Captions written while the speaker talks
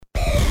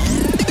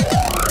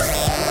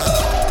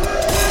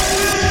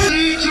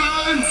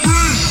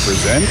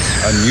presents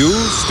a new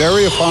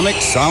stereophonic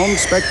sound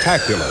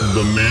spectacular.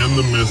 The man,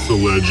 the myth, the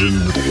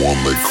legend, the one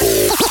they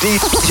call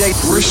DJ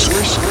Brisk.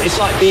 It's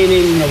like being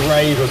in a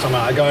rave or something,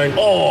 like going,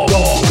 oh,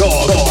 God,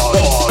 God, God,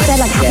 God. They're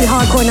like happy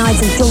hardcore nights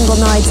and jungle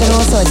nights and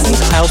all sorts.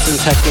 House and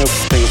techno,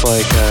 things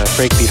like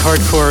breakbeat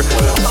hardcore.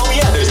 Oh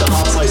yeah, there's the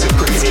hard slice of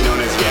crazy known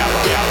as Gap.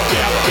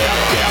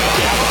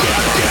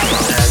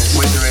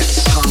 Whether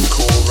it's punk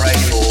or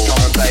rave or drum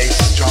and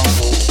bass,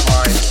 jungle,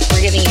 grime.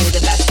 We're giving you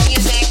the best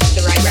music,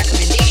 the right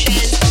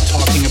recommendations.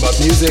 Talking about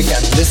music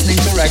and listening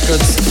to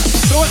records.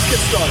 So let's get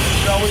started,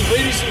 shall we?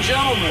 Ladies and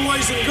gentlemen,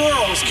 boys and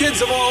girls,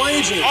 kids of all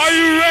ages. Are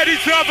you ready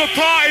to have a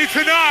party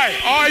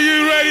tonight? Are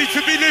you ready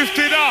to be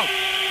lifted up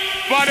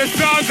by the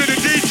sounds of the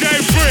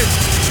DJ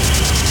Brisk?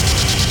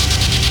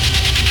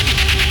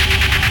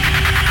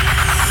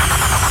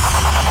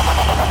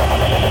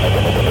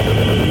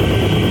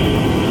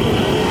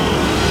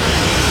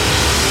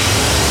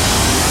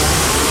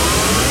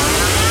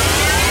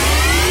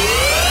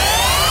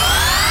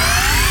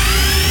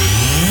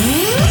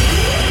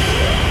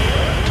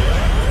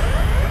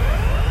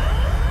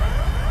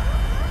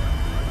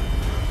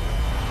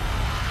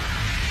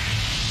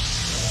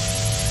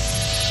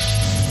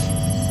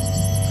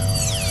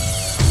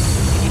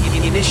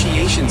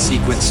 Initiation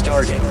sequence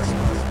starting.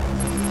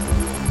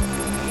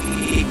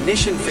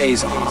 Ignition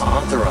phase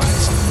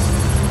authorized.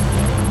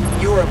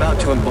 You are about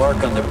to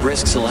embark on the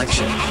Brisk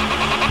selection.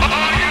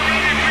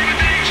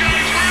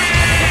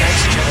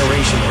 Next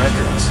generation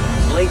records,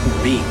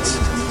 blatant beats,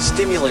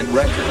 stimulant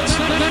records.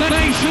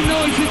 Make some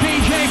noise for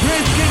DJ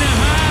Brisk in the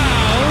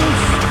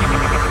house.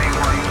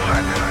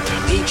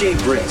 DJ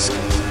Brisk.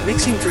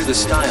 Mixing through the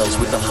styles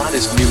with the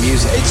hottest new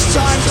music. It's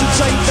time to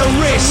take the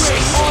risk.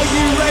 Are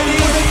you ready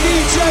for the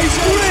DJ's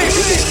Brisk?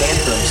 Biggest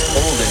anthems,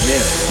 old and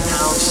new.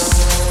 House,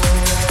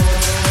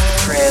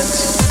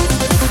 trance,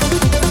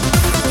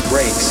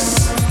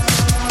 breaks,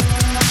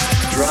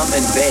 drum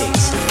and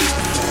bass,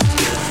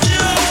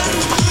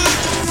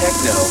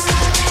 techno,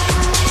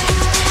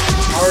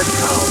 hard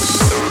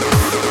house,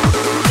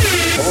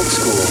 old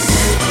school,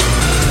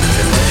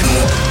 and much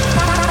more.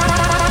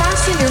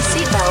 Fasten your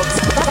seatbelts.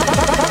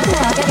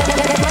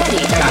 Get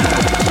ready. 10,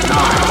 9,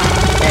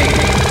 8,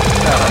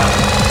 7,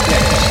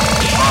 6,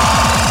 5,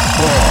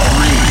 4,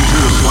 3,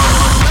 2, 1.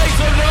 Make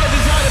some noise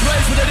inside the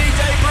place for the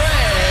DJ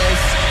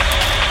Brisk.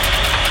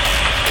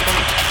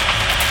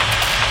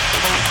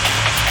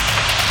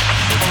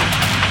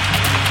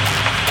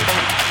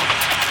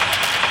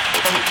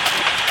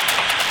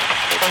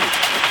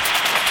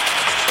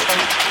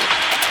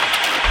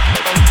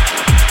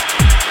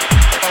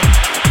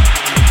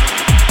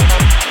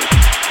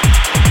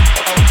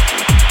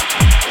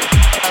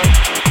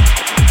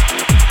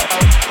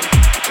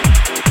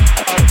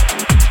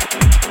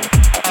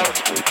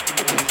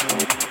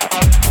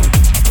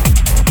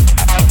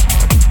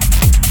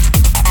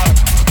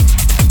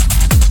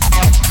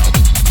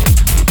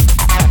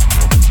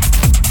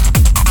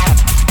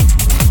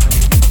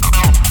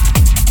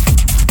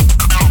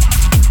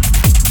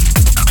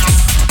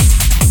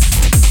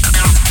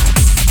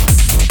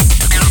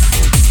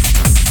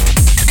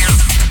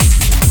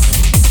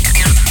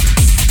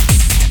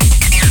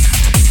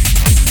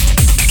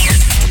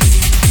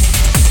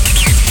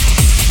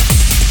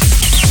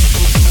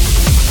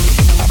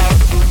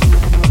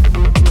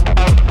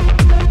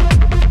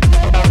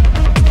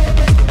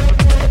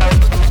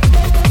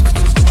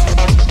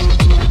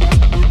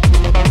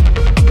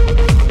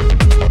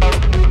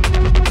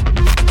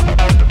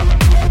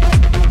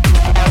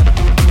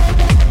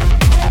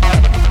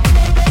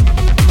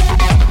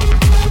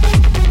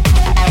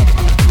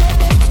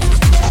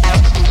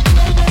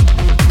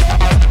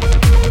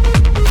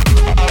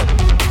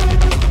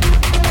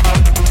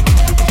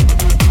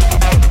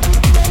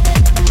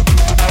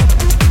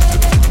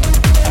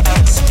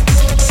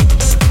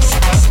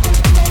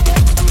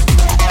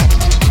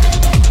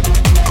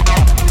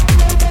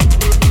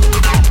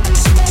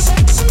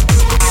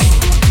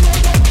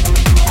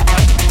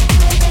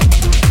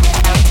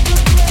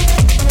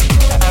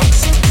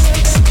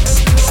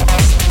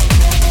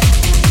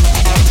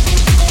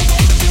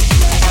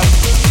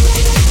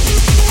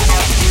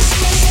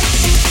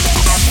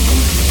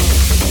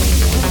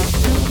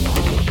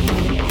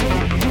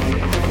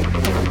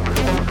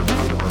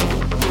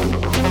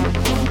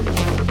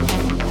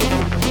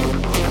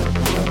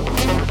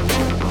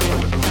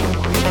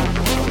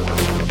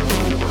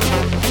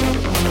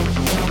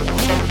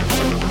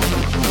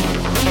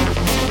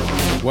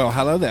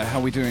 Hello there, how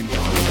are we doing?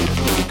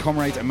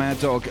 Comrade and Mad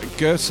Dog,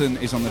 Gerson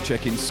is on the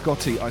check-in.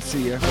 Scotty, I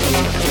see you.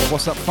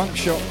 What's up, Funk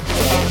Shop?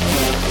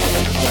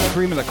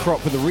 Cream of the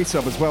crop with a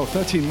resub as well.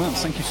 13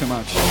 months, thank you so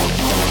much.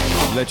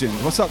 Legend.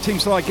 What's up, Team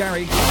Sly,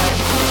 Gary?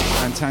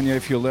 And Tanya,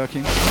 if you're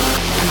lurking.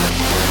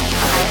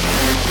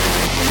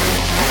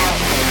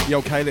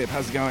 Yo, Caleb,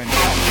 how's it going?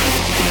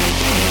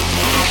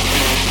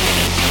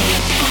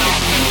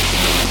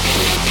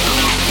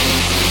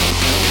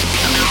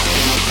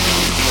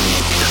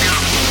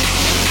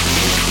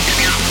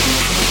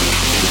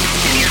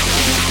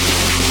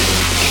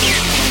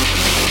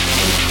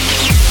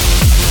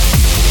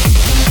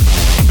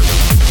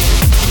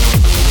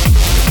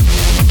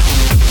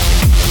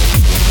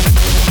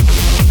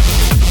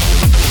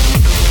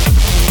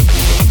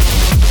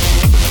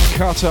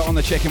 Carter on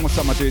the check-in. What's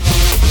up, my dude?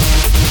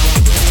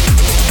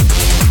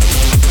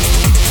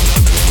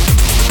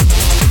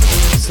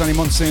 Sunny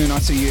Monsoon, I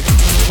see you.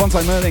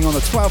 Bonsai Merling on the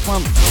 12th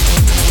month.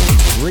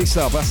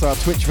 Resub, that's our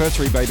Twitch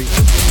anniversary, baby.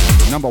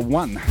 Number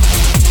 1.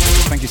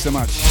 Thank you so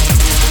much.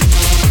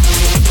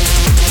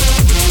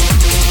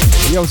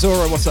 Yo,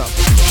 Zora, what's up?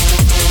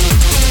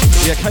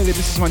 Yeah, Caleb,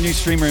 this is my new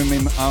stream room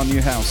in our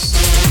new house.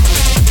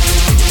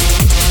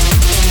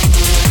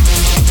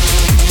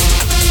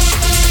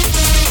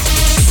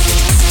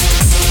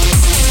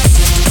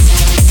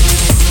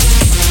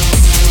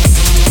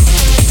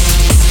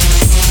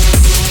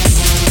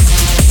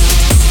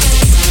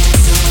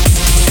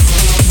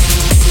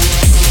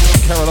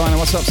 Carolina,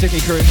 what's up, Sydney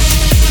crew?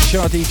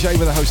 Shah DJ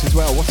with a host as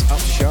well. What's up,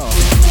 Shah?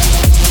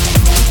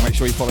 Make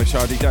sure you follow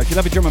Shah DJ. If you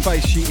love a drum and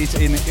bass, she is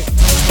in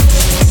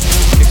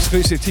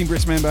exclusive Team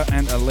Brisk member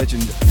and a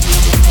legend.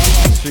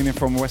 Streaming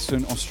from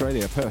Western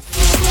Australia, Perth.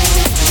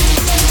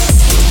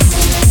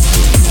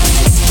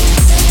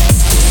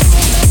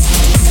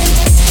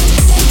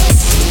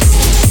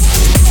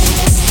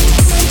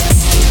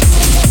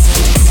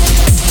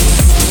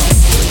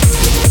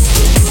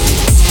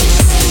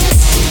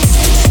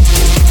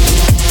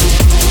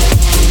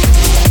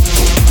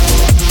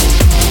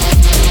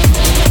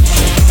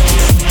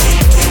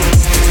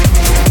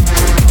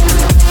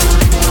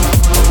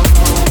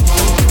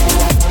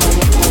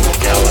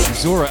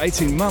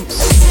 18 months.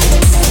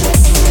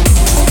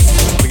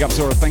 Big up,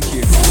 Zora, thank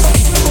you.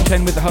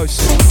 10 with the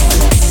host.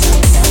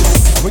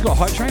 Have we got a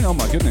hype train? Oh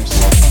my goodness.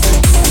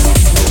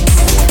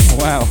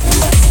 Wow.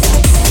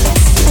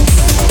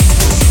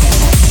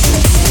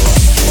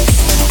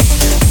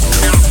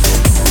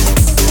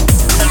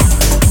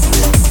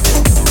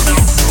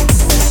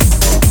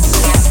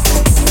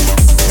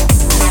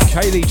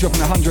 Kaylee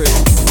dropping 100.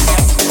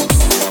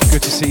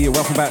 Good to see you.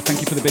 Welcome back.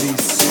 Thank you for the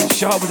biddies.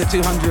 Sharp with the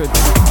 200.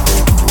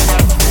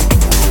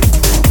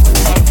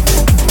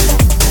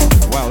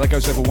 Wow, that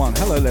goes level 1.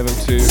 Hello, level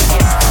 2.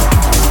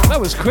 That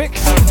was quick.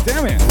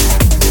 Damn it.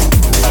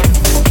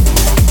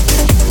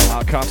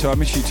 Carter, I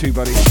miss you too,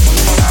 buddy.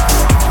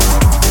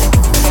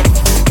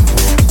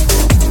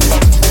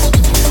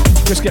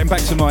 Just getting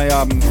back to my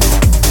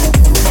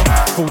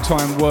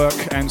full-time work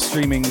and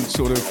streaming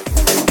sort of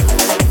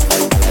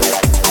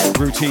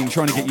routine,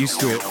 trying to get used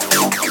to it.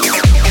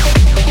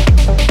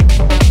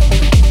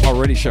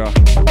 Already, Shah.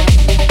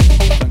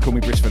 Don't call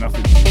me Brisk for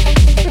nothing.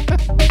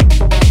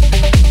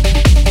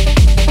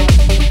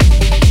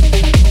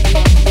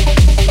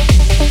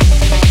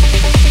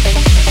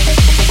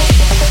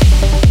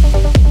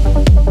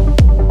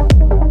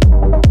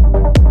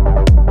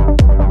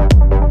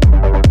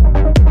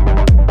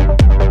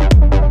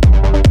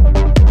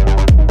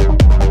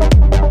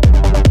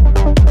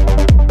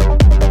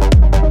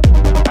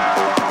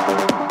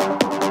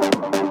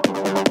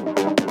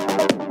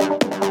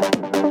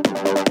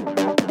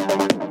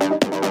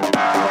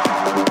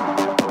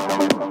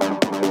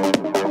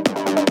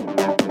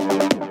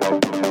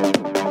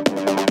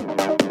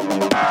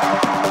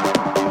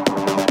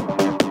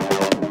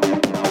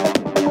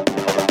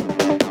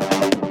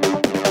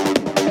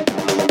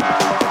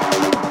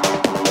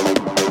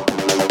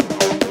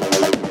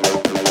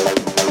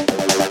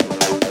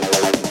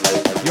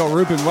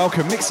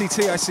 Welcome, Mixie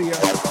T, I see you.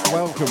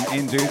 Welcome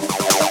in, dude.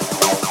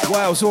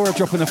 Wow, Zora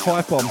dropping a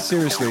 5-bomb,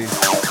 seriously.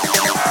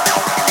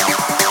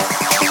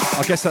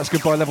 I guess that's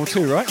goodbye level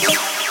 2, right?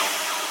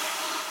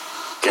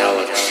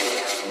 Galaxy.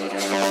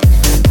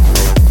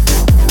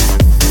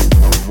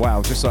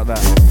 Wow, just like that.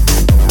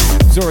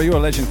 Zora, you're a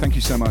legend, thank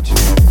you so much.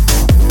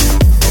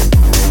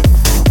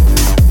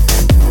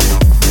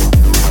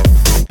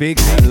 Big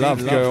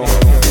love, girl.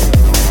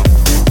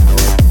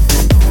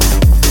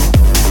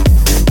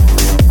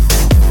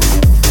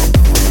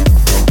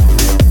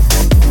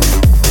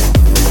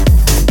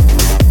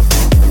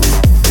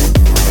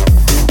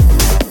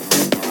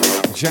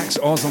 Jax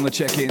Oz on the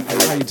check-in.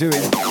 How you doing?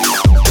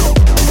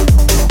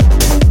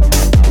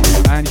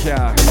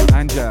 Anja.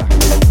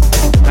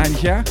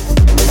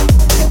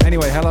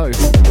 Anyway, hello.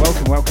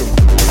 Welcome.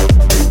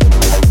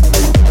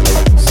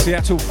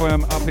 Seattle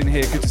firm up in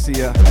here. Good to see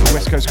you.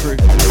 West Coast crew.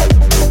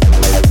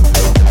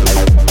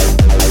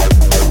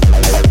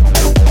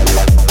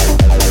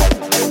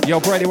 Yo,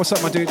 Brady, what's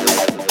up, my dude?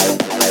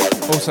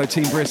 Also,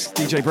 Team Brisk,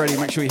 DJ Brady.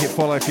 Make sure you hit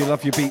follow if you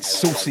love your beats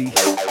saucy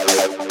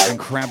and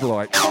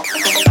crab-like.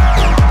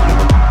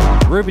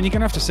 Ruben, you're going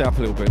to have to set up a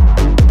little bit.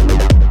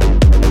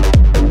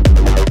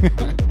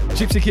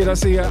 Gypsy Kid, I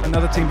see you.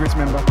 Another Team Brisk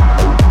member.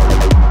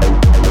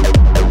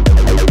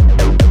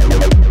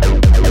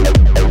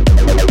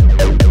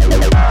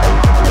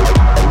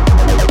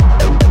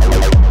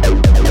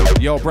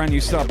 Yo, brand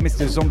new sub,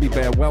 Mr. Zombie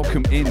Bear.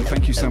 Welcome in.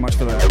 Thank you so much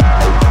for that.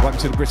 Welcome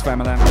to the Brisk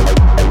family.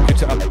 Good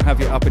to have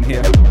you up in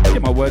here.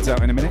 Get my words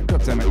out in a minute.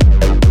 God damn it.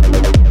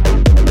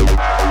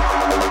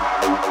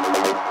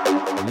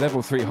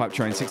 Level 3 hype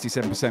train,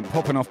 67%.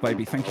 Popping off,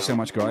 baby. Thank you so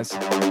much, guys.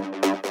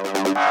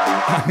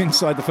 I'm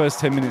inside the first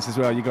 10 minutes as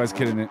well. You guys are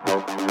killing it.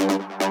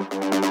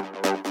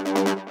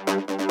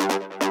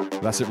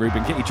 That's it,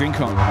 Ruben. Get your drink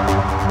on.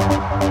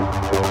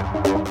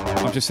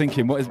 I'm just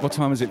thinking, what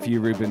time is it for you,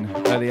 Ruben?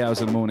 Early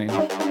hours of the morning.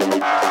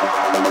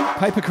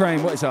 Paper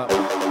Crane, what is up?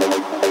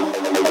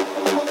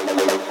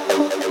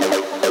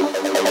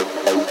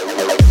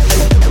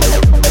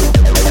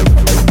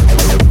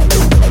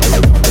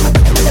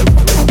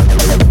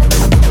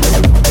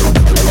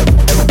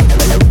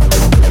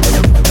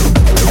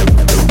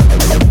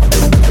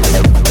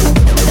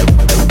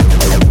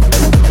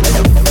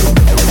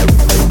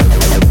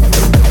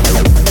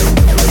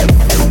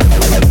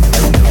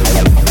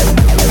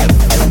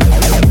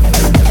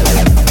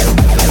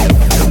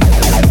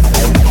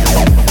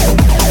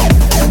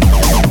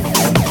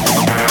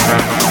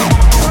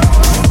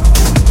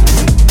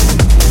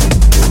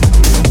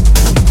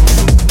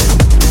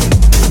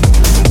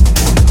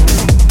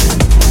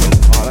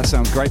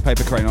 Great,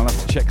 Paper Crane, I'll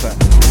have to check that.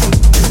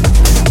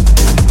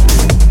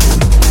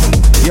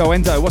 Yo,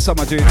 Endo, what's up,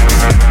 my dude?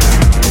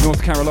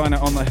 North Carolina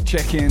on the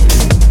check-in.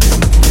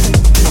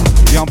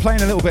 Yeah, I'm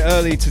playing a little bit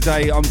early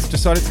today. I'm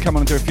decided to come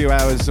on and do a few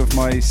hours of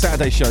my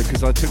Saturday show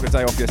because I took the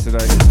day off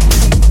yesterday.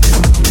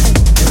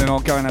 And then I'll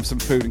go and have some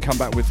food and come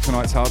back with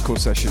tonight's hardcore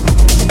session.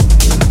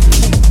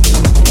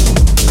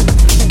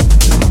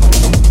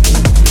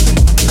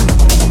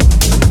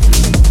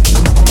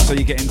 So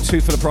you're getting 2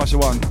 for the price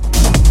of 1.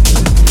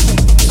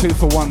 2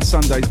 for 1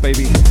 Sundays,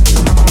 baby.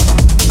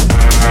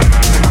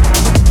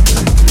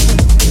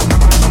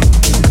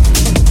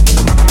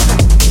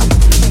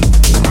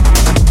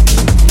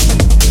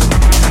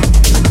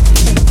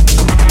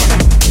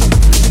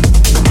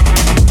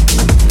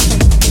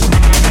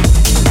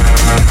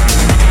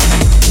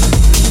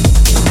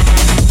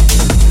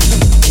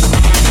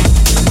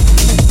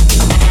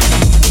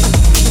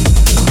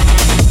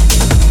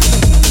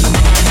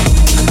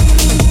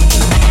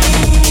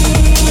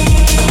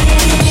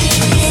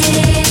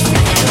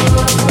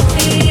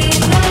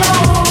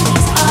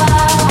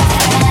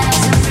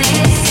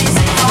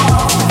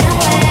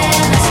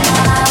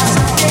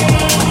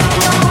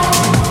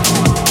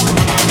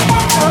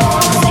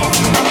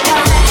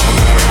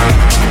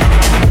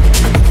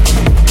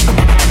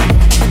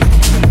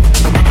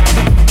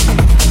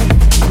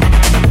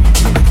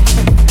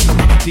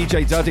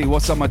 DJ Duddy,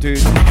 what's up, my dude?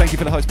 Thank you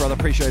for the host, brother.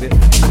 Appreciate it.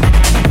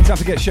 Don't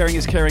forget, sharing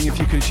is caring. If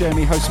you can share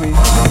me, host me,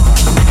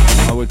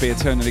 I would be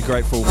eternally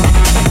grateful.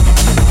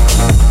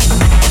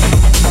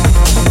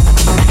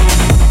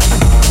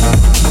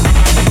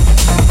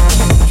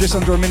 Just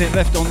under a minute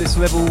left on this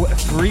level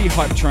 3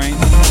 hype train.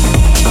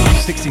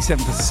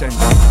 67%.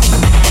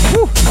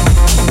 Woo.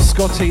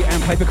 Scotty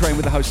and Paper Crane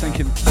with the host. Thank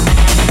you.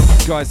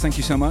 Guys, thank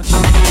you so much.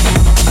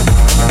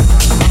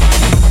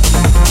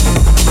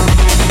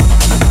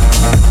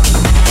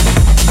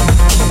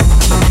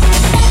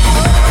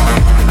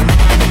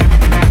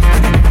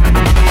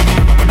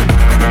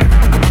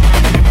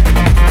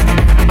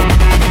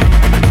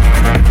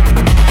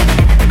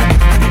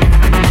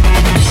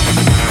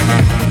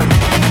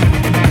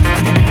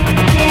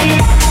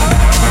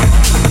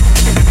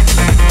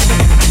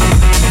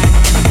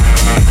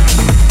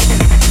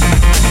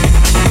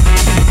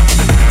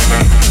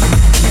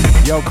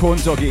 Yo, Corn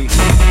Doggy,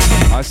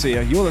 I see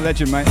you. You're the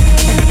legend, mate.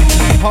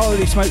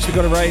 Holy smokes, we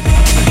got a raid.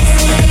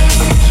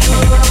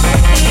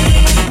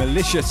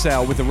 Militia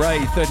Sal with the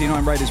raid.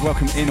 39 raiders,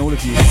 welcome in, all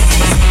of you.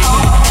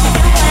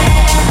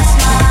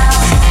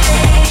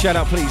 Shout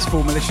out, please,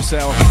 for Militia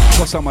Sal.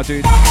 What's up, my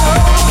dude?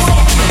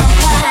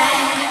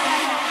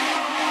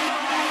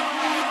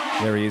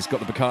 There he is,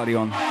 got the Bacardi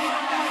on.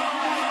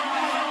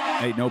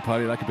 Ain't no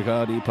party like a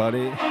Bacardi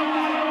party.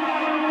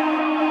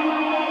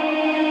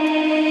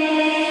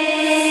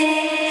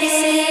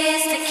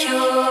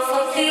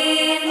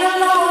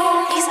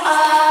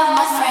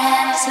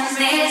 And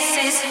this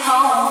is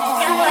home.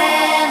 And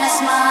when I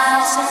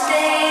smile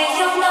someday,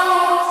 you'll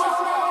know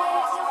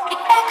it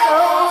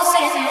echoes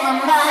in my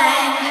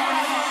mind.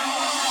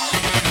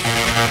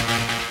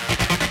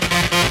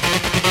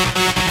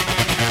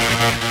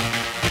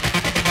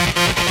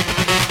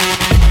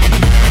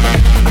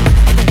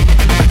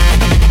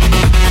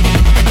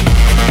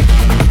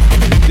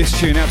 This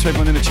tune out to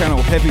everyone in the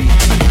channel, Heavy.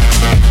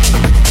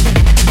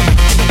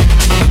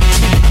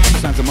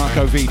 Sounds of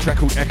Marco V, track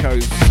called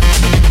Echoes.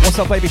 What's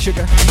up, baby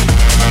sugar?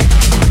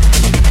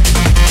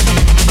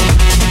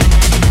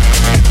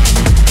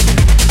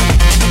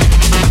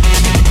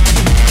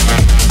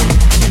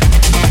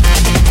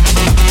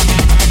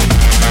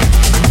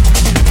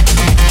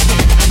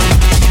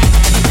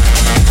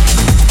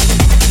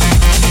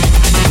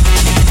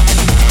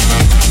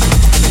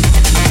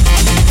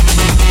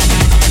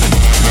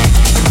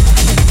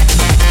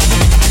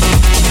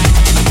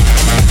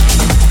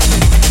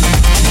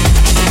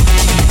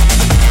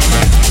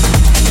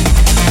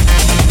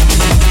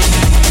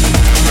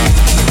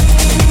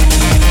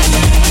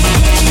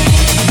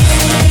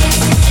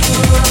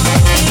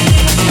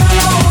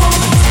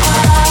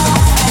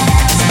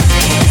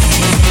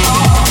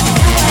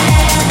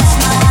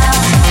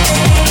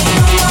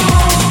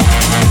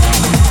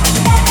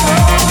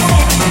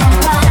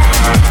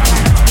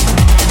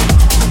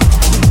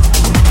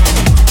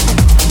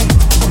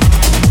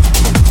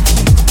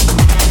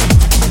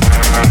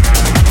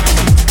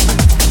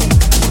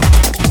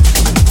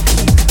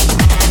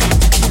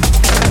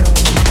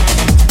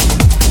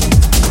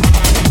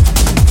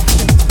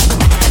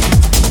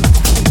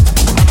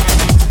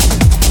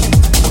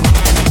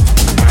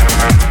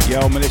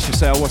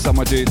 Cell. What's up,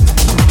 my dude?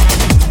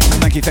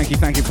 Thank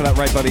you for that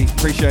raid, buddy.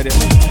 Appreciate it.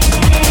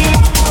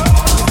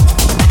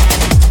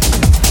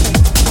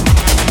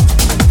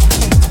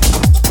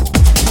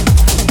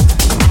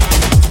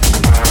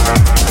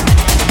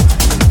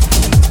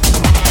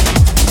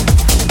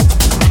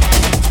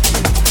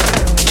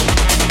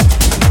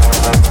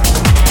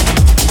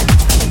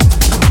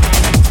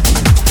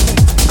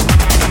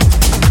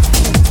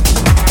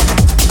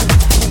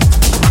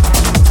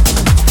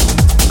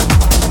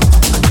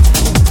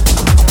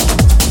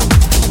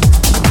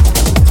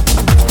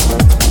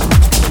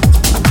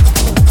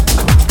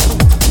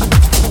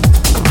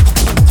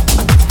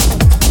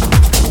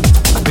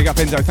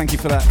 Endo, thank you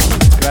for that.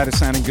 Glad it's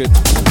sounding good.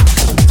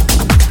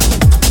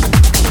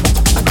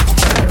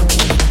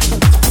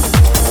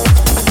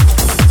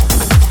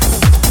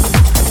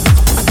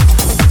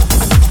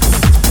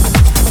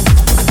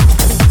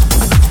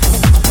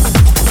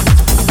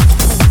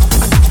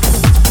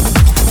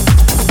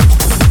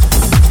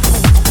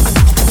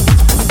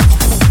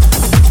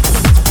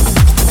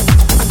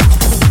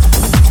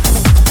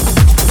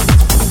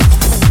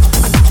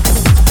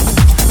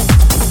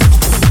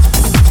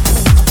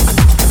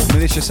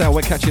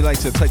 We'll catch you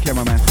later. Take care,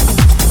 my man.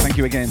 Thank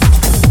you again.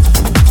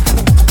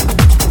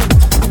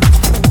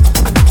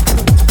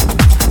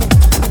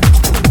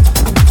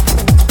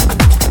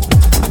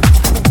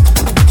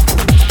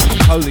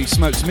 Holy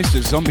smokes,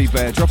 Mr. Zombie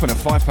Bear dropping a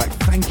 5-pack.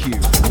 Thank you.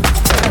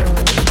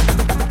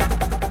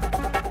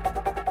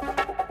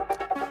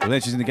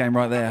 Legends in the game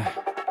right there.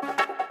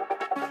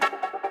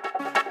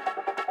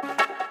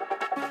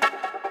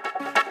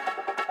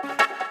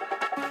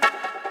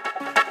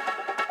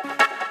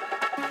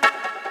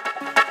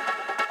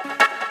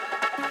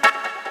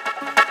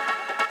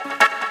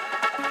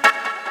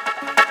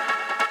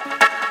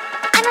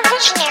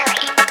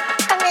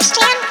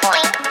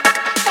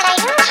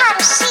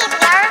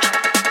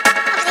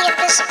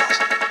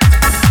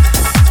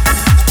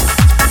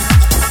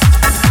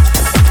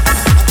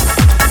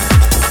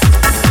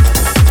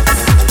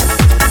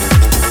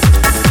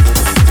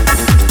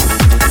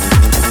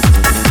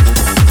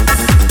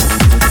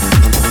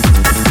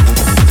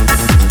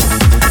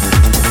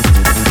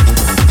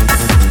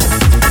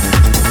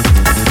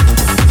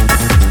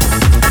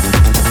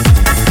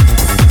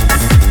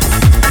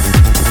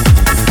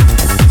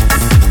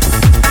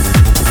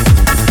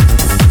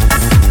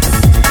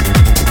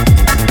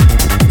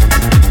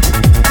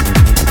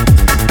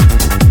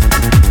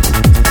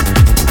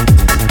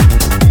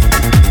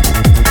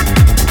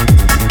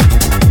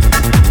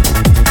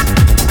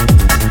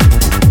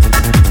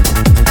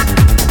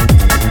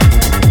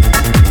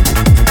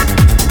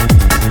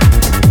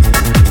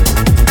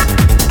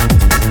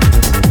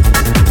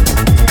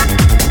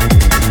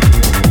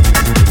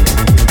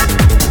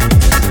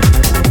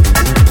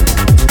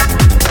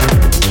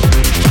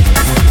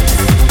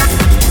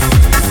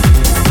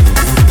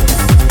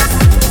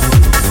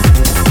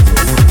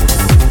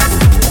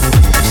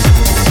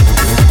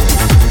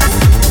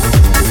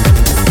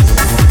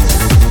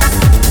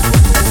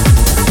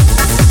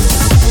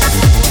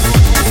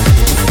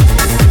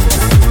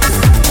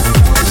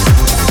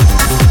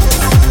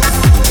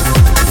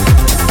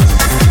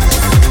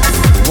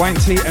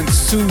 And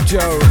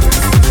Sujo,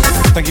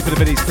 thank you for the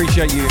biddies,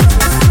 appreciate you.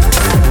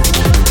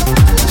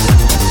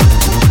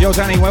 Yo,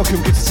 Danny,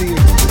 welcome, good to see you.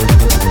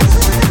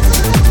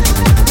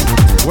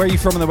 Where are you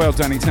from in the world,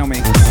 Danny? Tell me.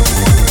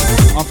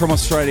 I'm from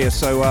Australia,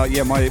 so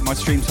yeah, my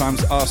stream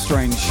times are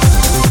strange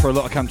for a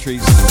lot of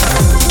countries.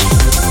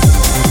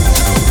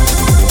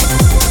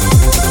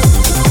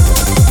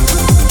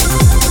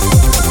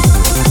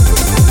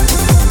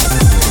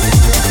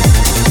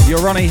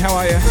 Yo, Ronnie, how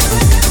are you?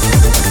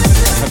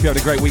 Hope you had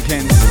a great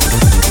weekend.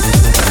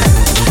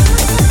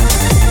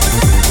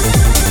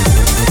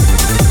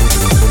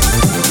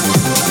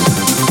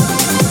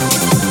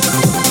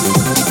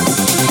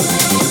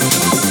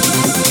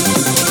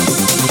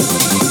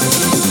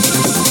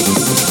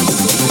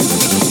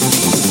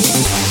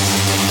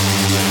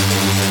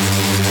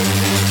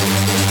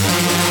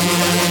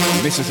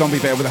 Mr. Zombie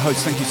Bear with a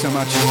host, thank you so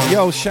much.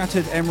 Yo,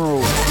 Shattered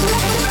Emerald.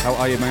 How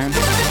are you, man?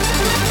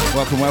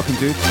 Welcome,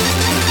 dude.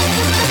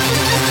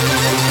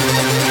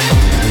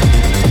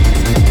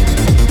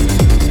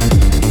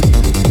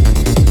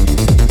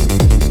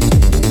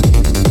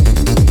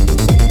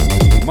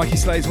 Mikey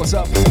Slays, what's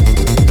up?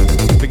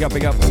 Big up.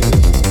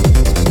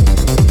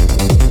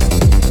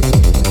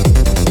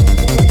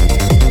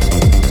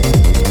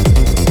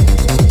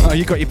 Oh,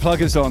 you got your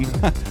pluggers on.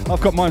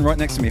 I've got mine right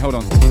next to me, hold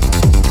on.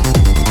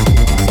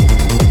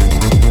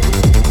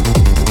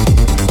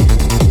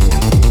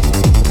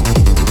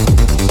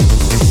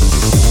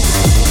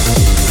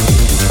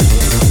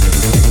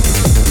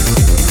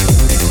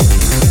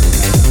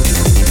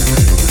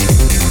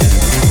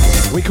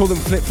 We call them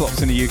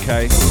flip-flops in the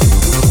UK.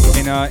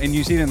 In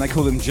New Zealand, they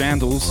call them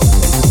jandals,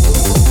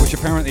 which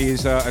apparently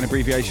is an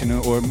abbreviation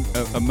or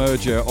a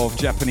merger of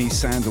Japanese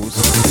sandals.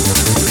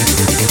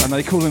 And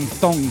they call them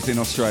thongs in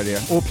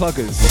Australia, or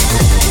pluggers.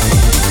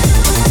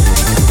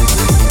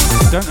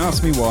 Don't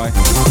ask me why.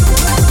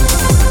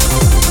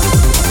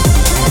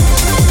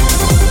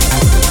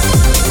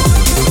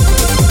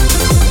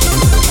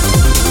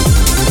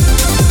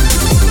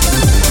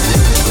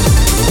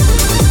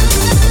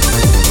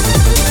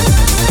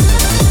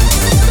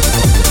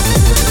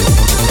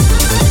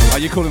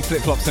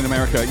 flip-flops in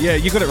America. Yeah,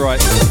 you got it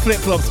right.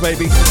 Flip-flops,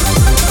 baby.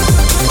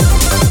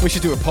 We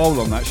should do a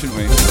poll on that, shouldn't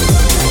we?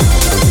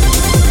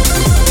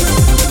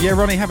 Yeah,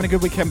 Ronnie, having a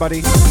good weekend,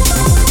 buddy.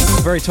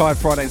 Very tired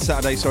Friday and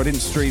Saturday, so I didn't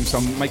stream, so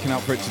I'm making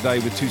up for it today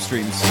with 2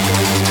 streams.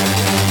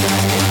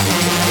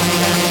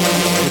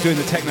 We're doing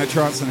the techno,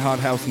 trance and hard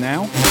house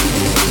now.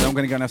 Then I'm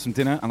going to go and have some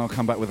dinner, and I'll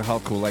come back with a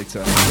hardcore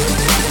later.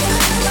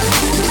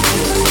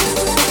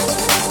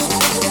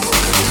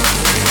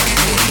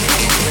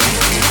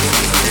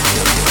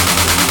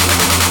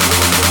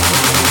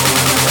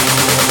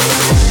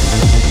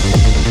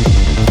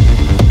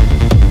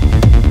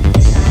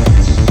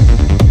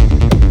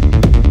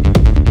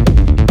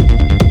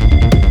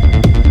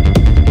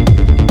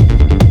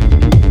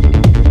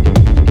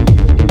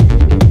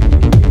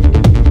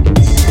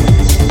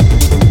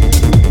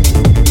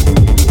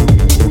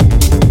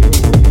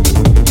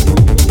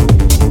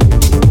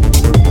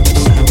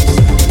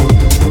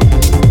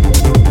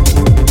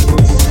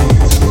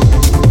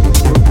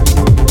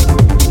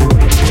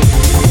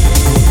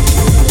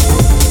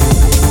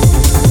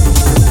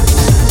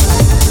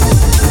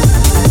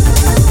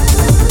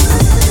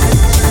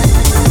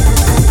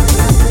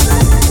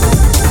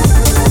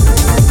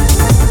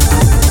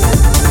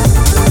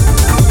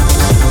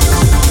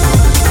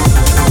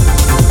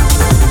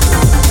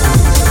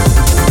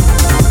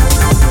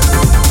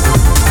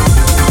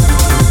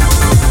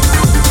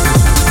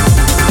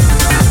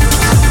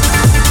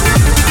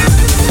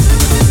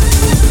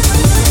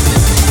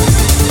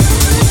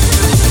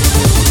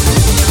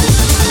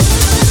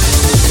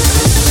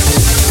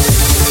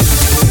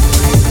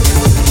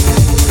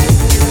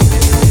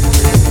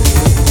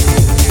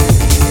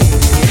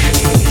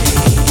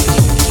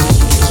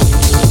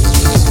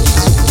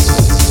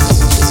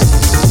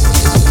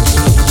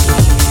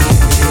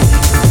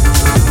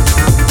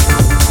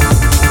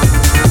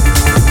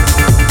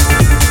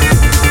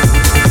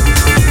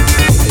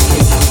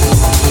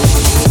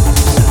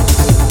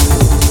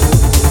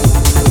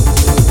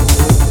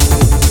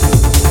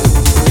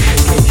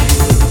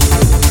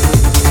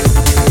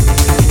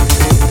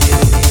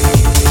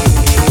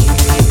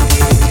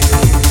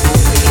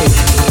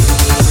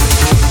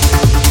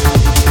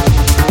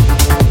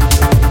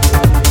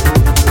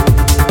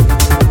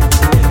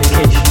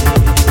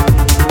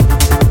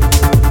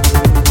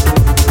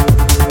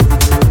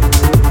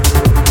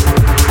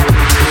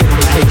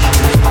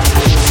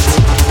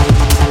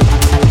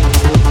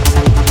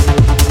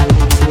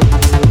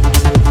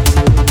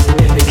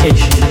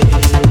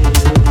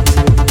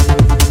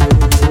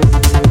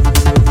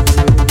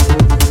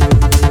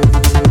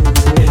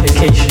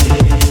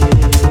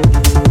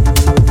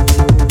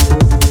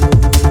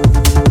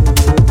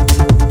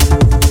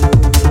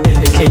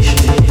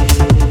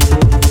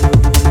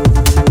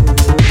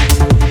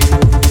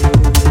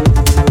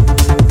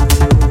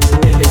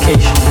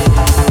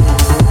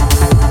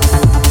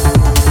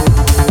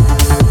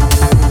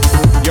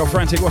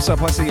 What's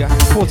up? I see a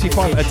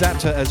 45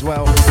 adapter as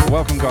well.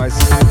 Welcome, guys.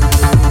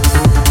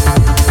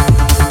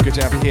 Good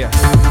to have you here.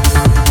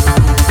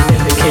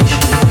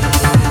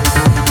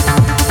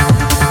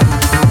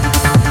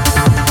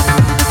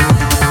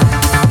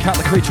 Cat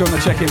the Creature on the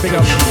check-in. Big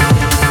up.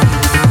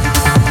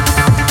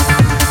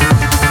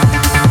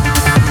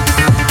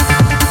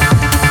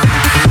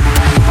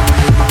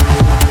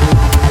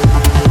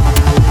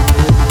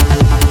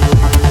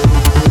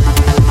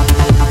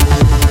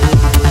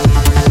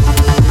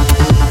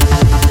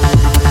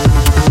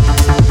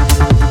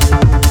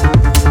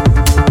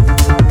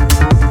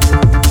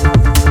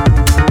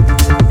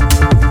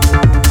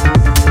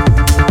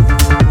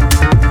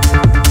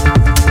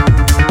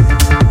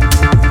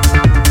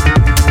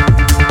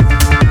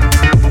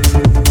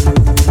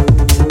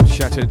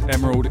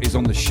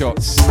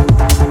 Shots.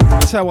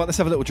 I'll tell you what, let's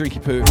have a little drinky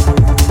poo.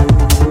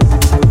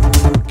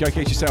 Go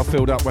get yourself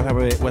filled up. We'll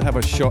have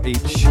a shot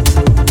each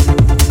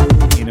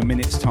in a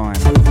minute's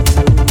time.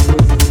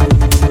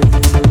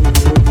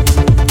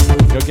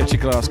 Go get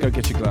your glass. Go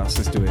get your glass.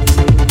 Let's do it.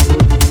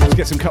 Let's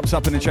get some cups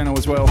up in the channel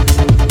as well.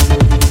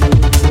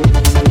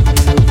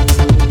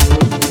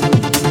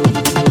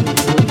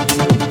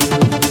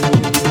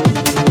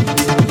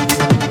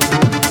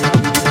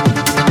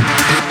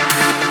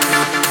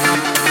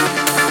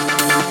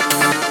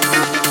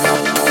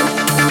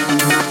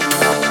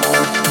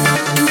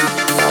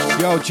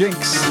 Yo,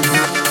 Jinx.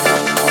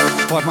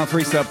 5-month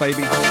resale,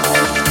 baby.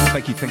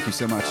 Thank you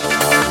so much.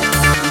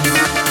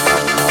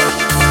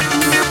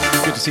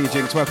 Good to see you,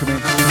 Jinx. Welcome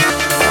in.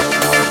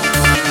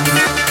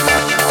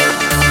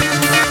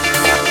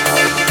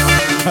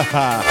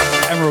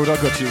 Emerald, I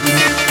got you.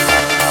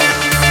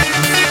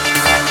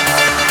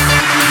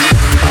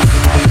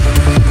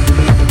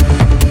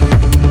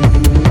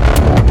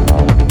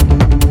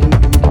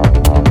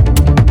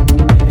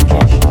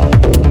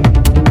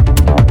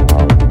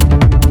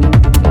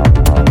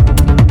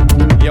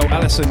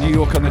 New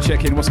York on the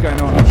check-in. What's going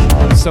on?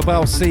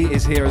 Sabal C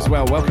is here as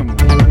well. Welcome.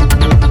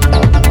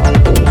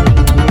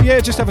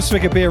 Yeah, just have a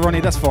swig of beer, Ronnie.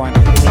 That's fine.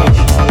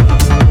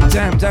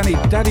 Damn,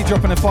 Danny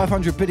dropping a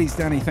 500 biddies.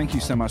 Danny, thank you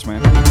so much,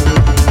 man.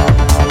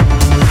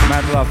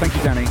 Mad love. Thank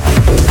you, Danny.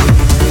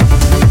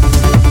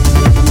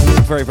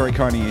 Very, very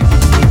kind of you.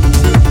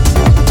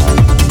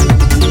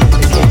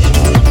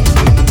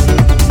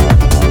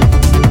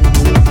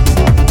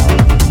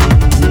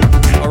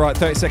 All right,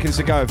 30 seconds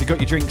to go. If you've got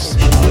your drinks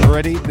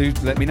ready,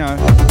 let me know.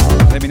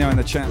 Let me know in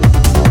the chat.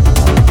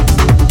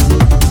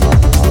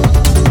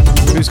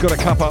 Who's got a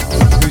cup up?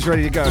 Who's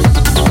ready to go?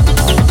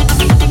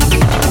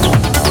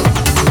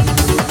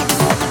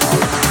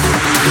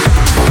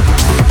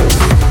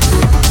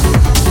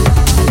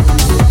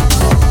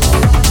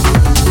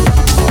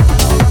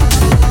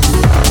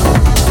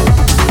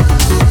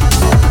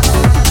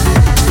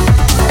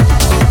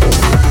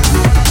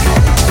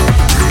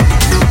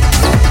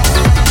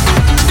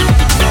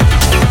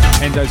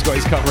 Endo's got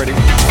his cup ready.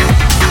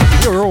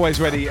 You're always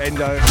ready,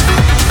 Endo.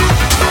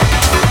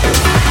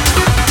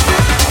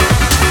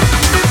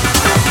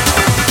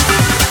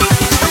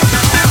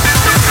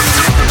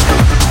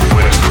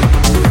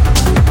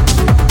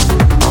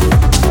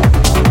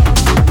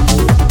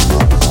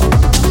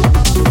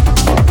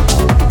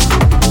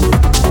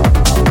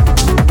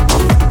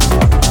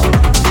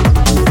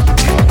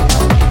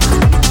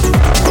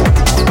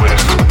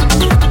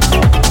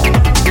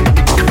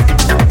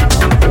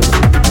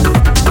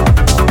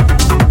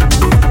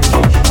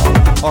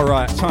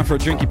 Alright, time for a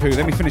drinky poo.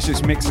 Let me finish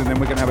this mix and then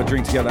we're going to have a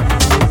drink together.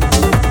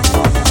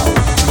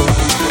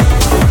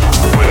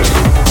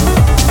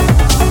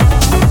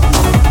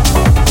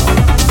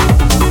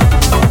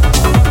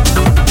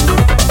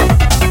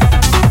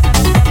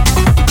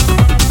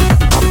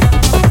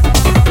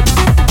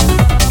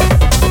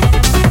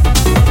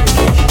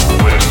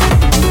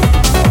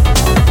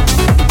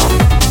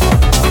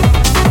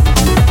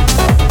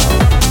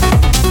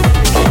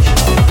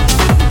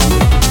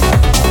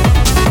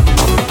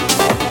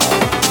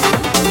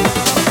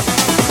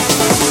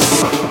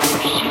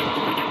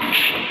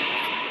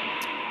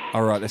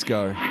 Alright, let's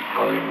go.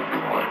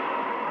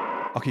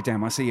 Okay,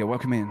 damn, I see you.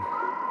 Welcome in.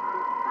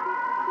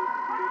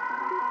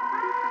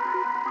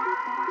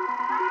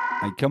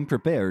 I come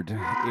prepared.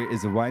 Here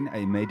is the wine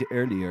I made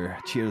earlier.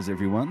 Cheers,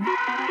 everyone.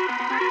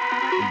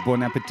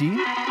 Bon appetit.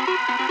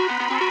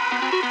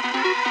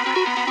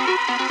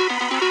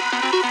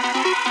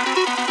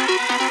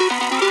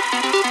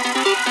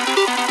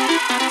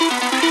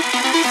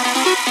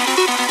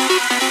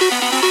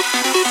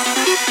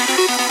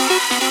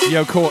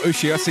 Yo, Core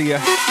Ushi, I see ya.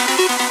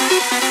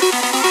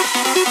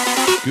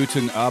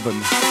 Guten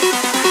Abend.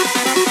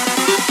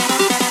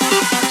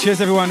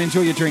 Cheers, everyone.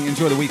 Enjoy your drink.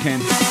 Enjoy the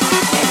weekend.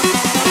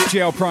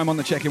 GL Prime on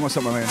the check-in. What's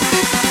up, my man?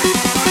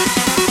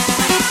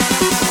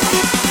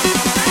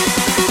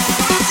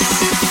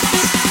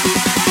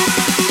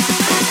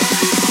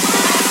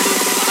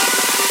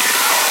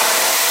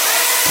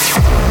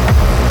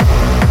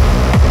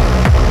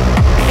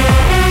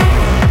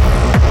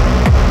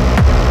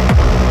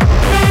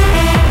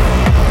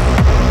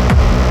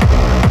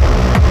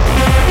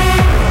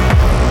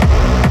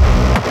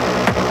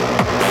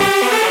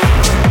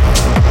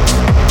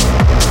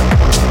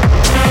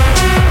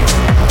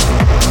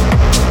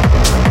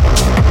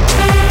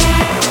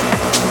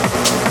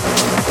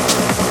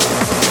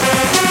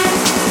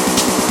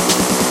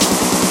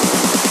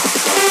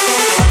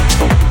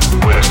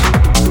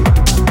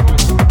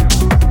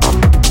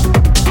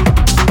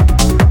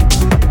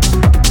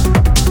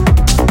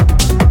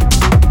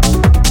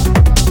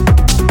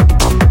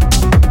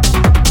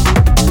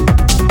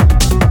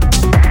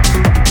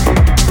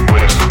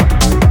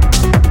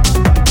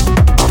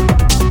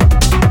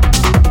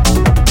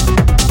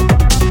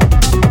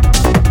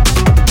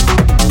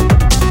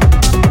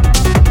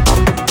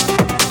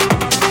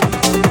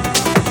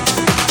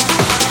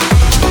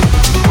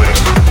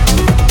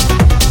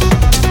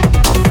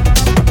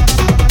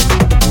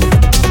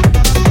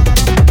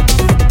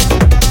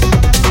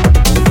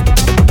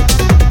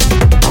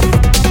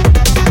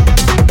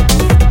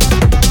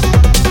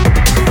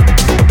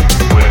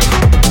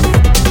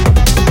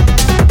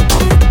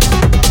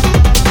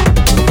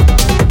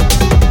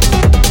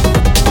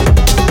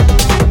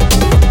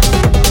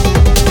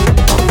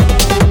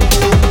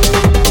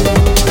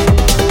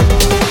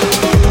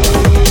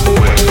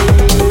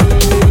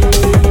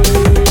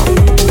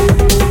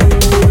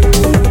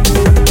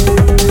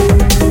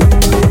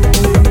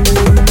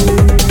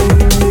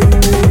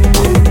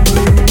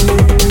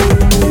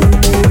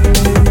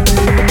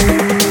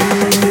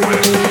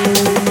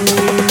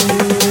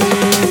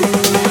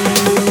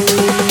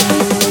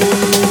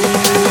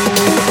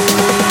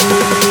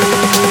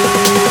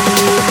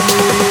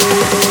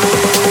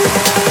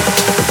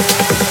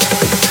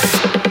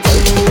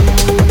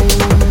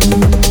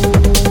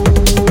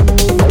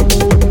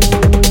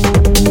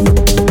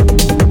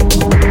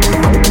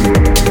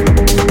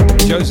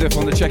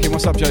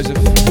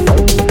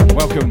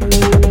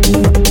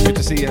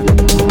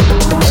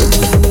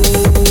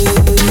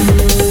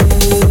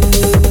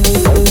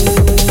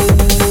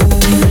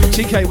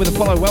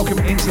 Welcome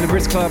into the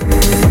Brisk Club.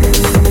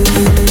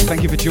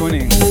 Thank you for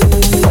joining.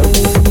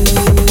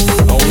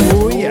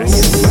 Oh,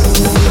 yes.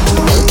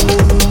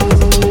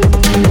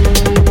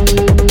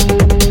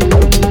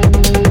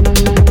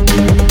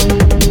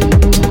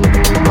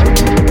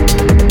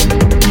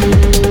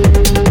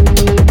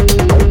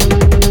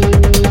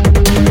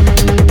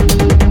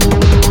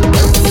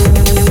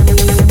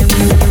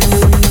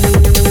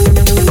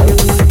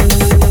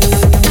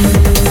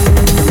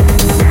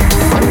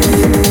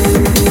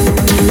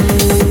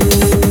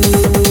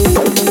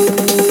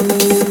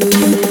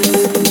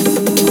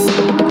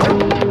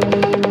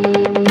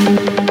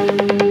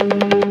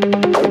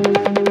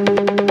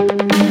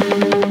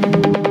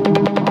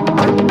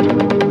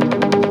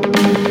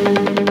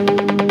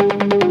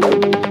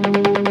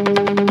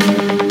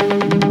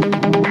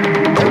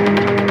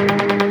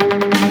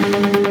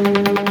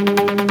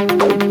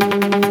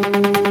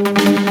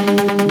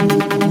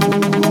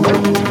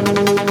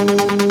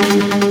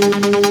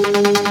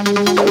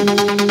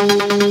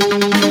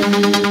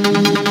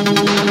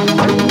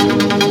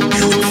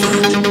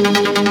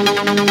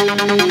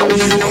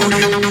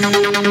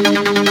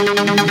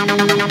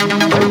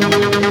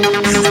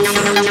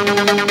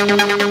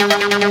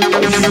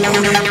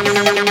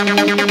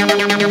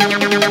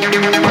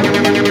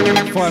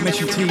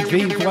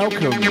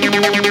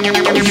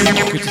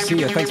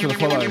 ya. Thanks for the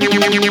follow.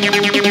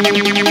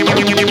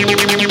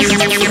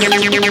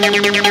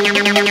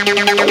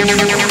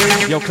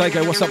 Yo,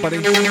 Claygo, what's up,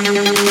 buddy?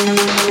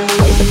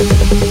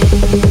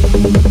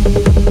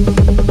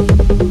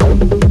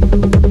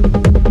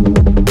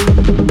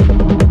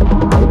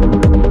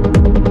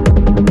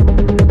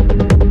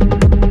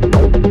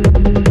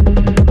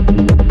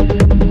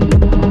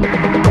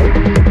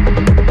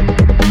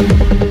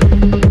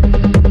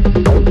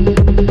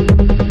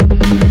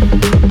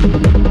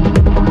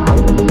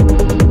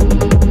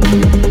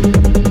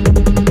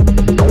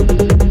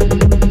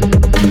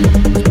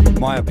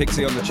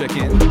 Pixie on the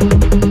check-in.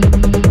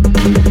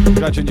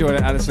 Glad you enjoyed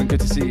it, Alison. Good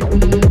to see you.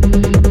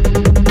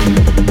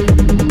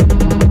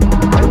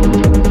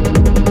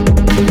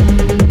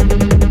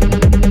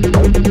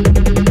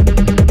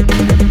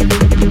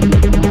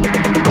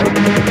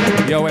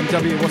 Yo,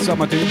 MW, what's up,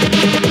 my dude?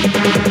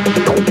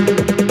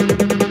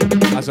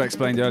 As I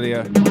explained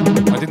earlier,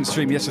 I didn't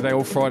stream yesterday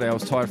or Friday. I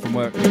was tired from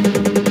work.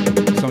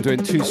 So I'm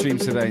doing 2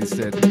 streams today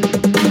instead.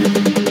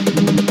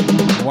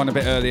 One a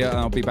bit earlier, and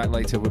I'll be back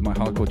later with my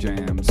hardcore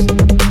jams.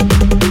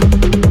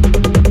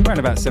 Around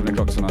about 7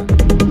 o'clock tonight.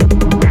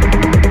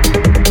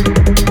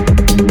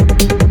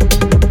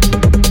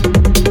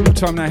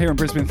 Time now here in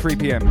Brisbane, 3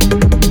 p.m.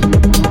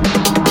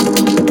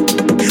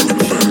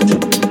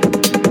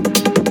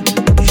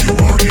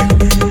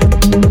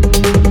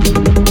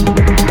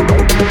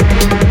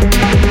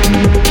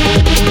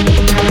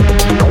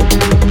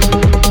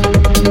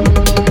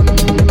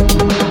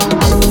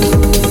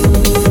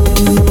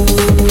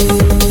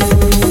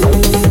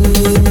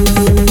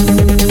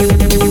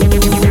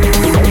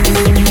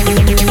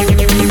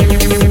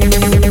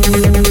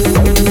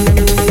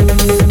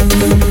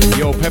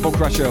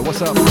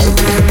 What's up?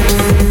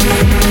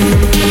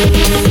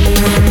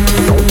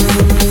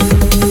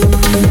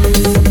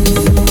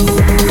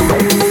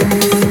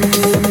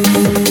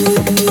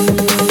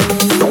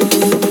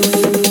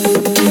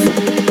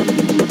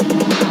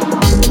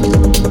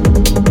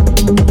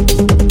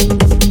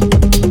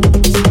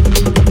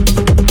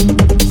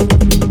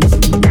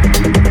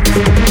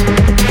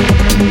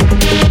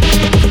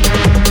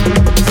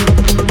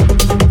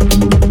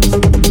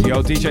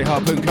 Yo, DJ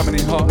Harpoon coming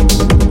in hot.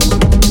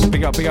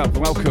 Big up,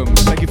 welcome.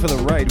 Thank you for the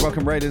raid.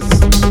 Welcome, Raiders.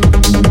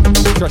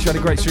 Trust you had a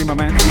great stream, my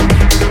man.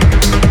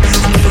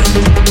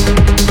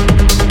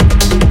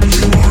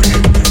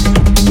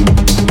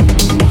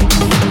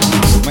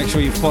 Make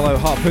sure you follow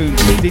Harpoon,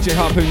 DJ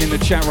Harpoon in the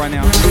chat right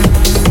now.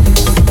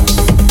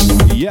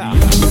 Yeah.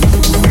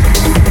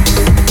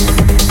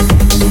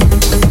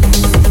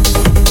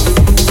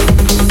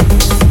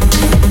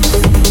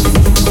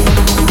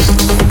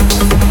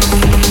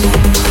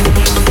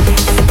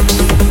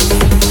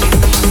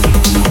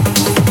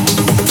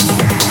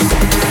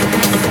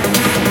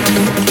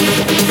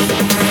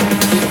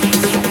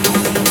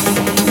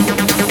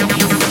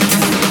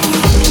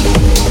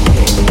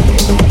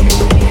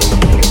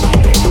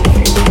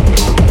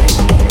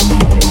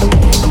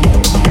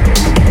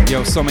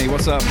 Somi,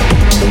 what's up?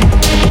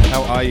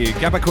 How are you?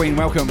 Gabba Queen,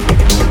 welcome.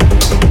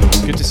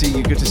 Good to see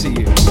you, good to see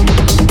you.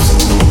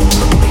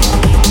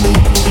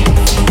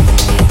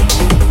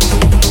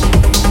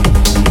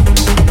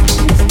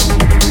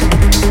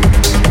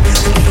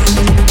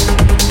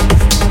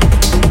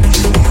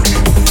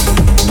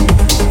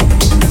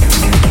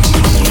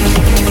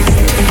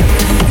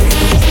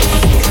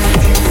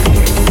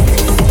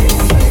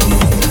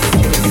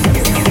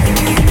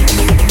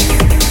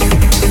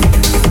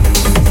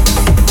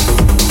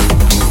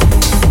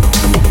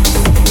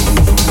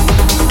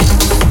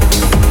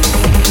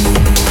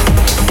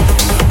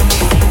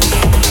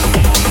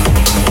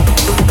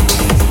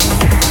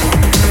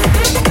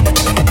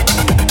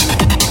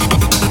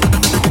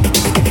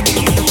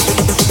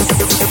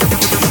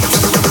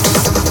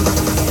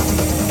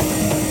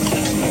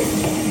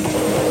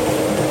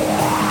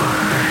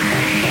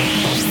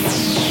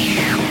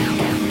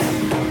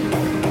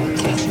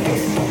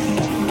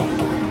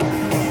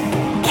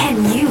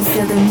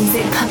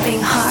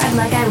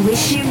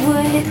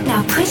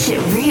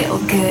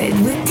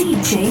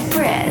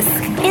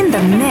 Brisk in the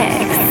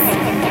mix.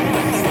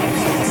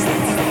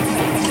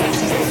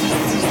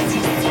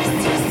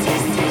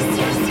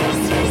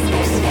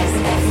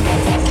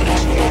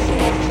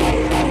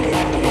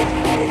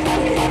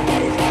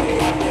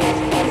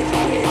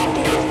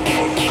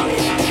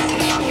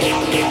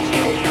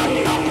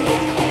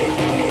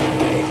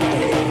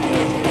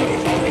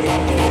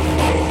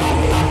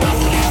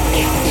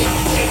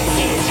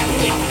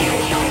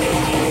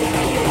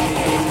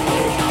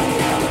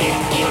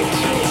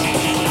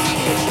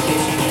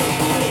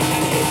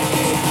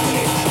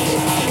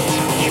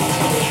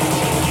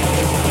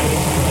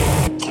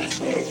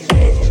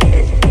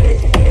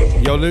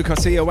 Yo, Luke, I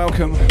see you.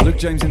 Welcome. Luke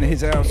James into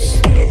his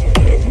house.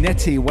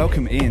 Nettie,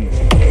 welcome in.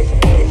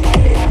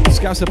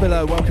 Scouser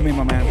Billow, welcome in,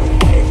 my man.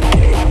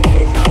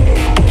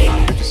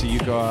 Good to see you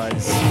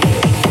guys.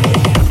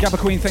 Gabba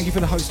Queen, thank you for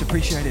the host.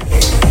 Appreciate it.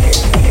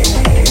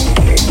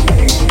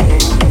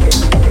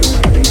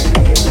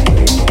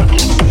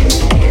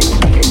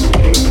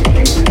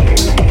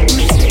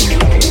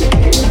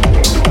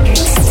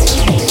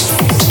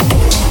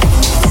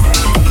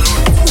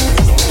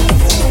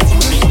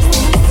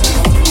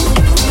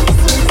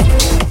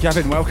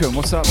 Gavin, welcome.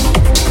 What's up?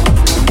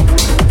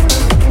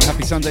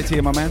 Happy Sunday to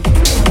you, my man.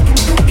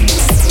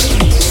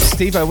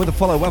 Steve-O with a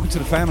follow. Welcome to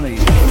the family.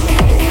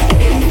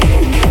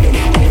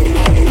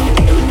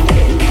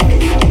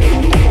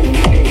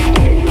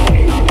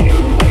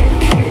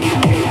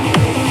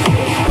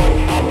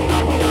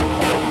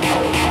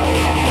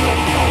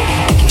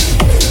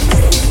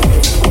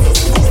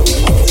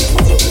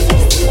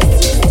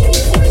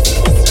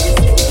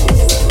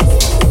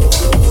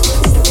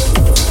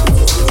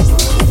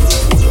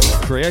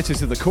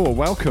 Creators of the core,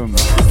 welcome.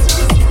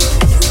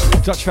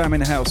 Dutch fam in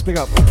the house, big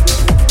up.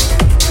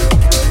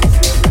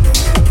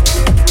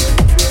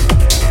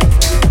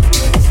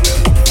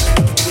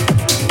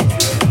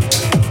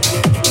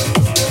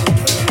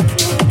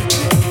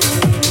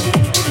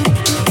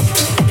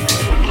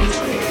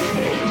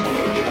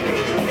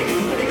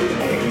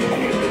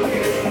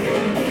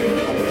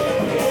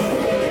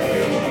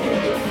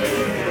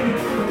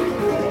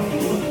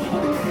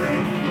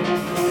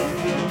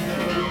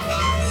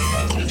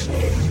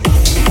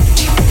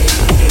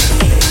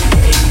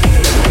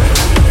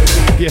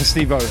 Yes,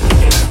 Steve-O.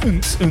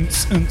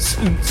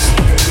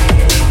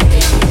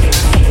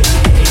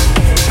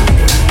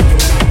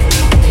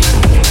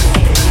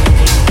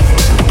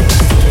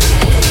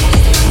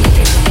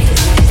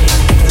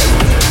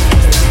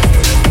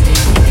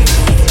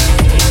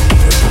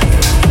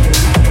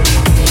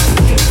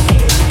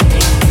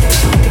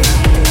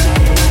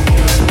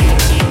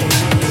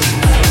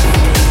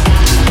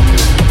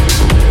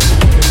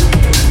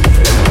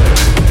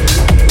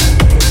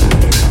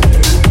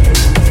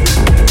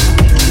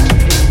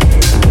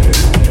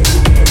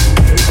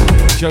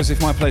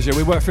 Joseph, my pleasure.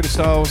 We work through the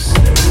styles.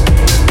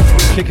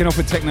 Kicking off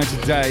with techno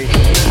today.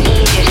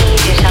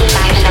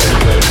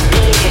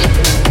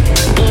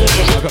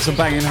 I've got some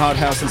banging hard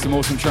house and some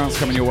awesome trance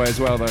coming your way as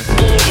well, though.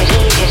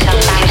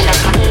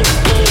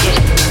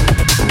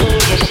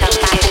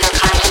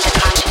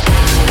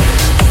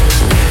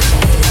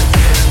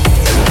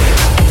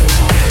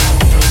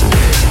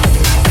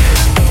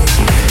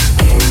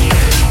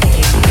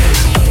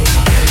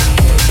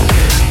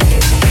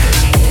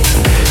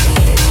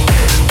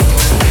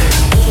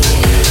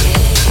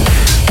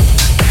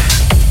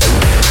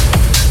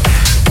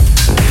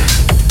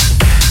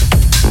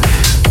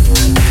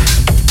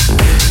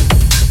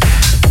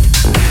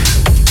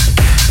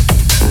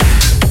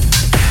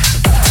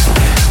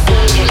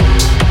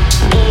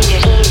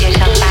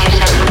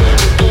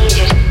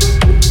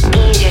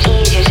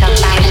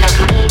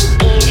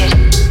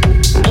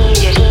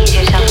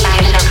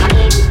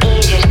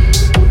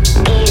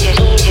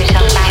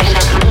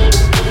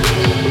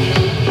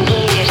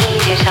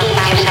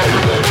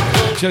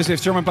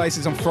 Joseph's drum and bass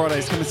is on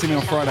Fridays. Come and see me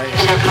on Friday.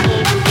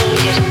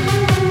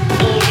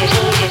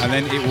 And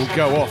then it will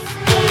go off.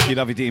 You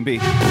love your D&B.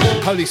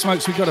 Holy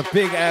smokes, we've got a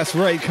big ass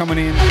raid coming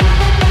in.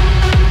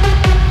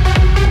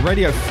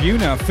 Radio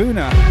Funa.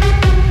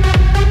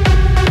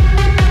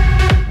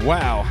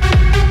 Wow.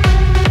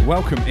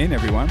 Welcome in,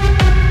 everyone.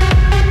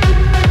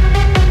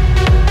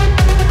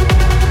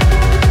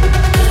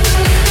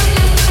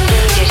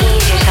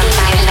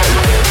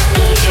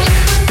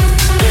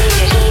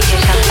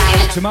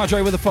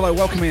 Tamadre with a follow,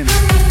 welcome in.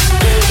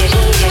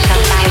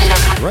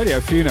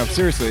 Radio Funa,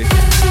 seriously.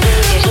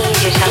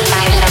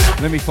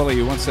 Let me follow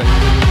you, one sec.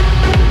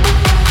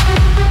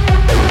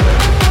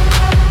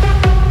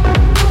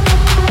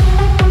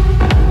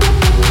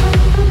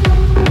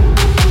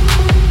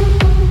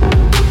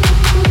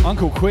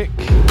 Uncle Quick,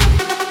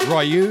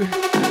 Ryugu,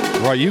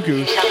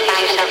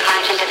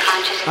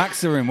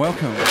 Axerin,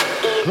 welcome.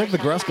 Greg the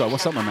Grass Guy,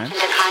 what's up, my man?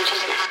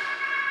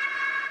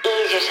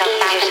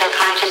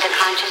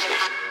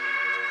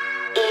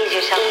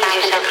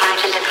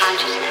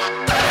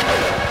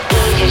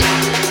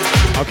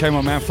 Okay,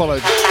 my man,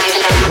 followed.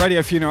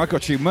 Radio Funeral, I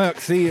got you. Merc,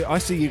 I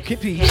see you.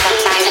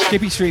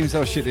 Kippy streams.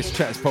 Oh shit, this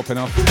chat is popping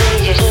off.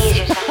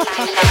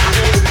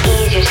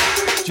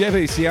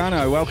 Jebu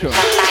Ciano, welcome.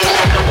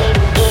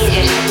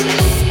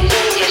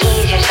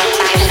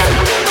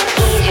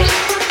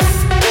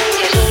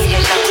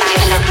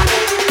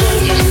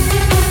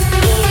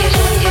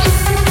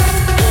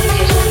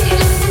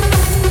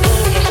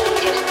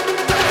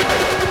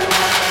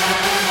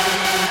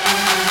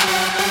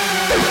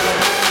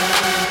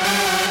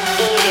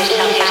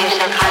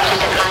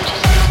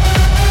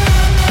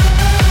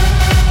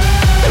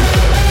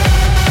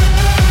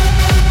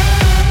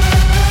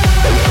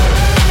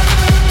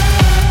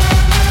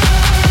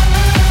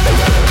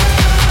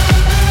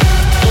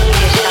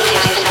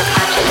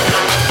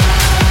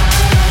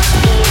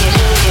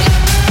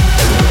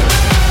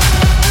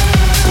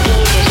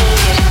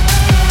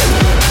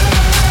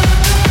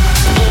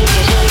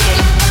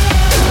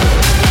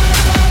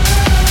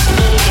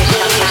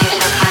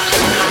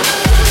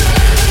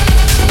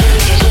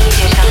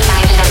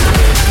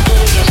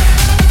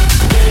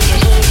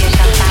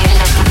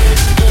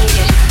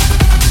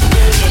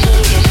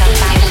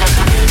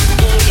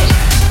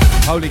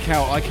 Holy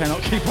cow, I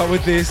cannot keep up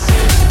with this.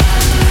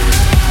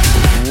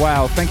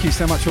 Wow, thank you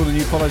so much for all the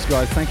new follows,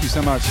 guys. Thank you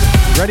so much.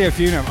 Radio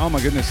Funa, oh my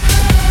goodness.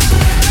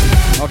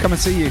 I'll come and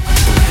see you.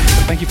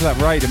 Thank you for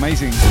that raid,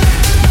 amazing.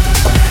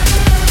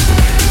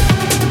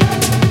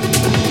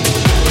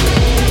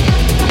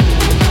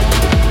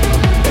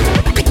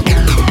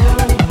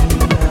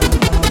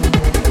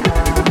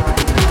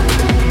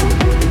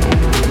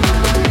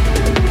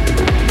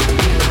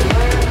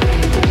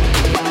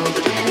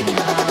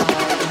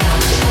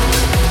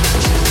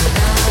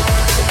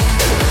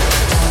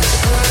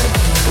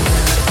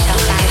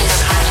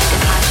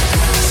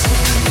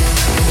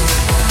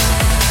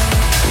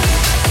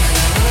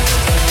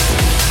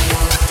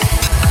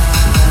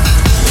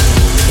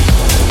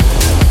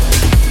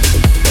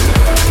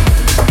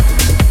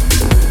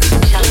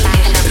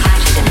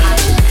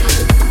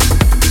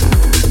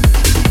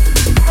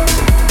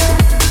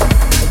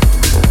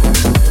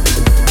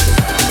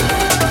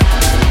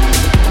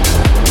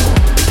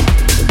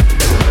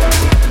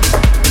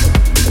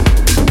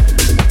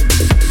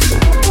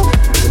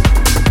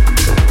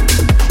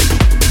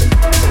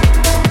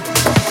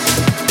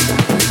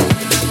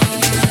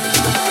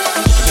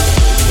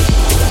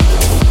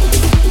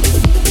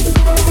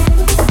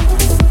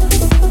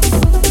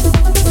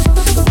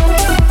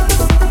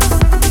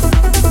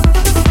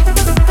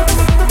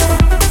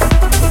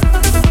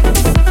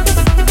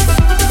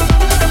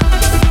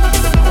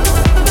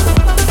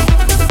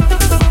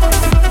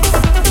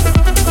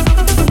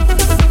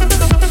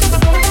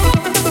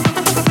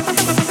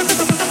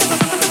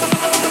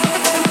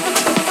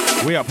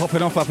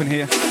 Popping off up in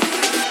here.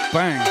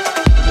 Bang.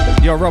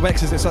 Yo, Rob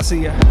Exodus, I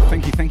see ya.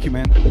 Thank you,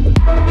 man.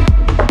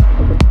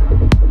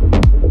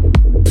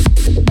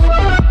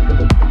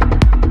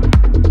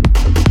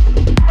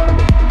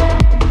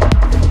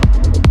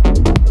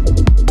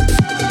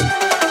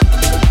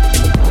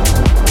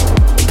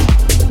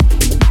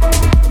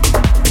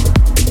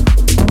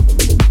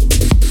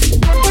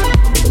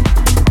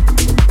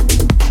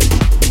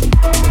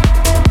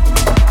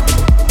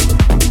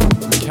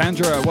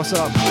 Kendra, what's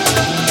up?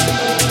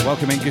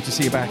 Welcome in, good to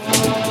see you back.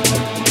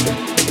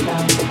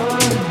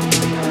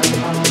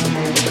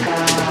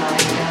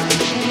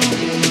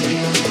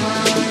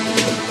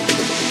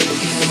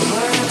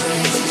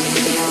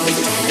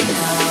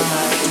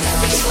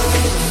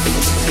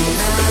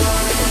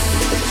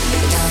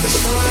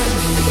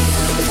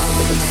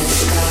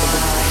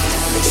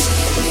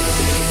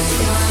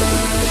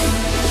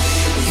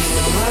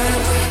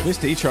 This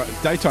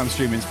daytime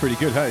streaming is pretty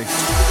good, hey?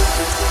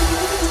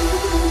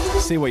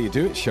 See what you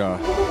do at Shah.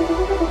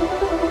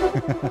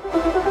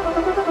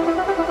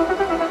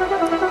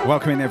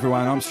 Welcome in,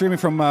 everyone. I'm streaming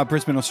from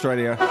Brisbane,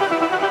 Australia.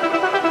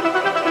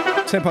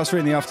 3:10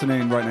 in the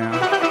afternoon right now.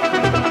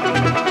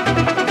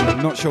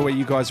 Not sure where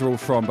you guys are all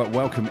from, but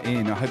welcome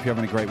in. I hope you're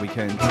having a great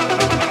weekend.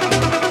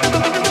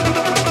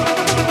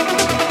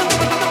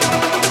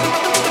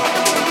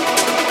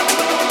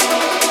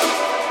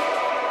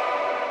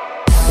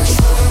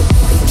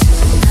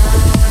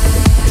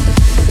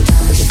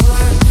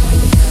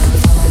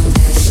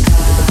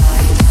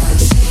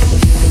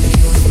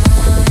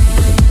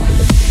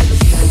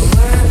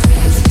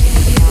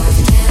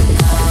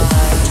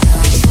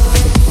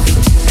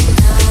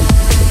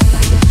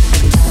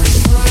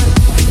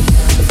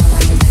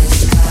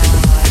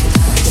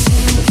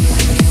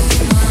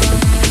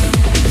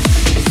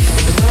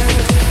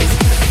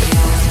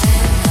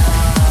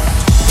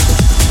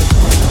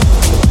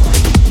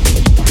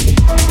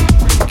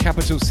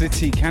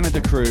 City,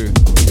 Canada crew.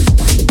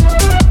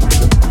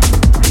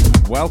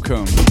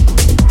 Welcome.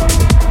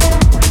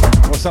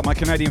 What's up, my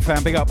Canadian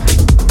fan? Big up.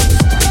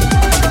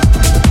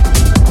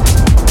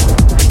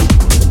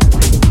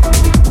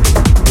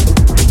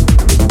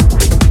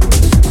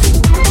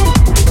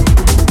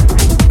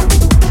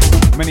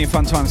 Many a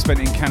fun time spent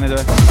in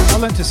Canada. I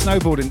learned to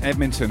snowboard in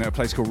Edmonton at a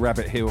place called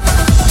Rabbit Hill.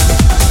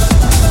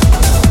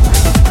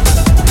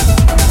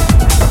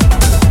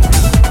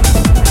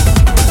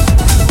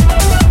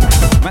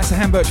 Master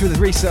Hambirch with his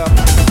resub.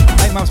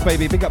 8 months,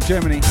 baby. Big up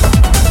Germany.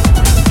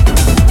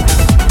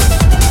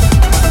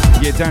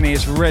 Yeah, Danny,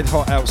 it's red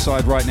hot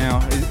outside right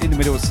now. In the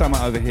middle of summer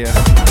over here.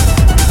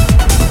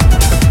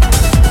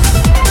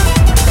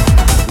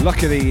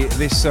 Luckily,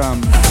 this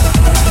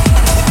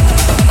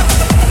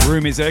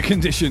room is air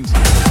conditioned.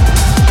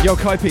 Yo,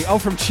 Kaipi. Oh,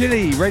 from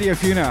Chile. Radio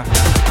Funa.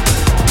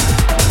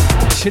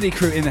 Chile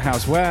crew in the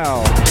house.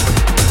 Wow.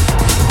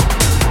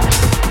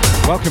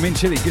 Welcome in,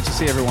 Chile. Good to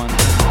see everyone.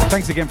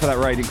 Thanks again for that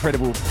raid.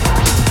 Incredible.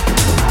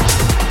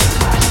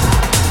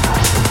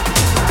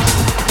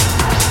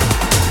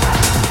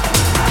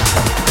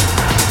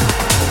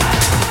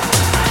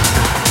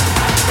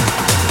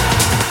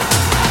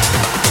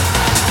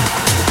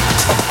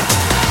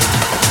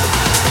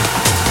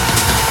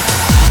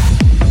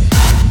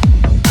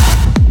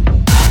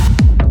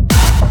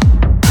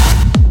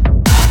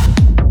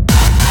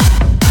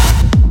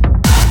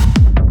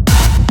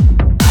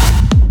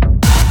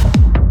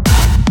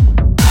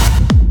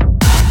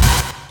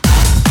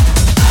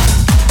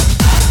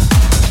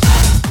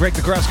 Greg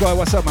the Grass Guy,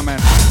 what's up, my man?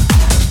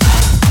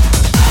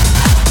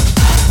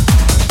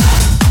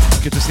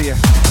 Good to see you.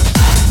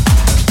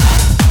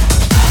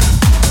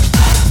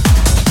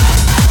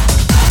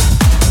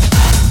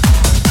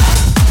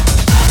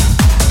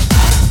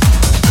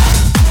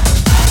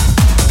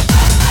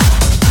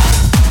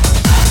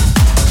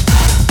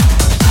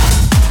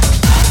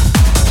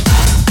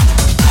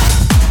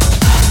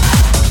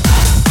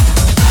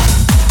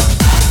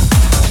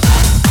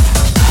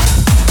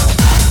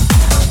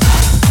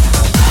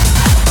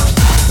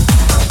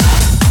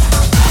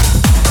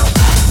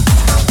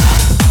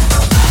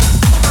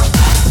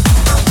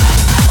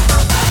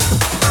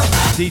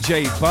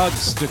 DJ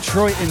Bugs,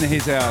 Detroit in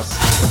his house.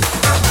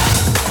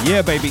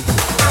 Yeah, baby.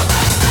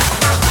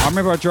 I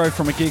remember I drove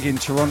from a gig in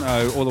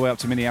Toronto all the way up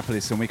to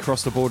Minneapolis, and we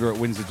crossed the border at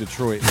Windsor,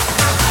 Detroit.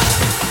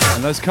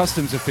 And those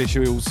customs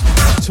officials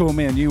tore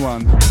me a new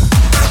one.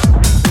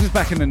 This was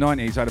back in the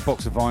 90s. I had a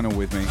box of vinyl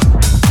with me.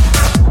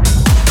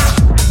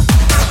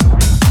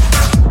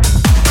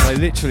 They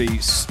literally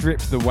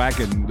stripped the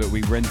wagon that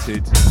we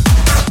rented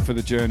for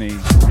the journey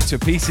to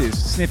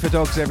pieces. Sniffer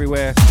dogs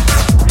everywhere.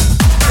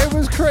 It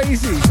was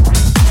crazy.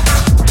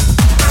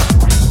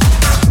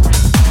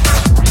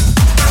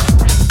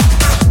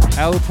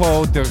 El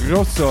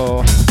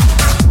poderoso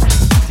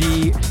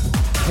di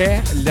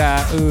que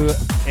la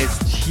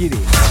eschiri.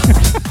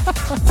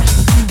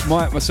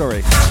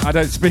 Sorry, I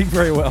don't speak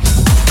very well.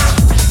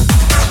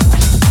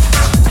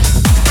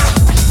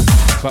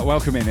 But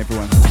welcome in,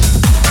 everyone.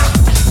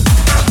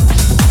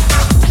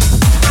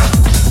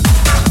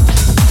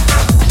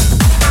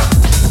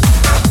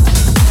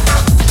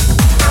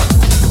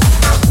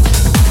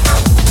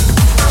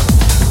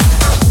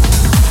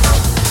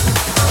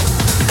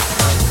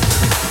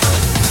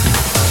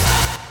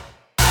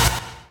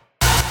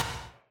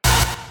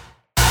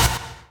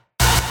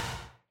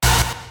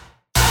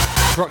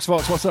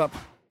 Roxvox, what's up?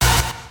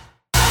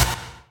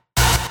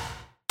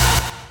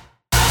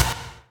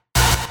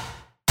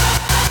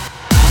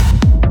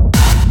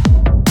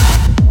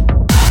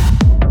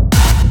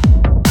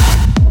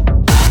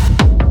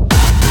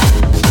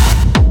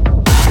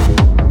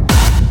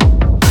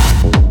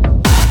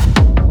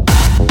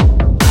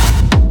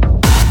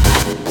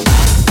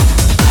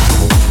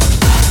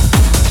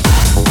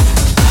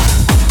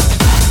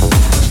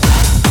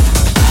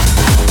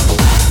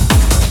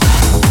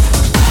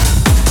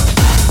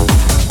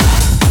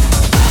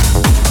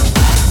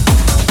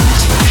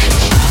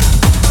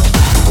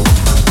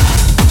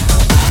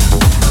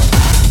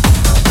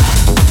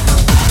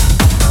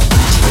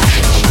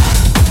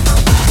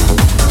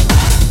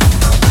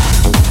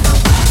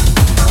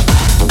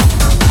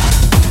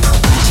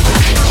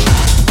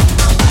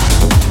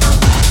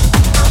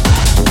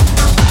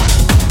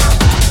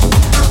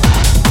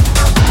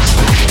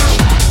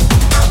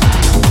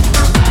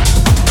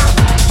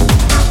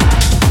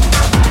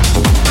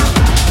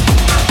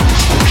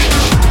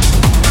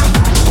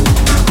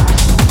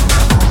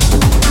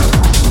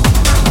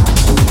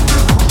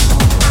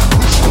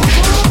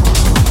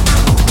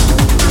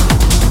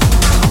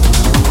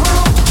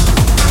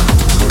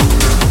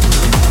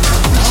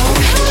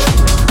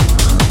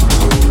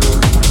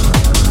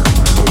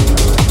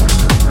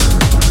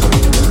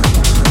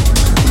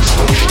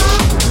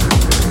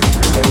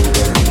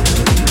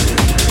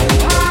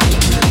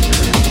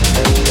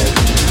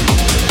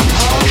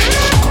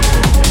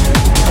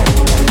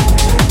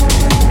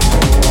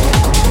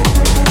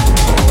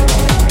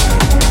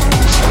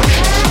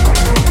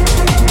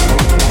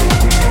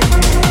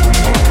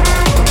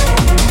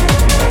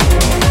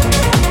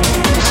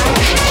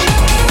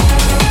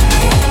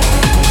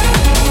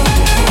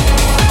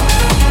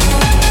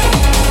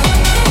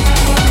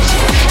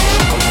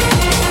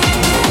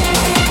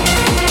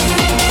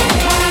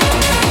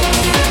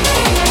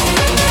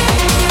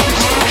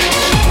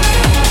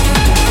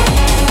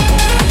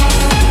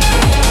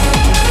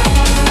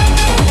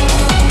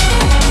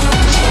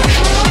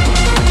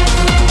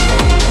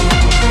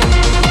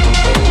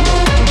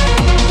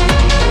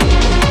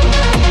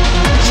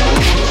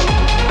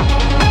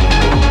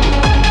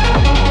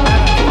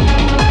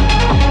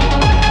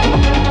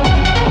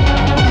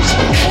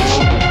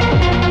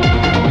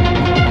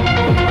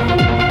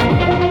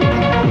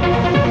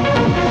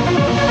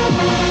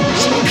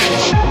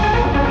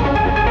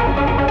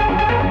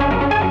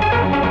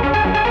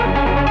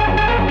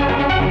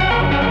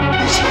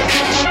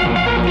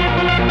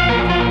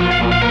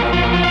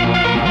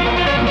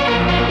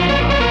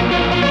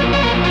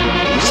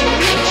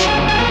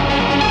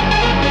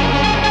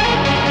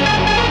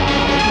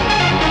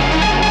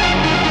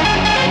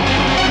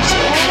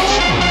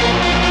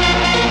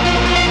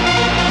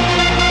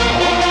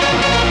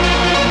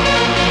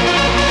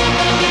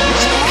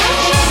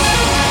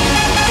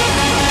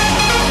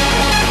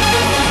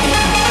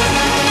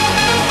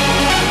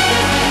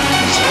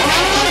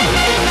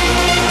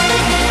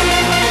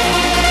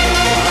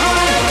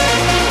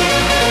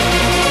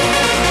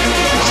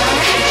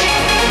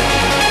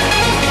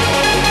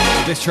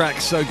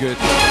 Track so good.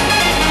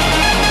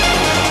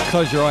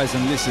 Close your eyes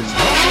and listen.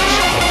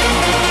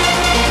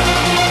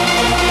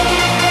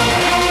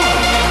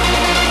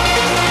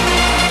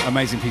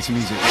 Amazing piece of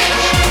music.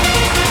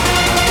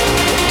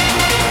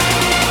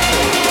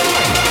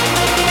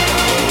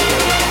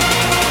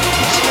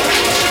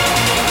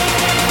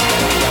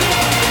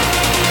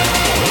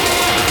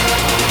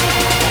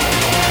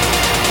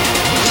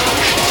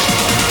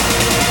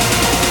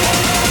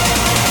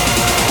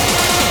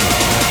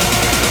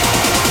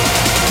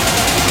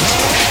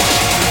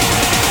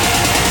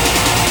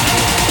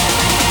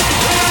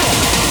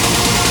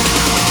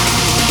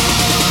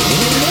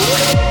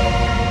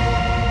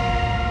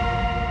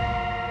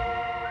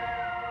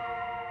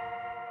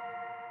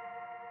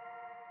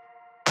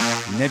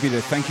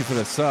 Nebula, thank you for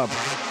the sub.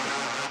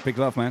 Big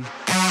love, man.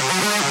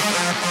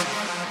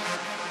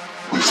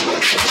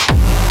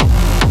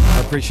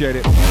 I appreciate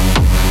it.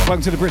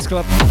 Welcome to the Brisk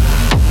Club.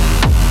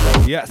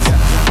 Yes.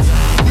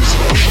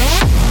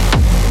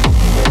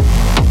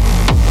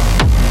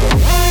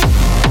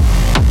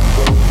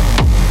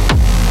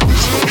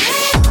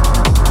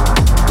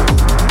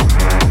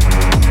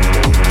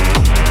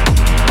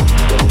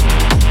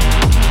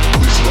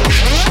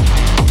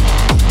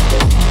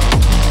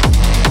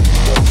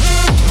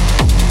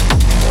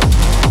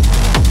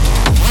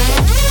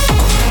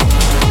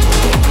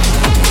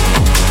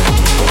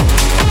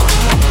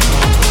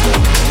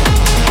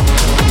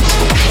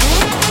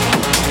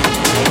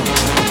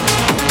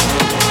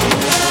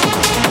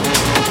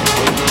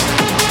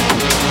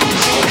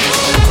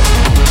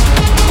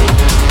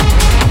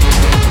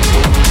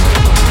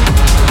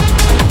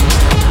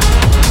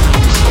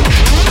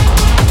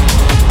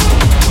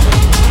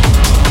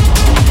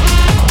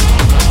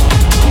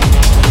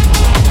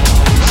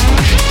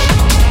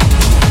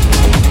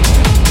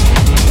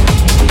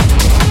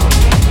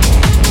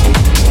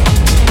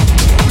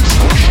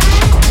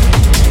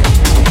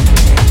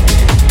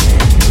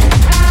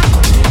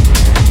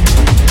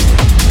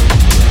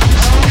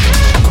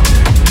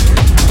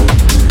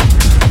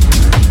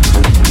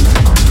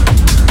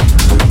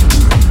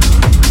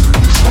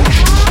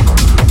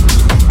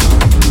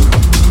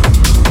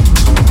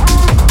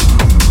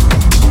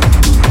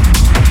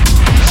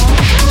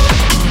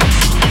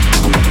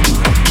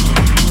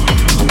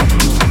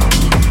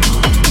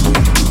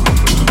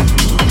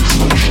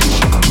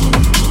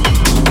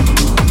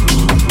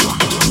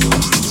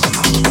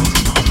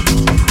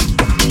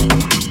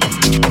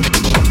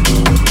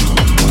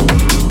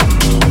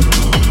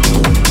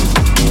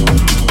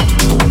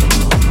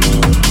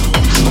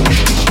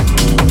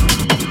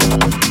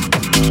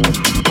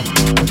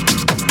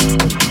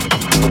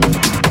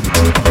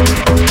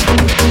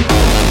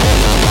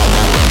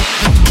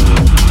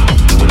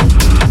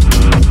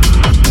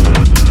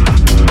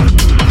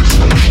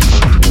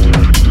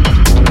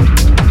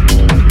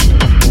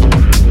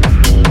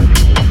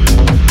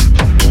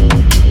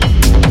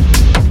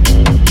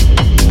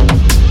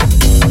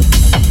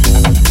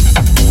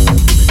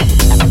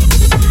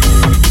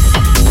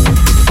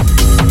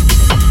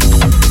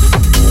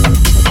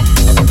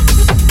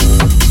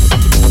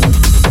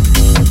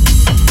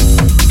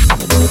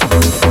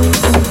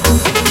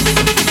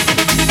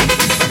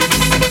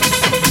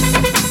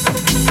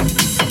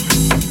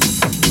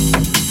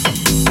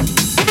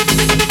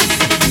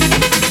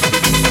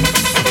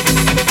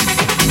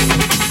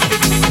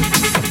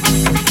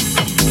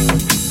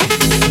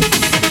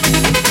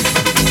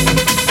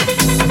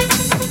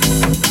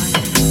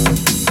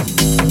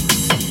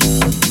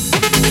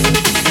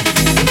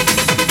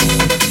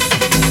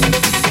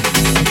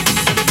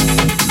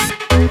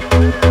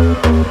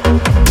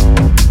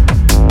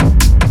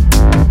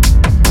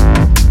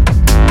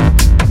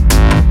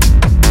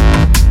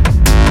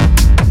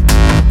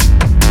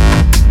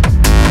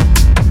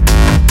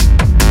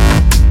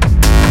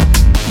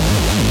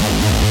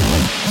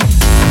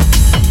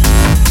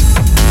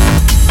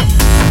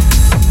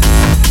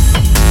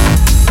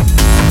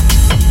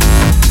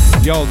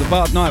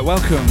 Bart Knight,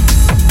 welcome.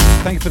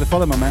 Thank you for the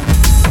follow, my man.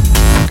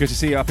 Good to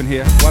see you up in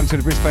here. Welcome to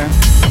the Brisk fam.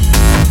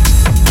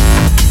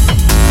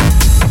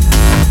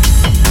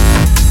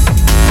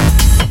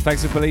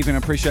 Thanks for believing. I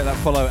appreciate that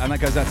follow, and that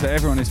goes out to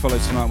everyone who's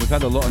followed tonight. We've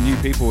had a lot of new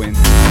people in.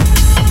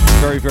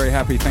 Very, very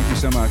happy. Thank you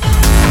so much.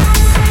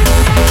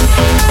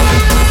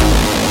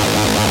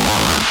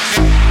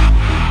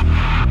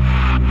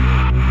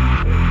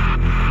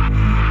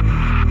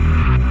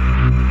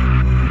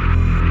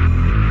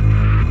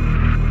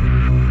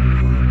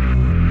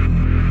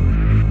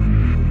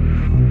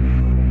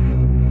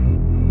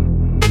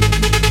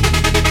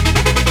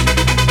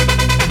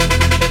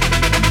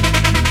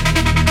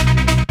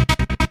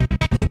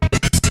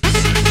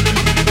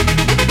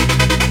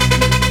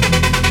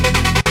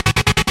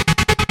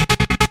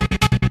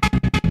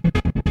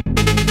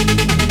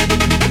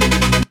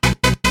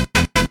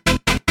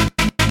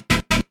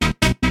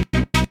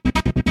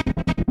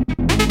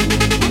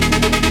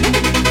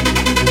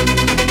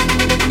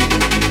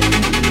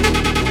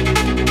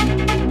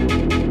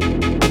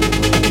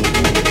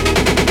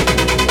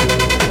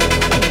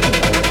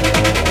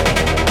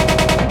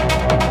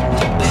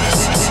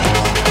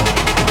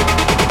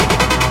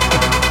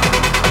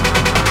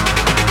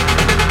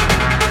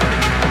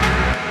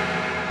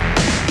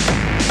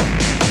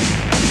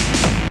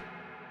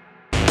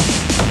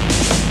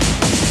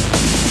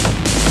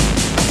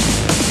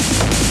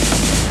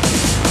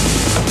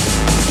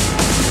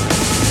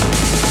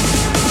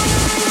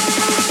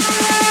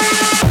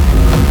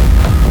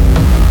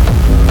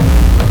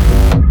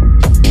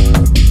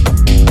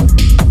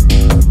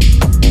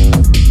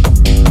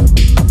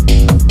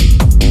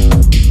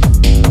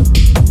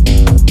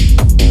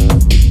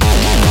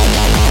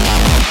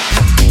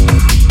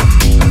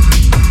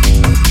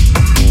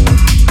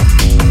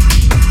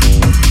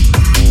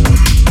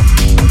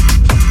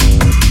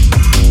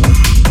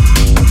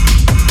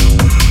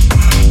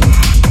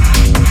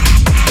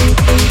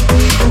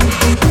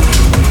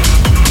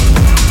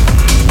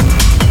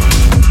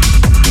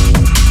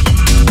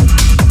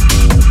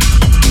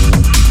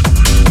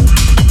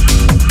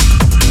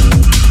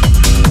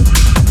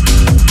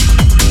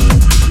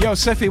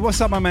 Sefi, what's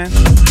up, my man?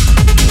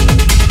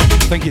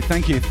 Thank you.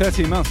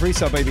 13-month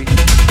resub, baby.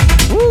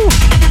 Woo!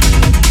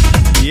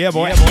 Yeah,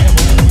 boy.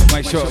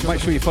 Make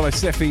sure you follow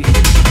Sefi.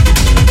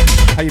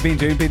 How you been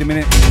doing? Been a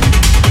minute.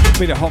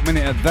 Been a hot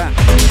minute at that.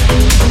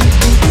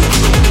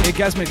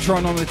 Orgasmic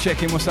Tron on the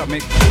check-in. What's up,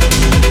 Mick?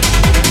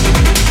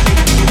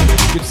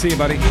 Good to see you,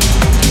 buddy.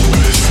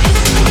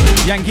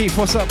 Yankee,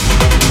 what's up?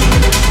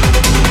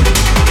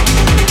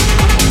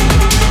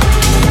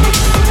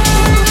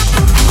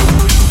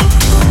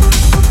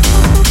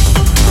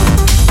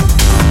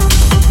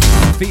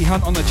 V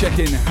Hunt on the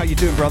check-in. How you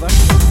doing, brother?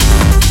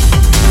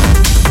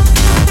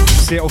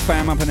 Seattle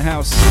fam up in the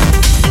house.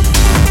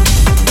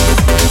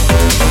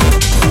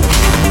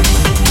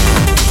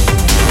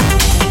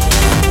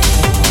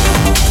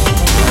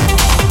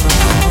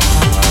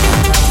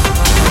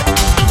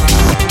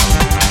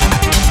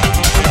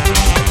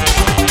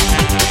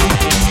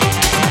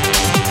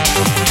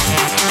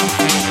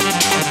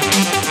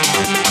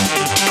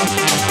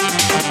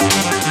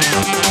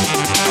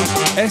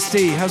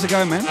 SD, how's it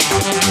going, man?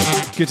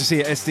 Good to see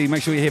you, SD.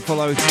 Make sure you hit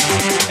follow.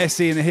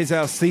 SD in the his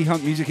house, C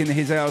Hunt Music in the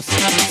his house,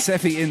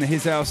 Sefi in the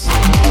his house.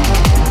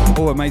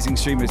 All amazing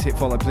streamers, hit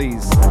follow,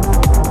 please.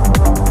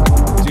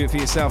 Do it for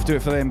yourself, do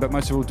it for them, but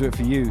most of all, do it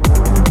for you.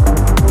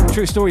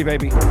 True story,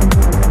 baby.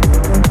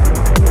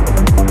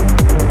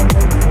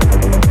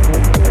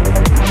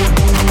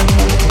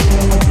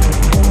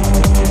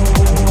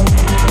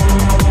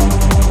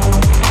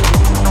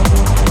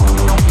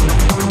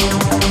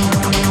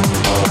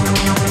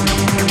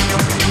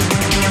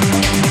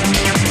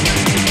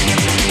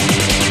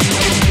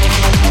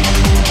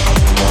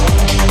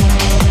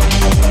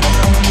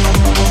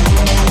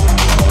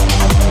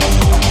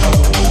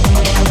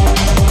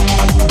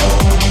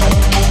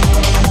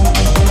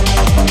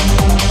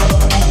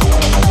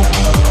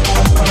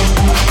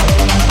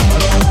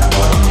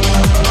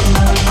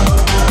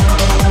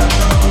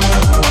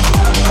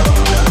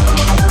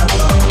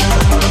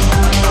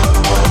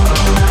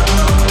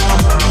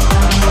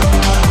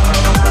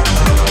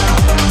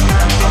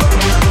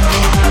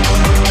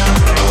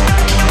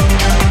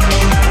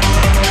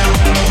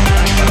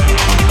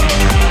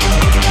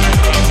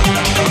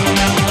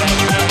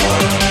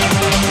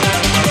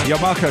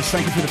 Marcos,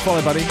 thank you for the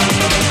follow, buddy.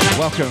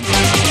 Welcome.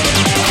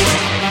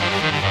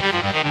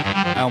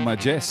 Alma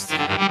Jest.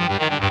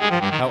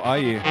 How are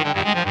you?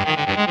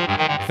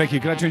 Thank you.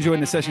 Glad you're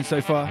enjoying the session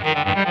so far.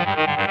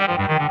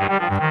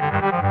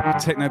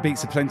 Techno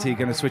beats aplenty.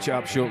 Going to switch it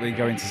up shortly.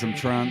 Go into some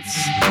trance.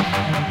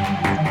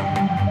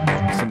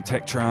 Some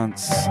tech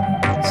trance.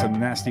 Some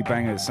nasty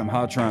bangers. Some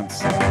hard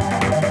trance.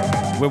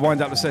 We'll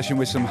wind up the session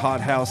with some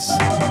hard house.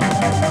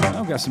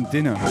 I'll get some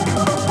dinner.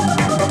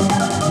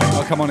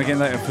 I'll come on again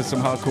later for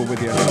some hardcore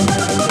with you.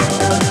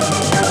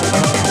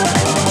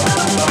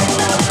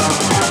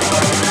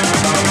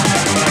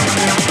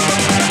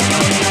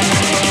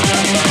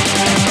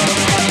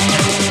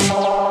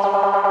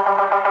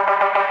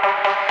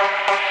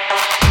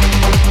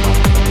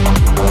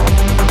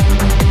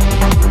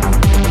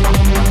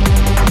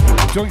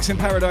 Joints in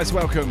Paradise,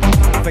 welcome.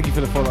 Thank you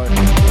for the follow.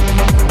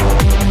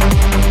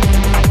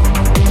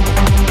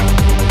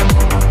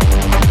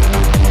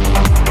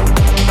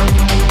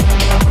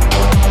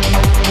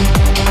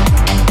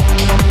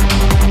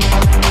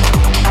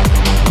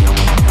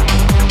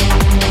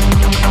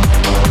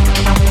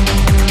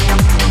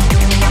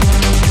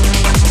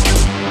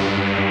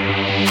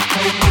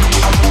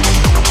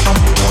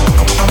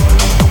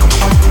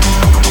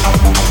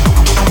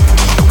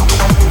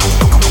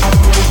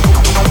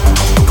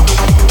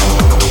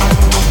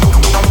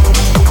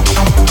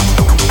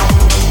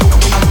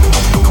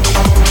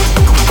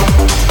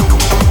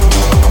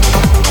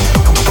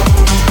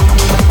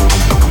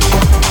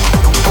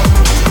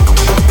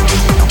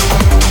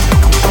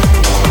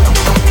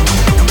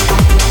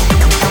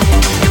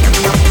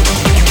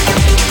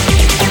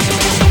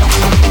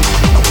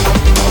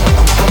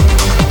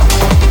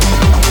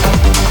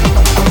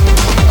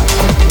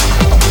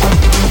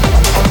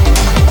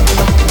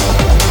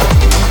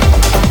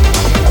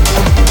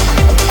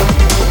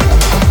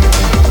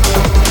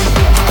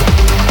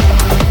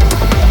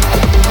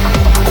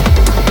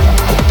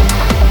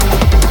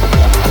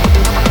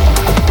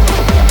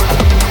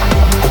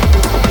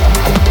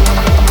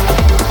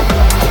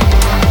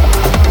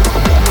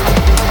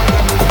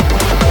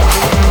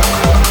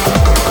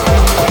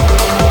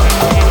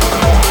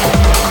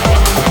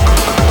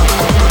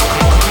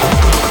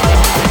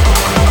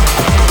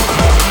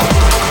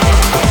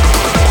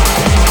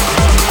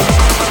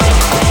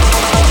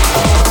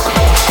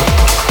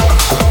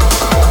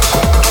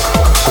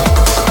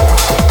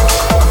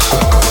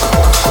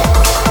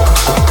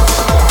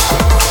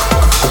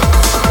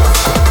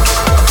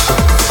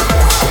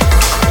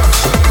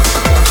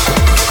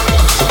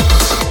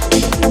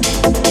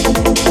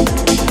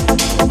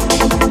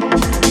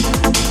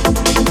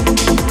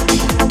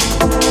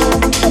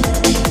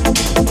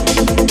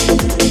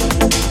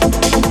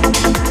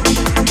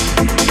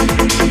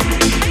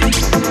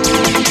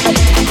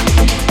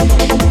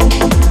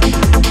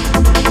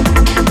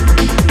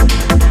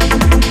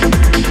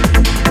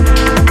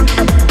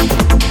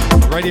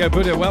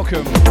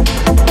 welcome.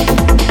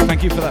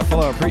 Thank you for that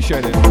follow,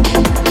 appreciate it.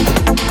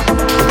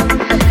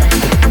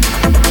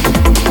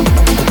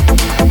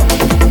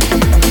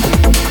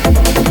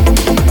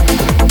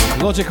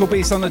 Logical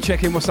Beast on the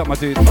check-in, what's up, my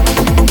dude?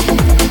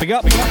 Big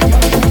up, big up.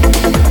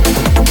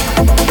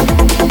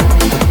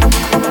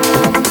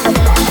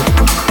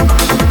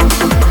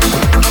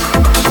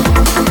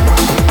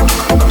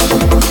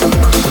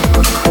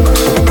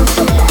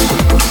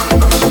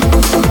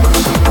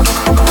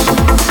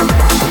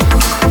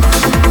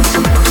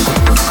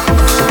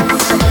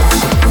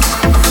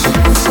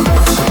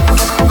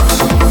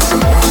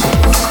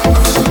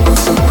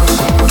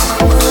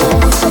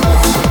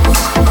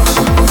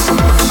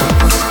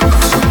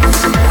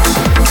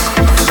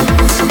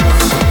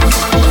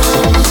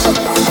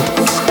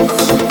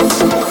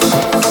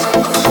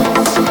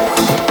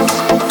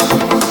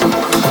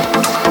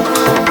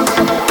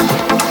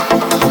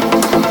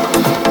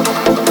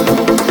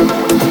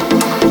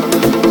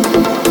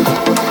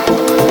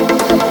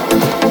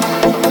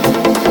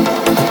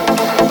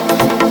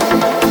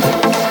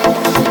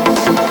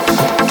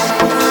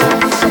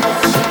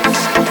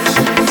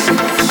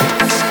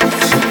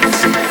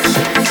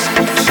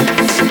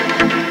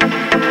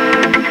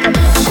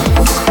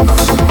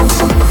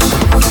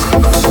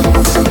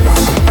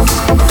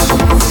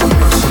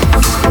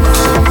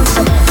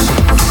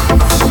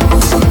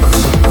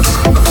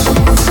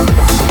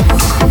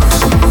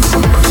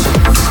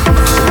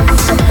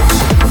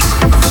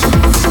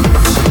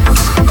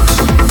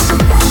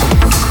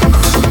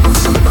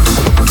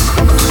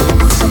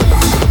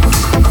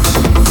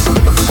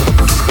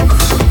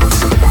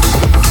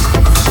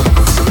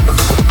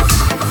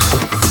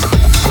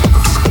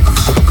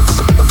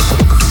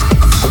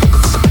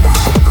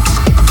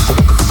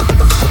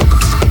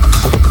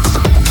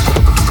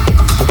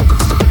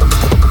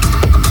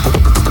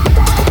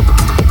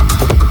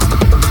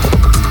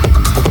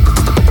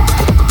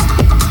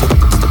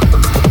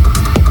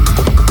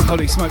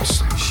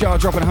 Shah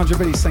dropping 100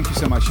 biddies. Thank you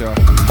so much, Shah.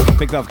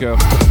 Big love, girl.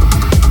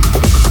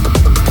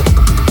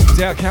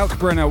 Der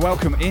Kalkbrenner,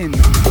 welcome in.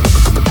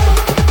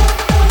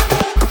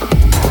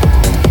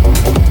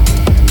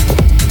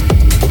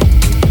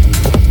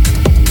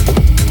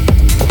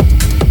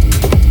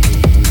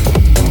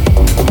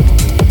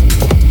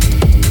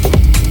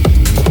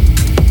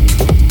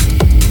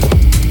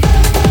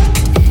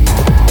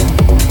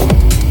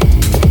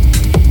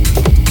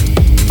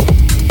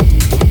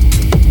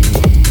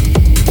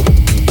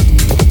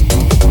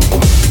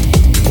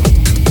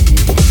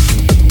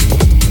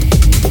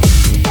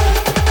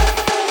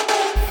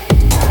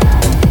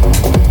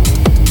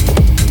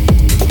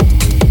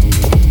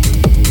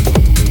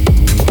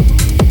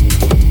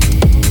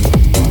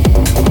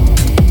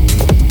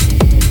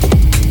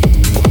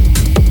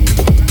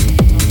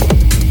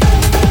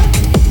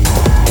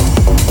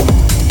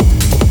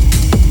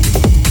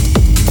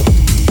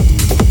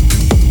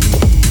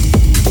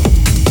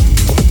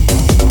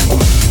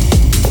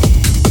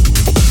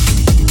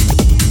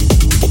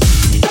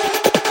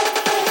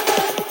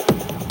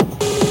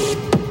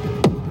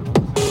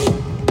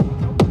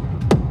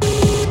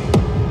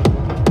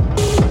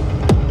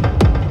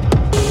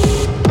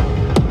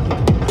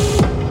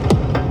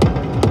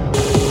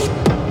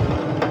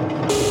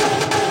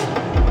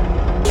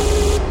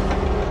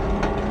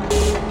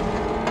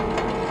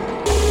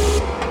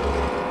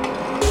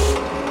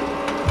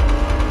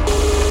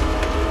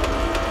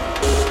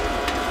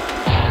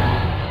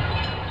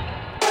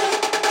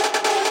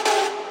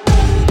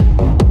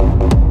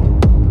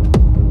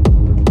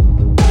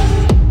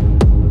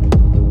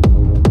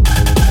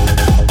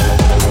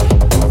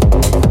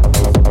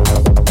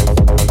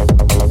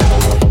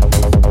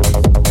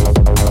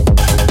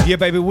 Yeah,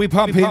 baby, we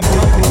pumping.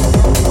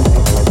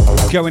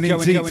 Going in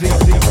deep.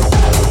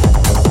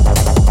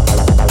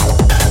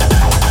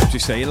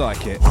 Just say you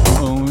like it.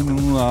 Oh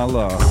la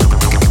la.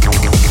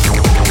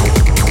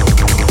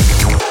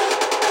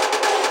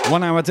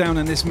 1 hour down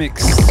in this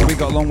mix. We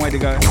got a long way to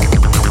go.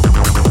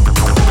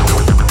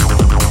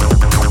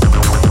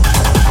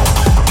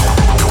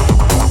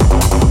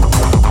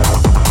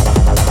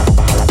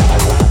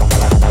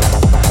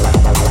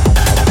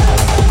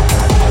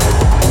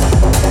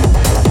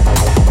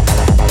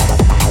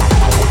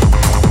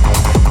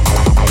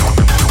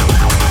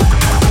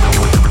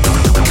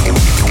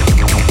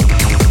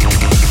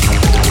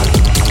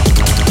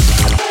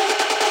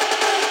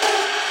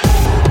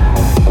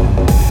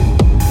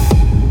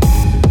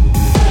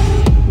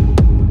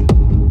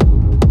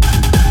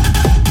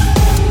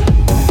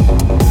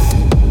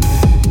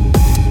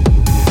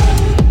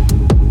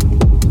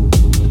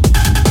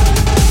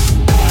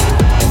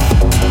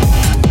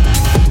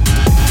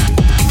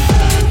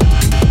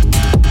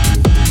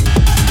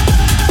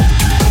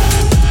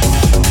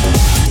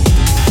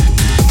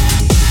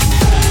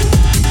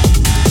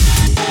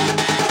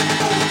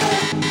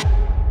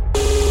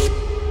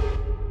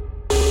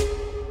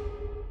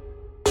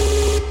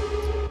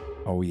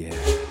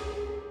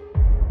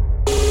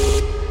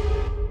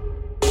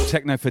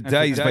 Techno for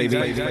days, baby.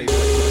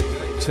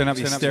 Turn up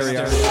your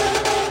stereo.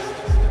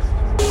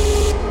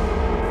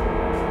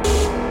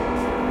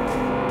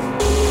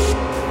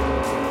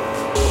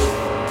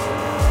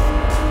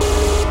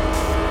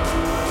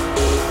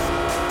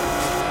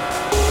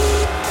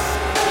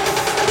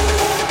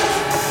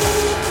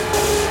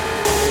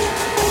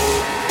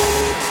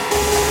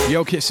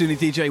 Yo, Kitsune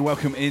DJ,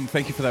 welcome in.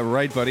 Thank you for that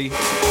raid, buddy.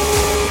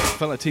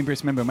 Fellow Team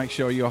Brisk member, make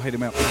sure you all hit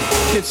him up.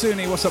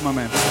 Kitsune, what's up, my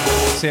man?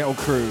 Seattle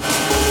crew.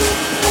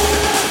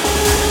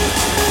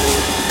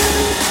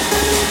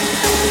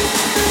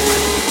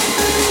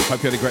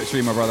 Hope you had a great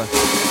stream, my brother.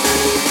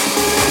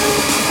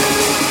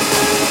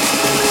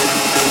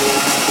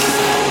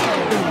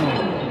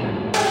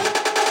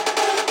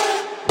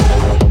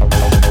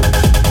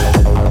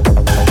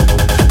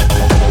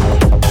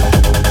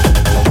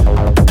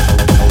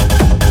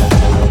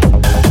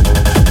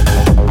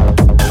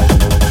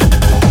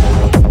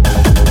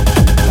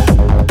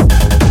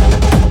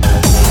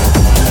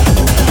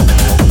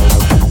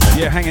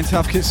 Hanging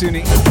tough,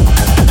 Kitsune.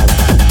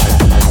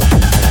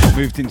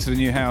 Moved into the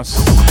new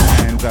house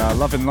and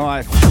loving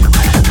life.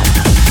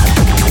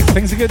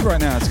 Things are good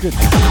right now, it's good.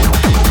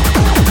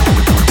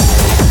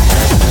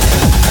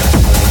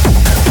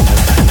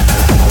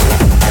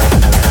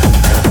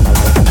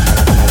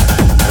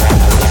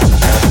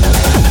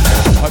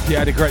 Hope you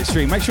had a great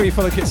stream. Make sure you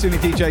follow Kitsune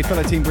DJ,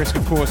 fellow Team Brisk,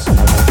 of course.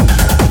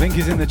 Link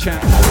is in the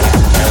chat.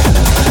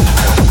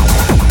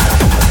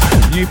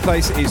 New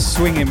place is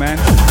swinging, man.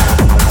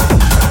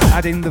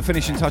 Adding the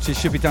finishing touches,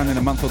 should be done in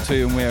a month or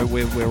two, and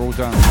we're all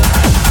done.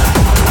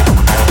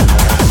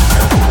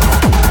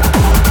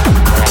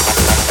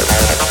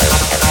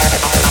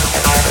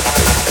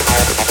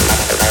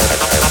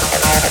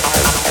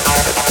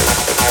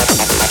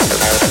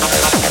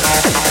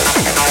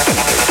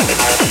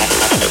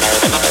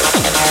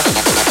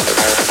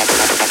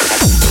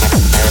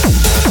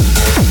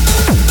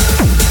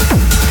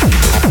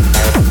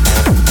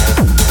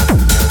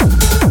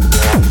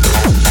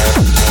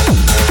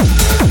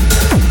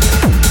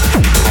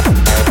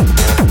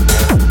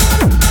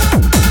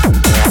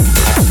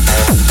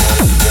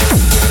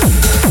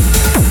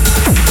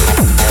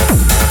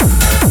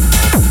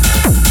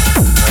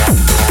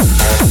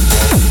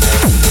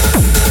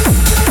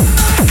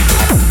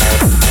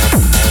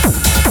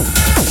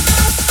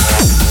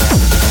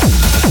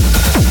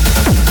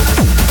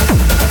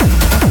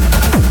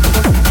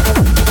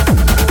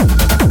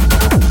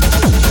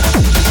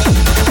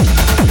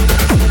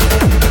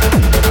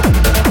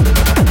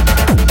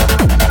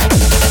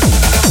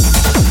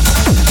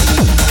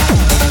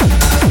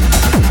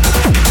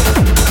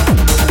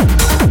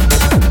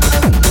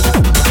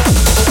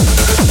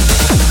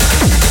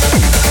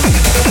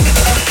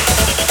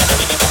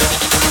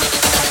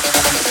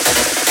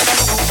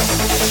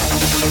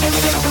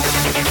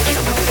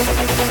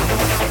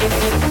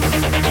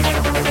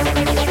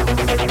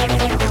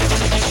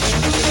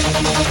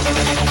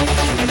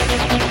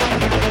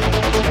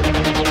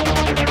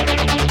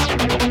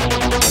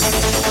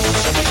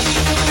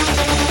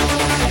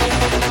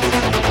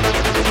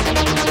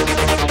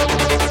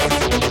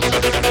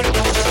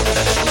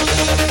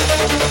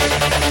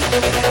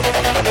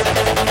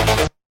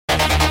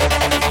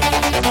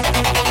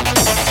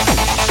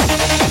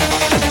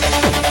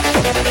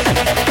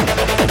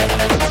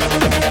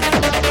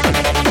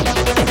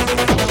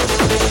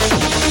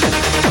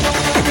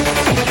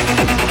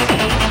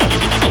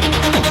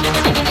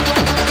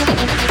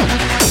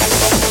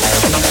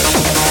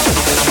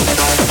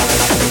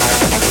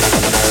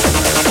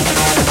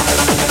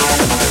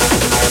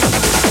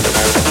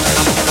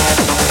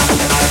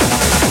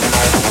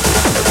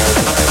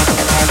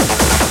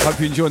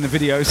 Enjoying the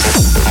videos.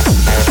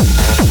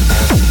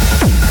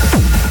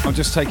 I'm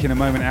just taking a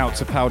moment out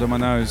to powder my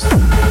nose.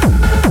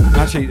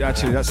 Actually,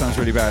 that sounds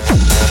really bad.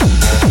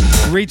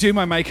 Redo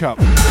my makeup.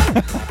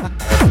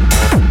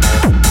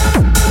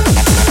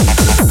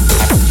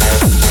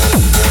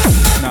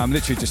 No, I'm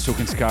literally just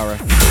talking to Cara.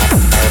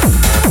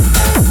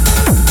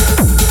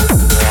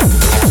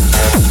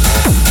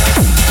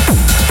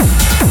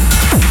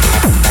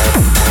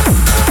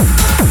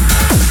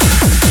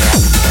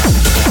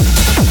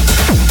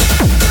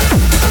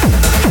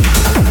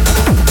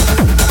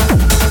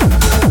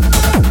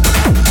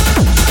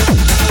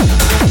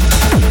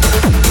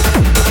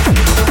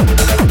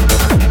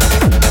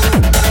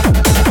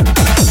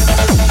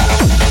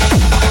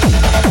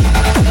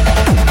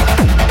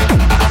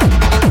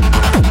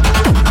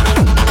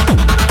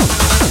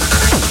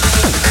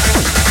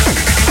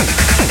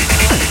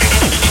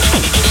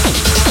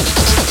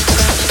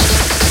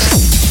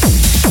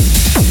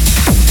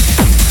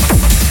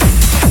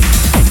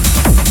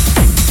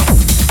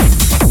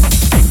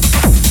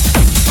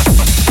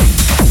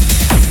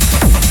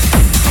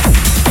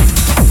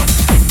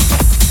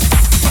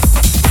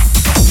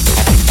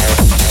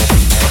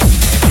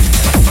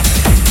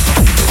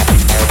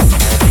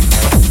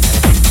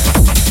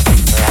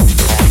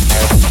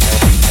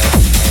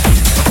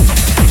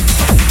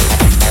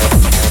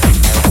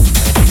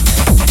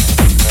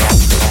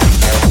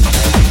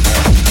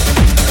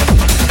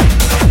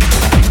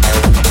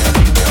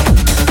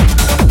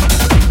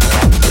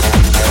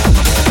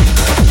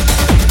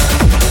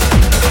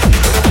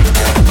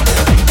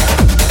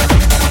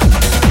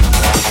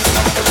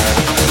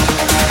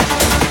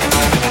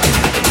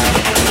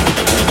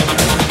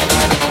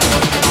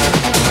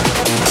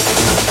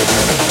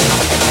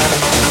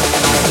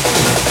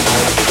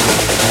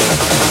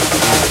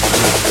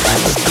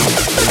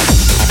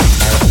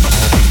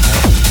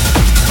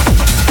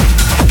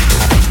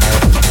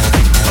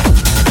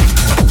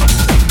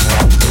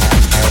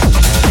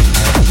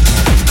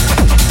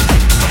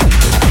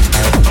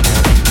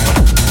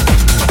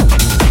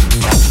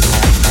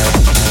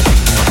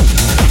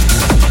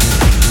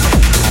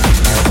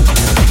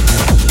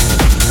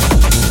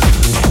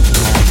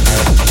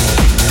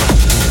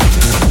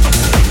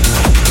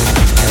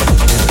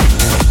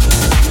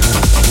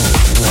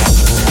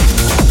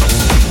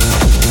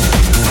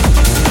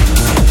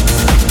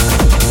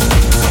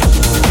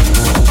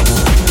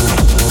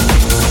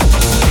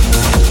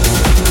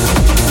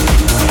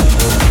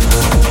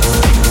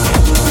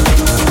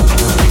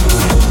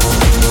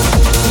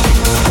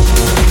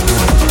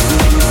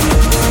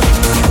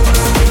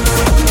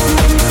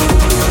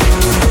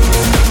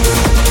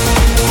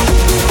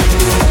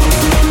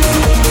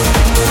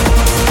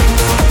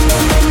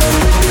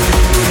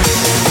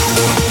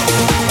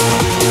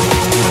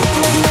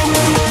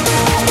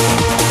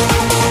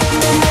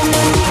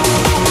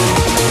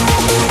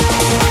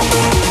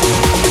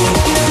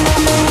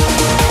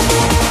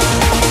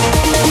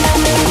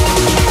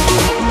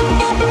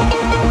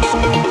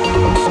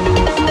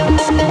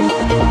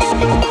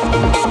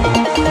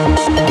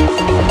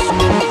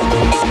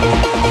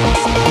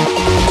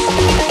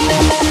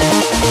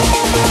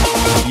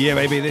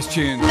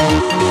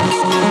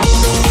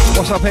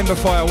 What's up,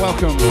 Emberfire?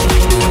 Welcome.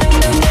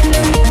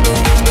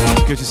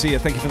 Good to see you.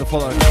 Thank you for the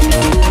follow.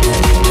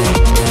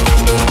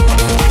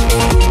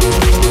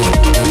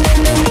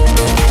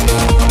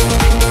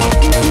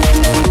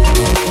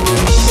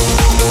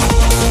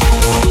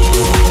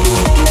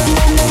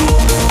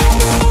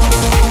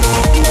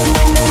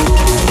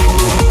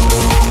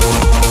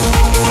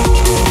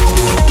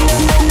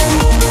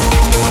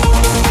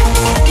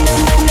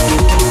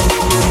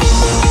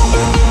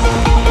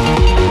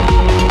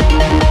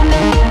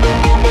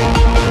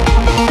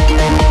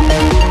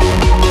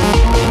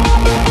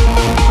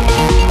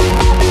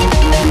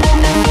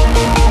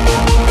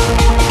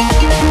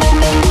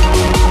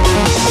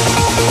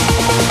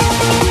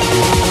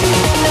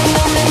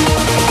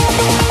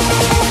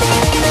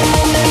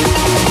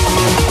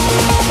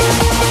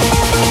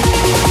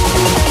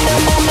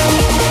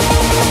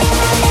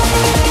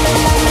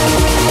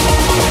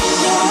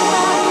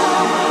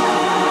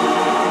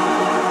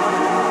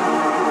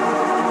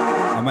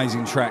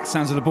 Amazing track.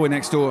 Sounds of the Boy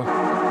Next Door.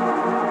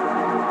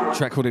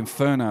 Track called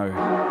Inferno.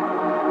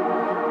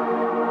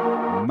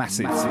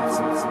 Massive.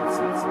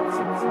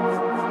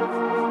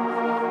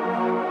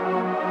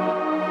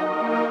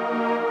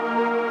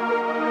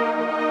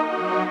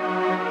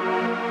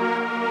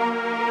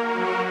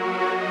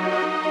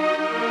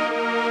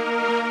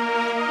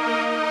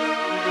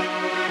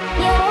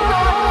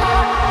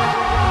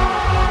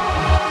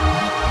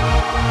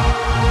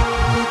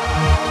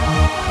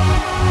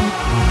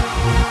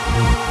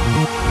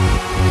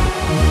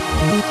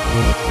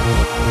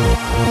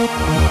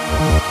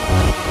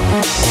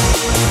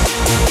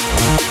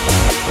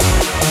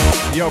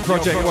 Yo,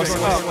 Project, what's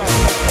up?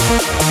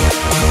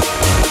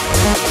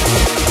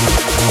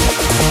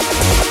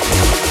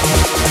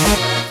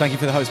 Thank you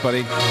for the host,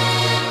 buddy.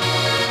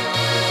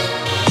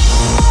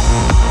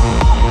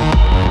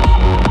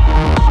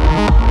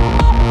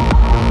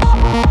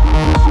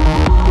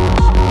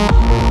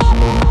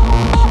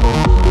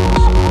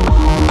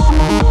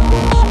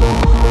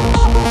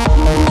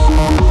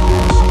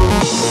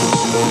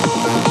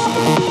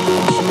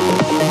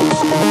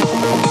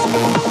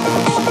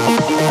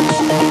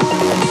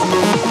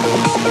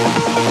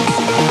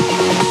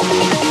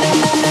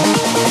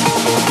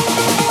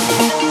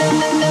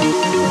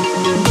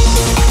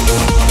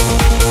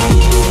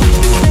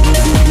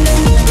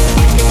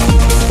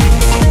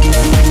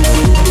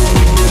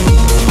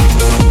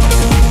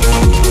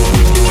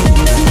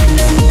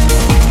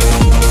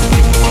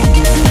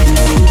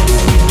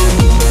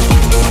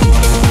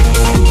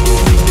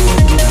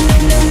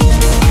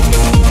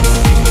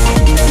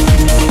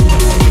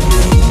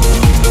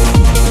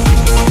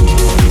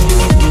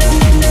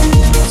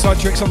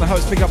 On the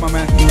host, big up my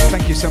man.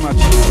 Thank you so much.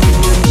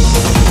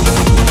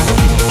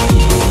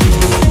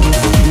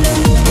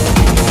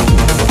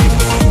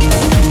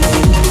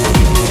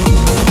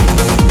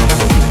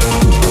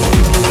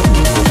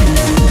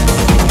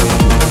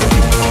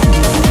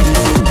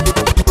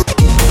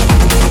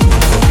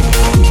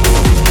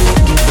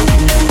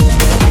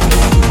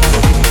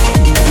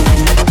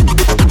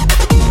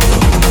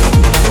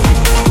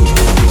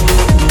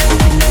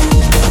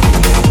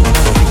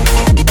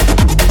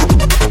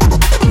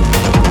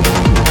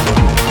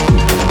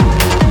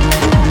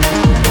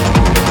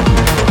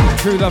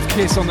 True Love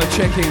Kiss on the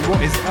check-in.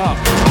 What is up?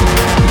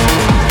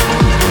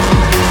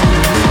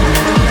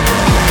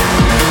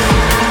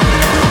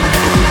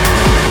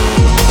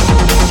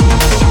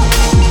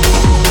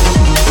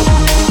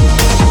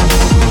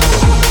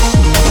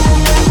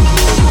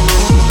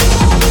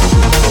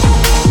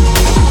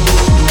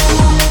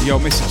 Yo,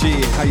 Mr.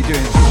 G, how you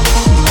doing?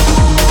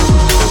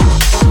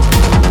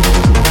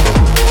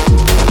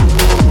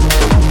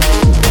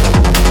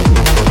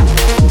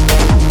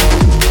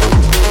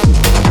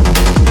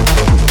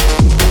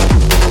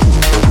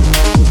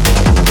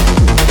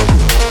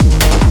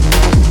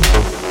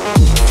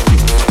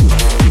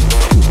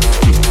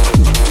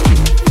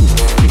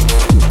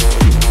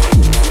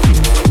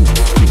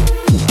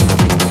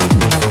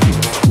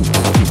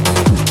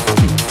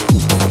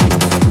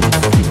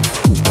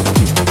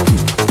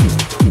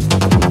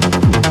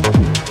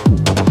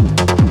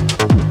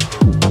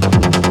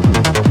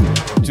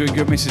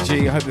 Mr.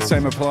 G, I hope the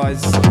same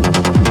applies.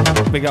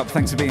 Big up,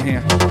 thanks for being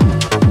here.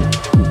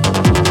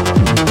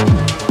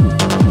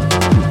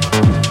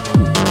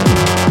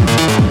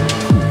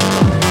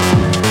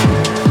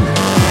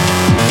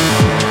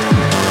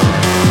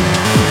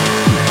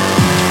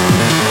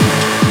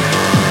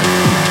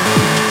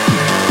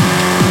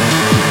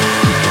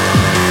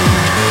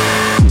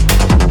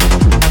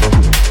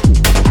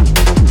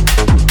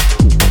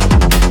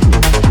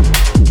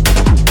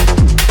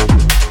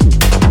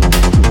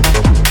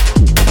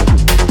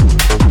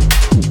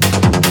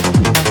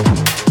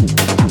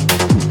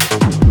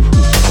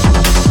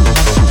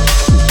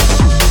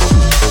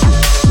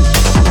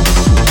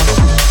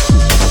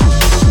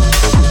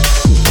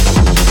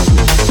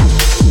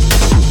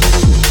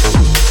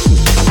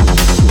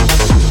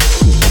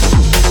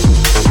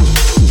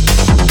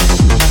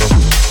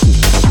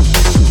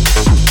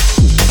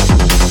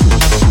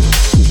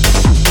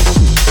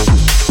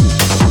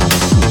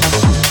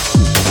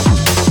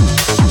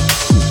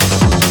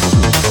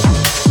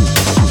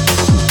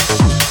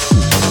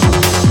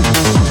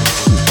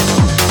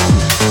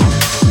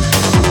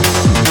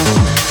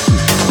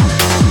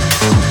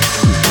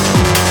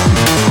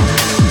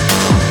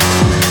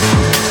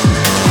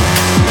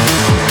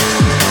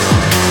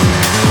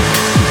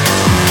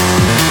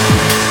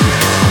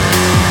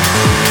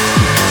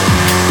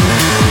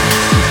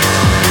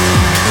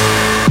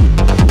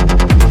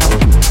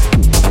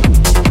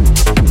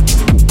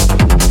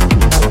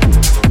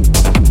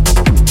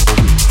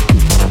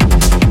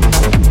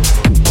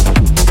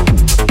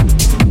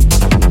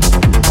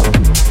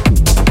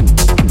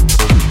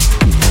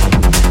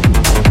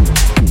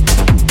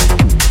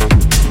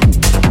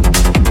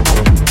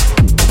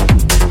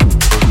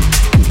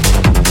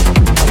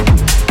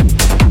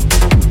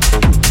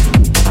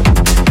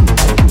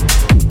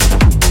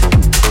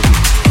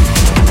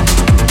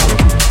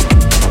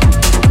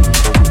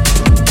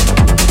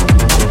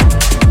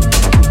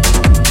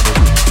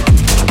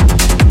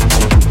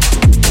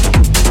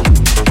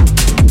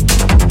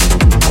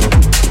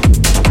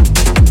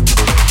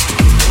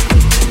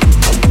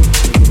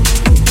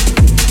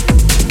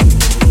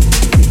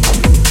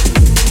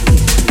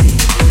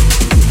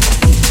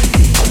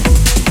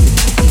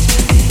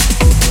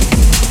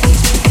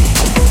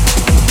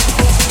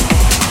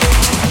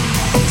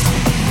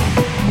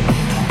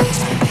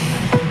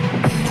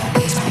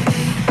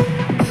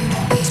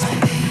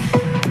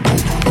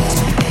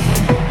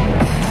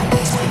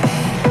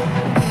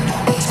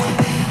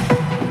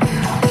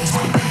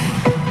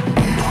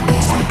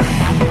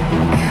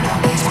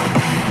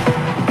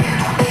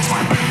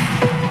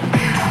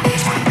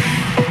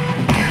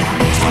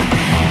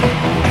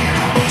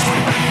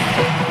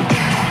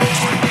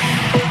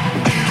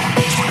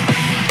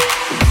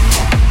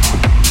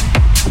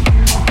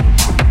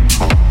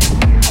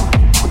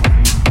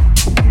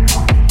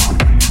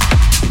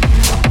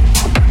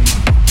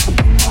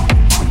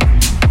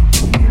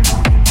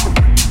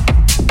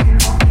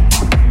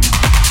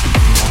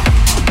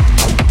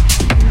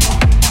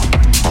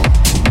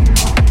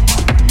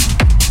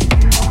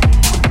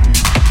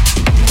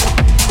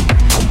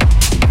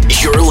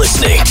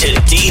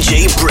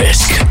 DJ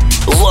Brisk,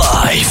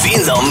 live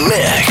in the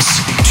mix.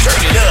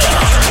 Turn it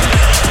up.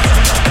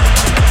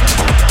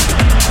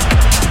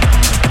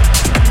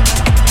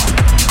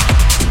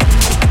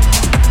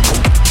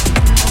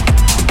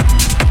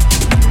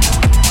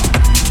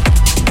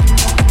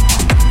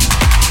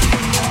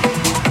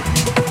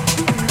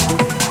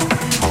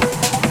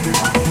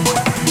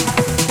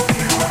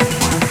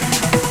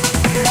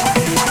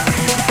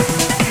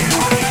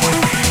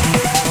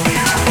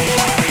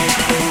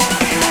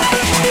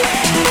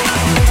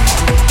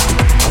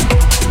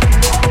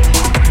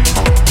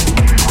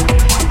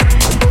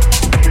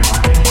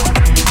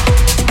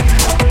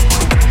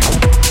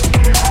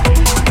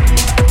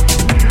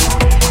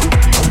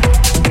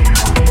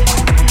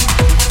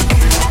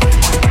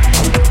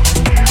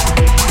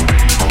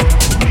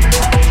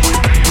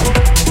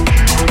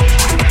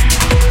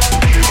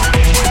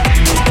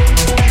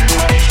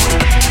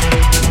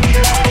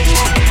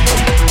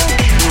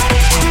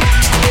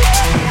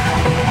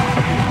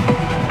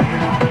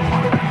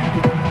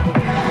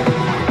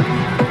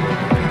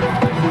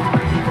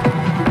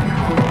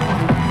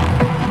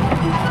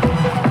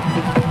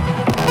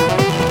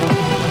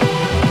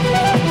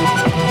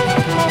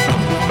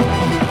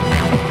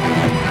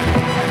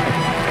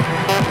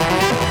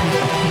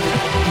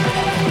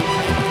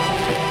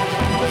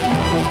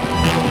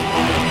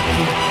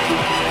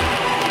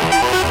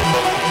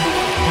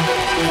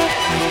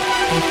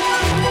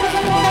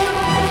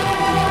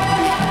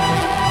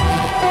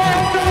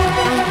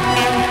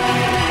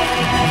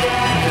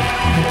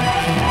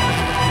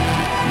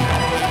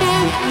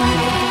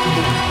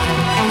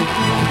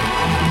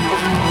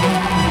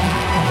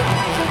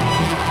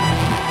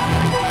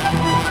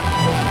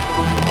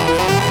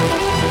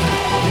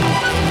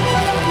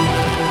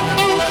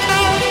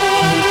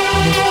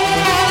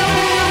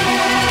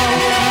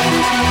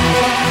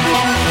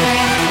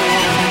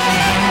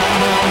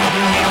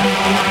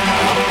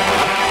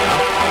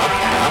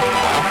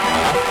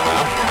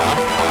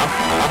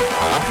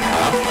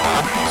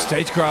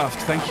 Stagecraft,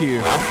 thank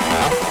you.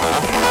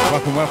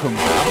 Welcome, welcome.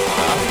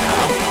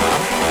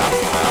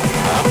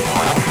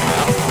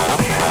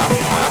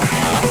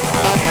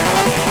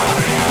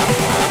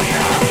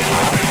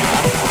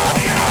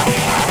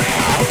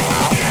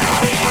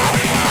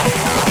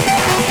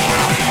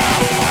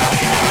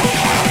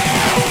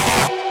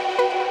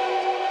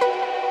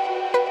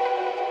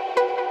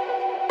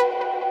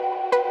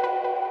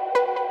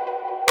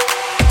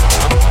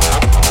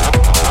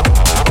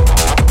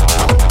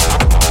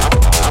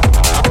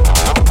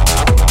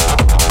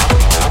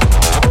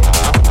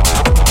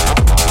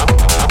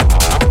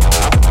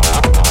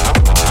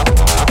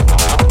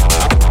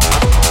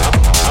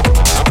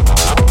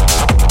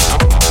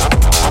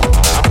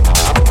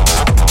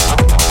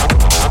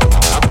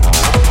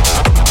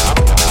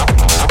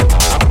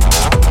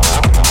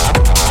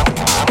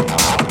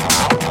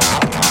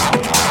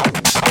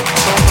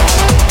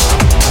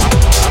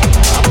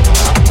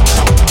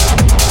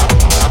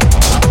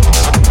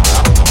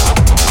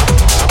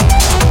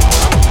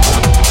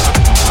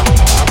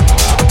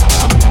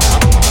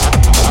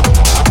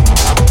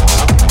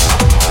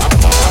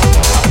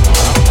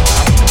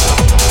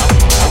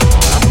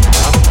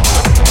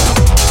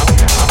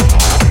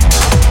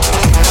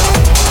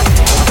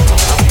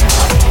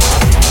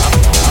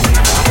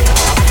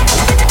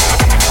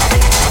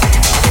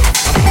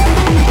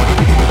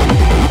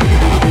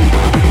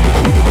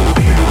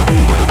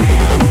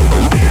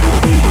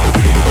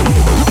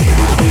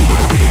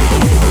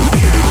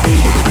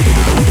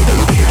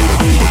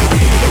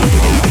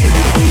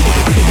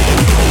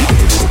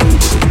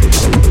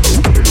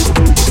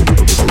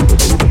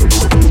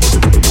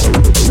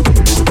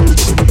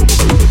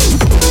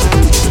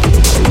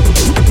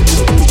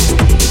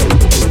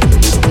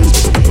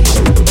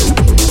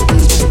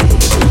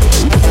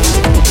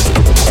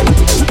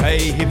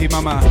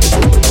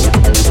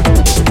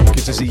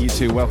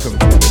 Welcome.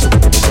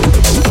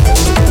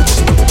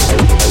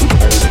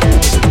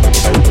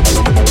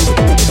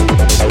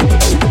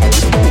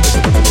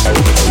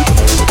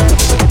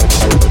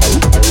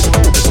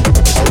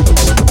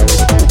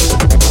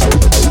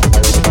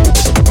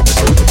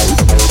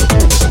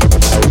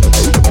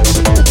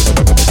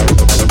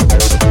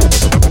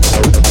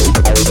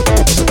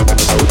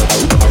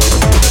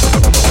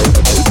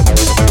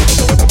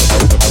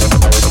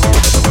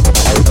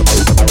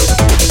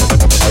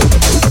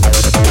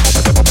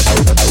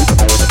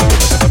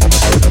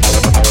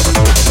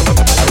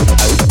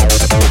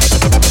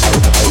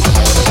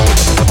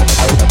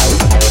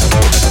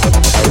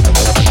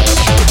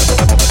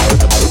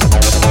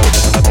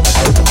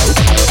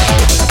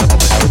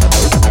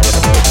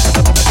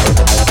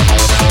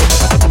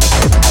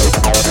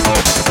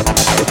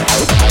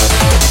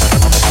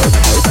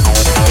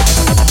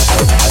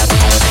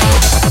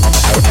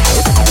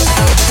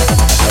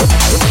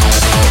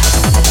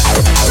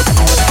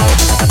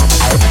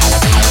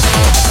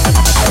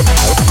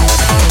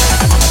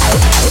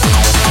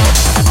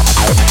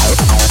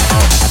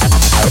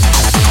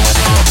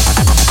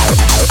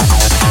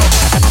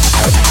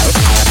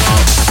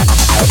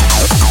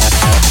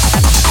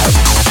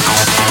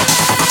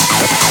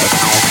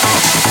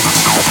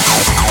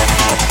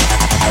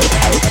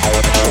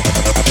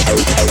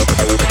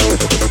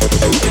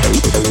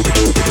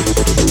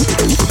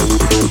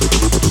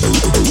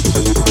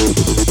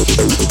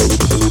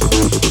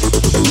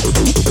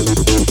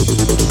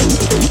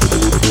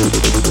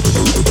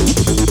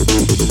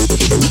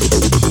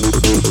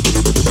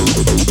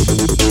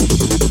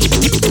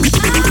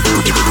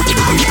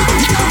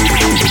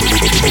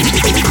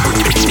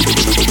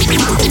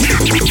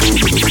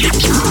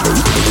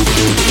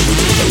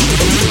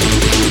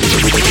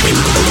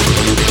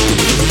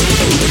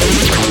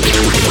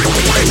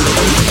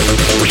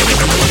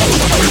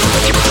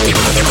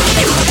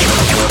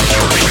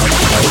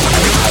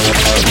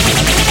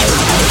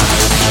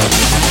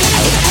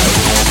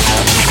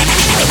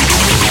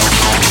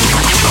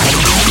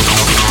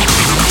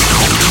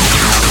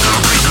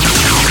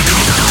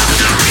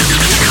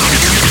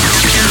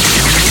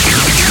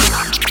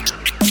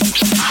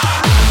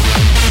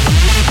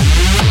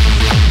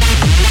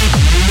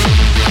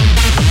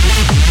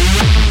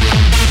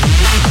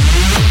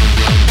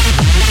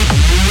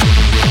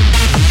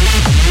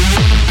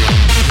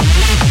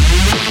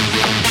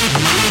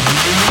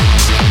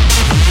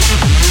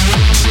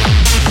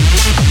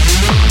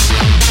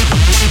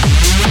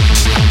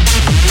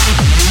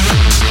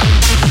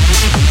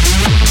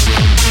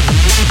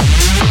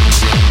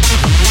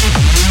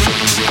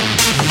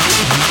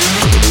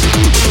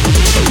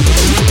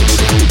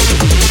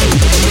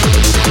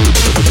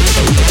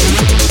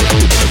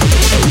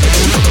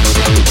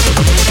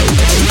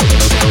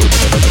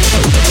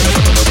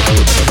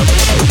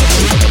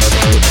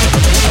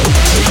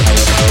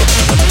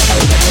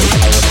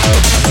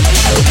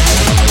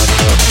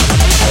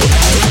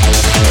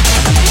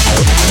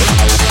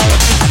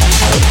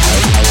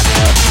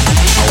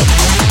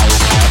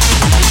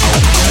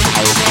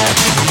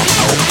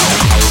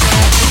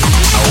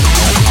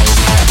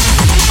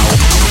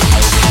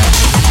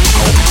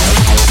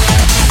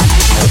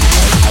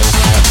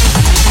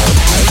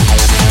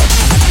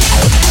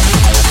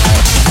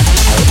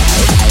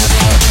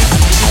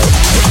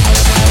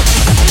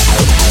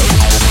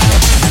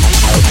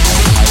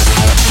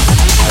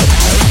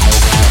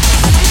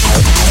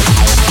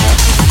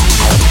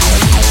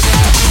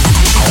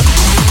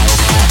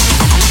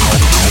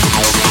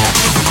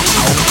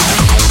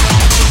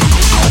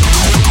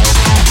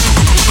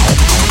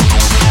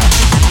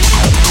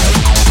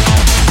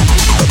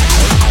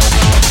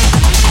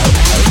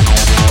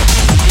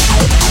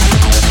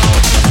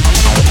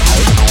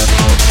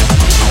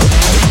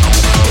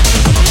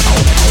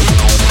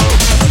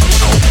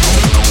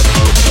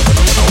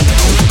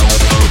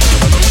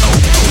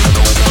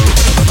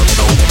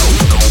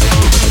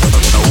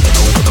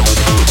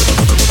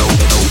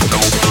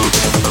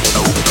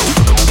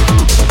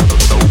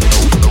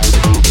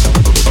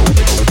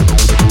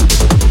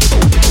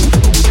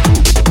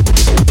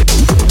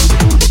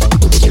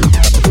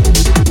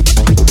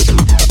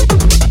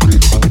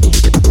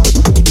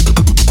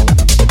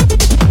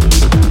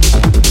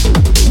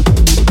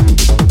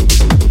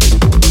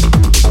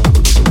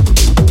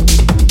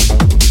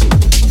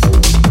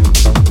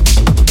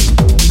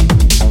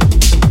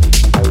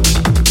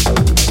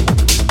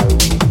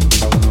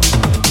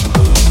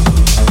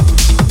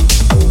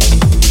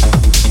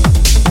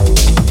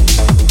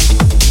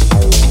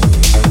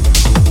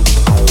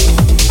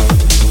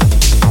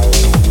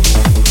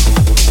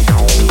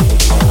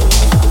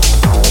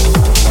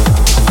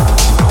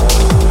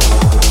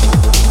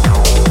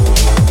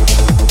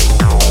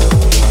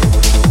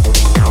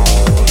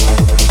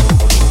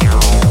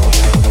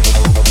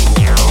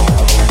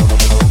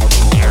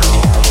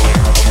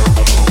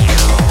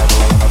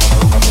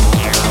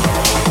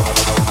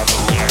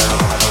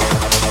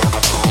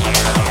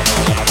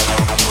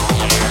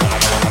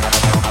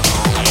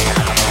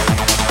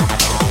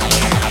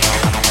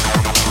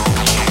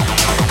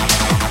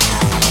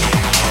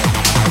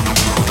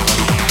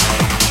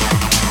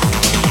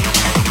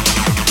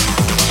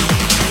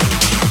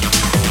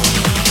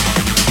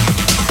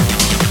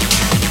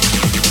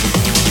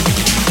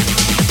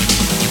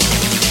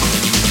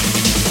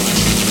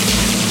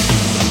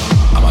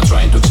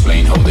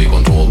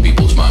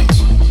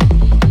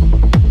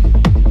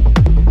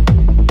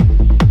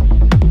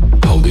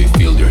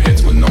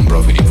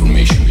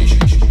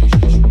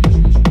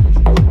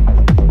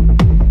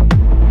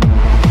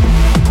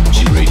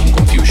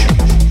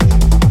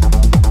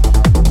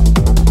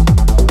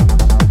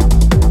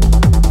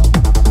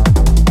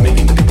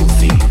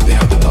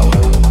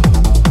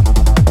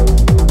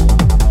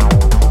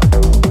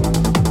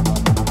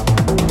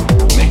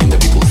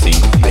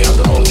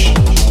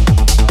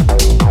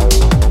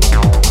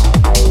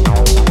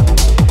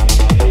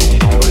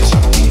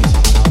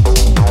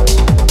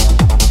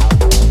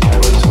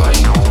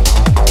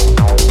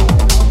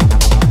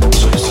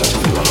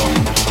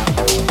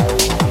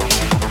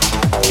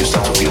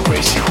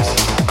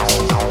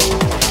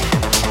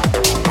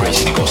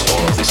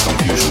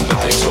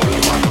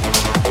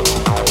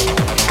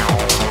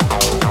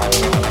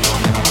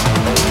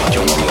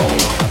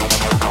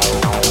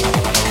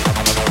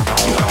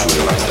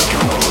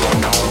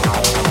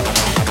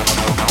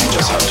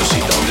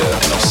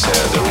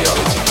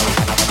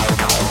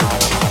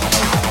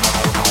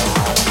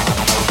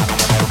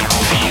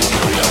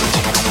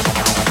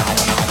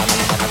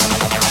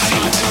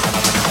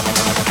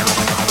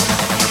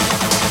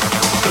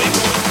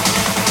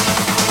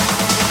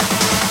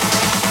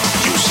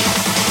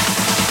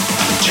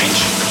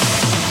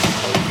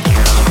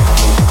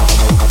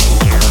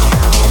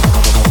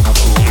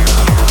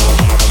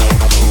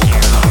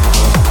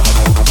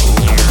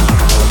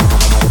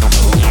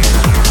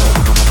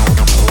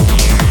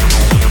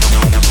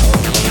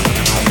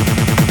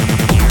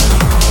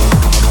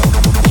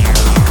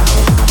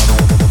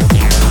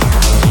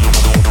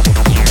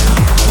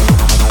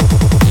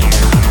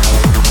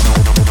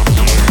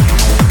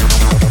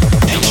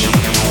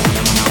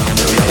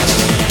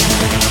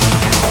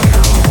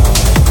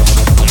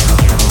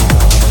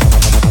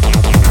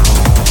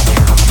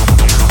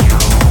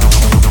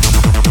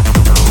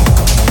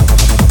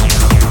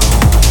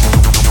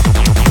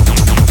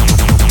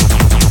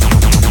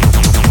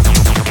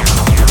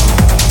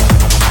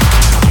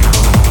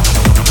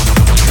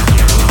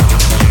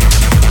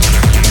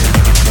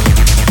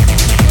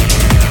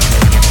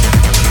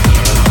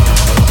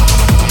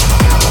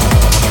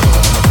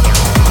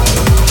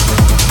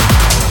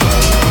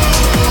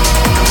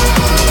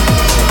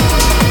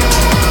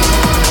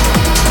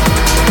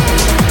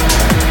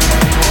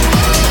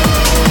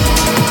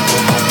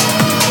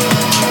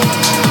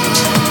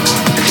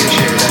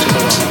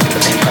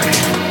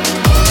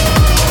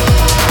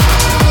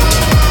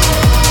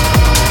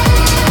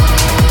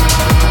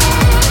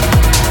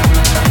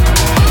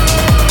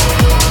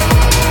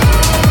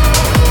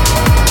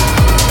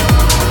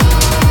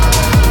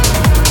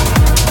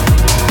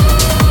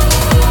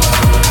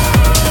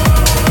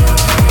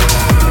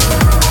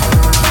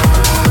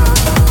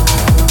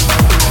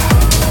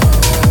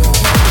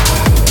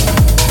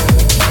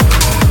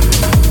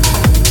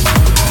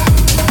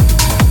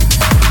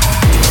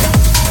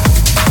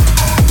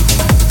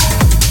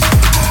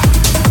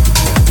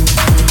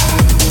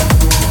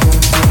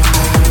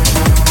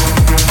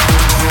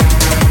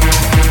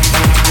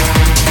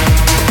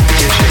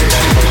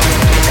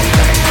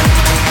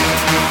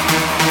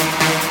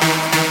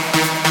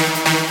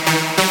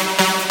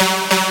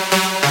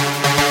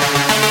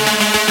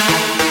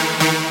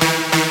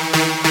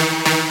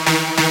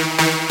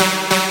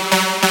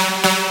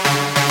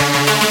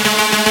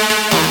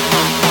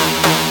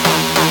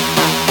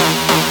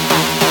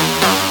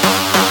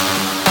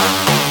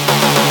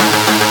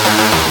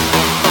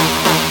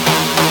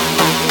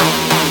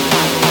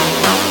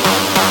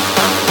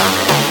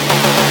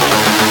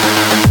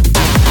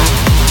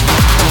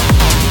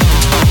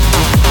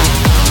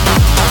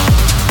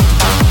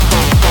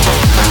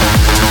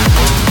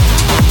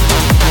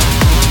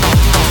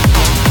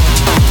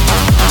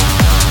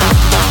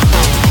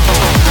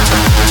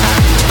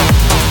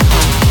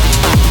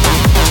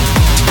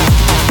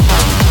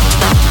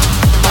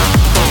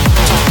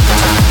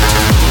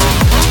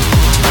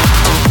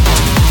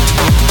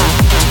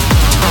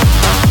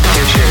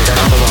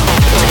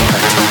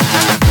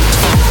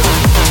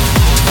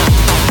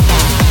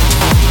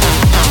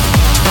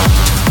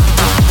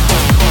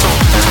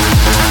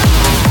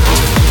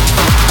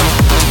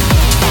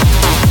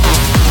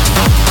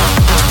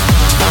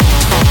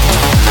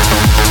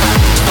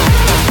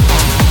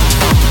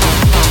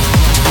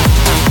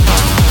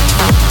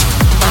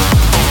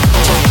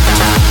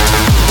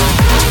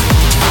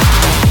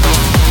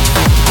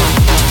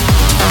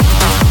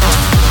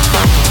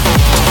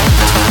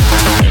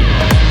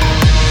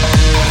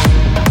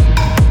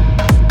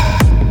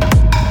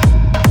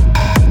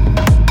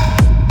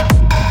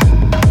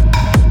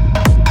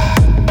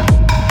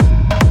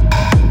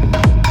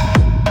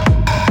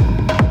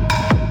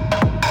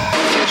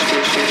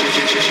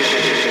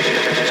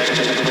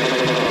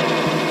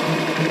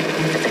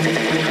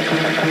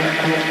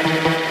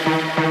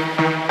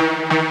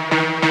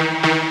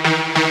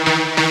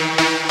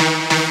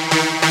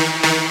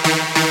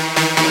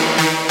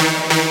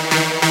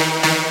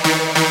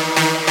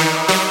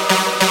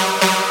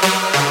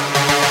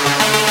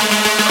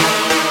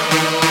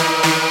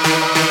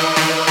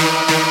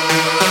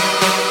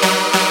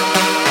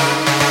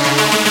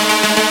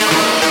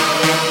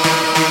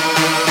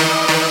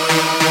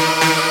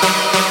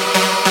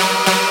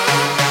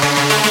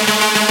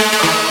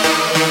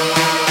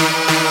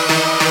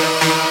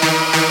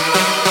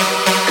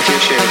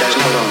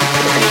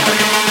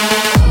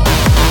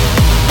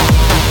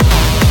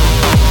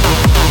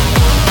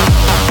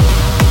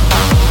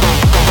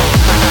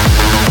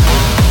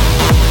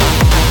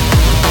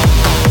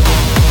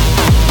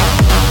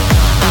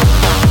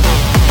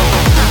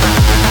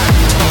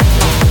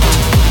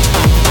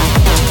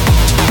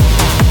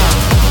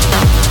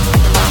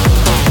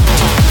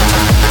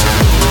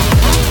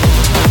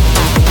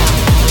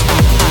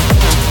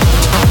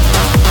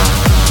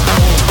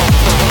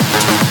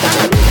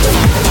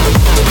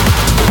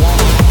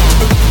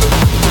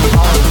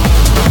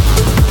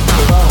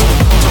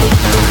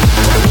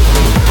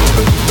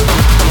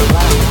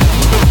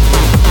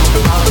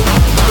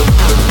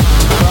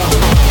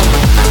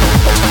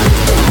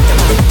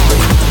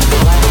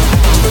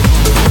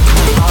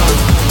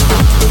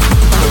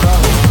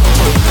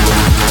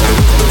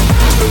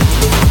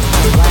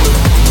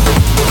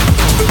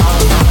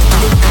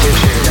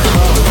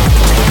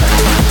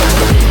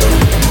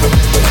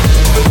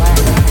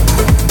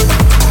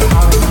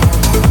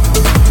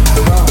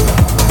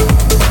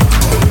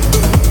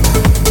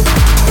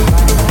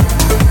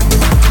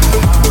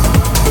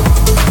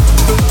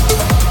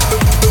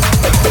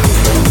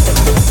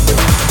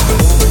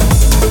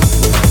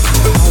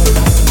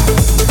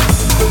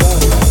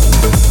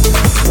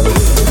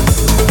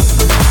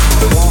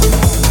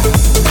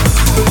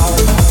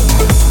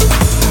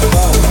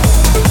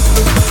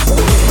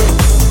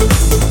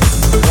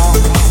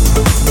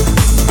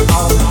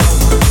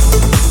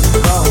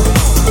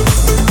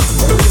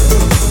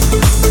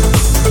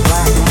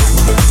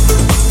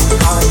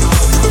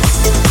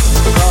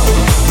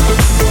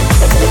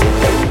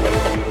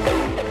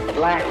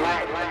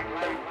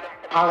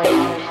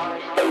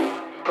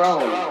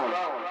 chrome.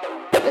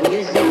 The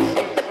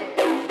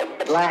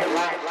music, black,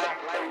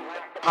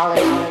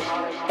 polished,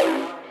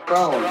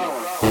 chrome.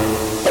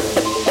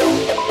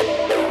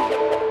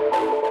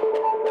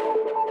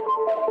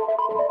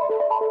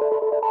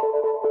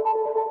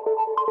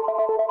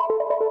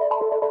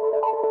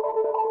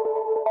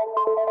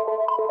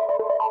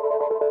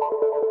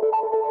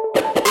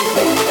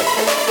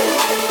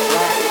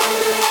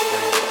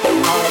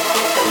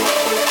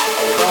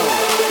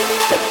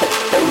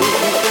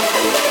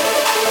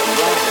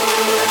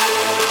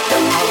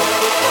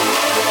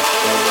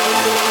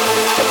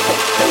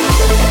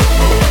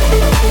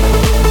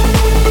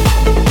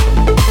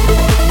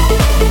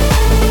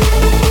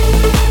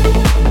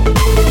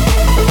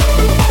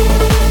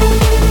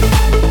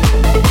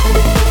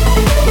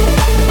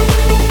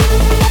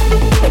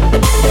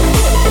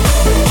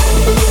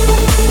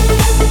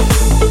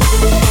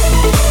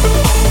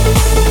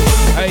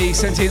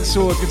 Sentient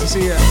Sword, good to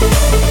see you.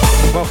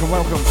 Welcome,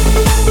 welcome.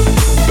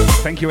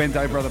 Thank you,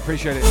 Endo, brother.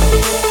 Appreciate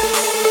it.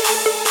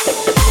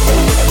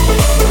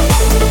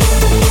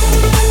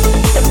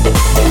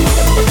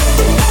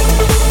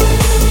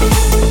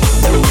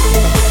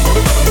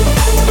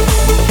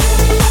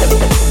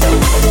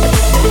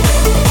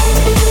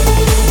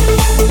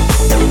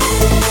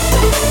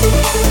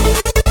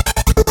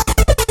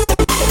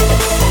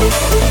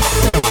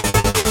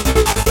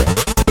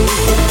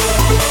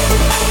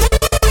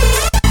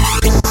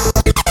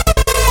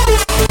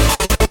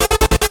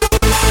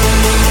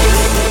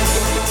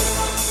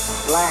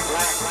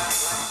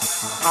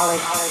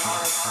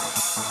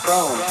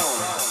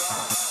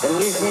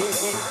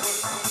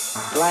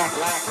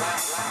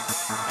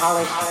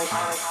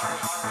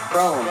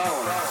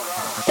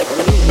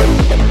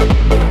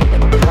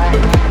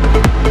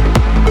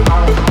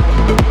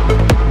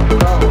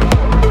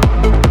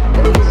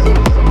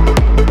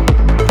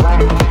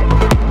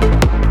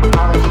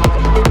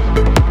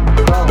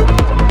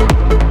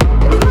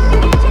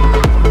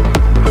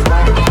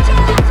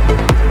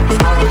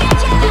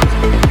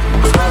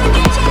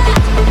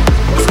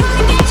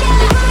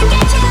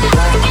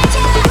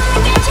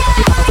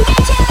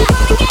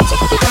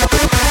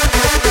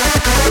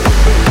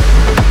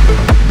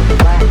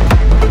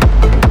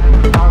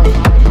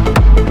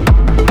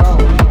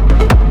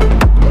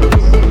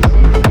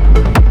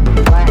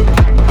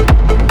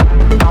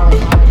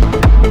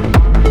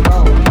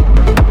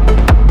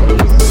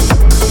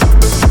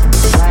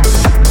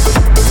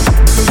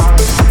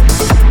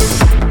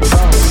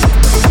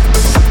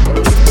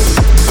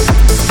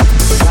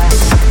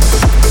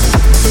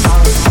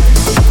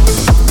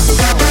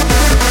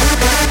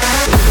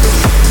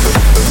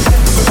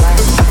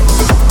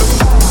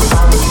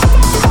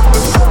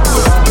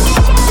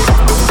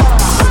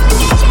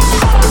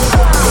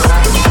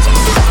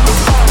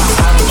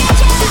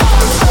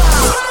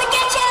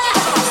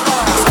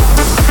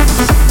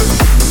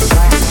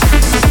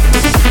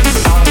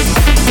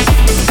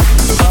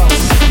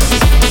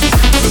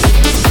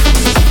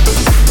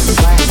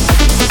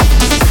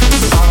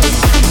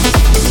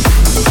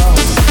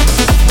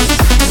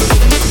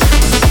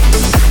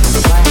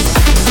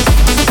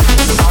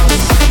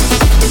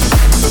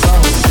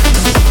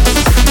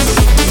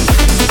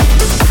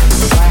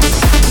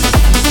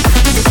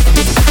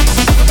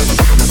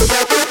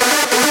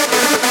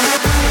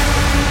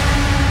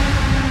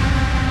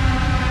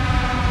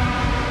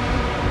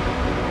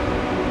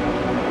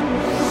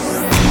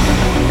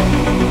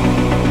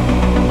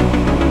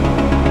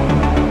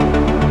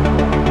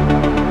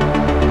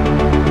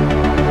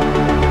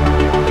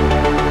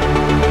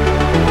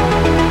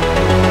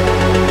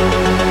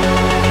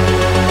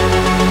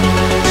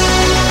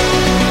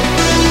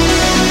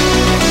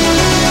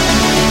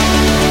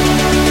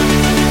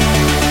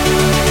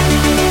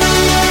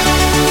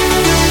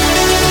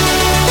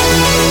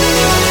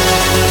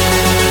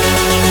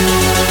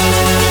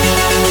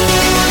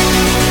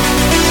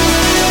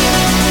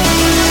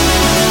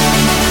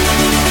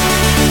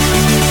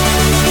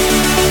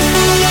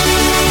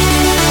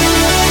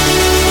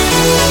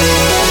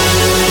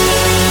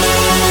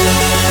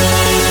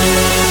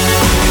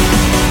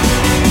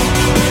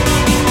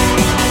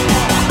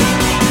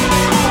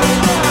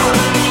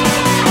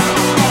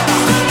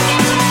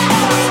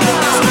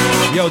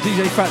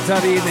 DJ Fat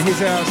Daddy in his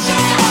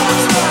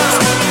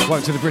house.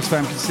 Welcome to the Brisk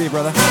fam. Good to see you,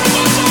 brother.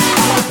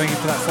 Thank you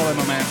for that follow,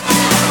 my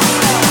man.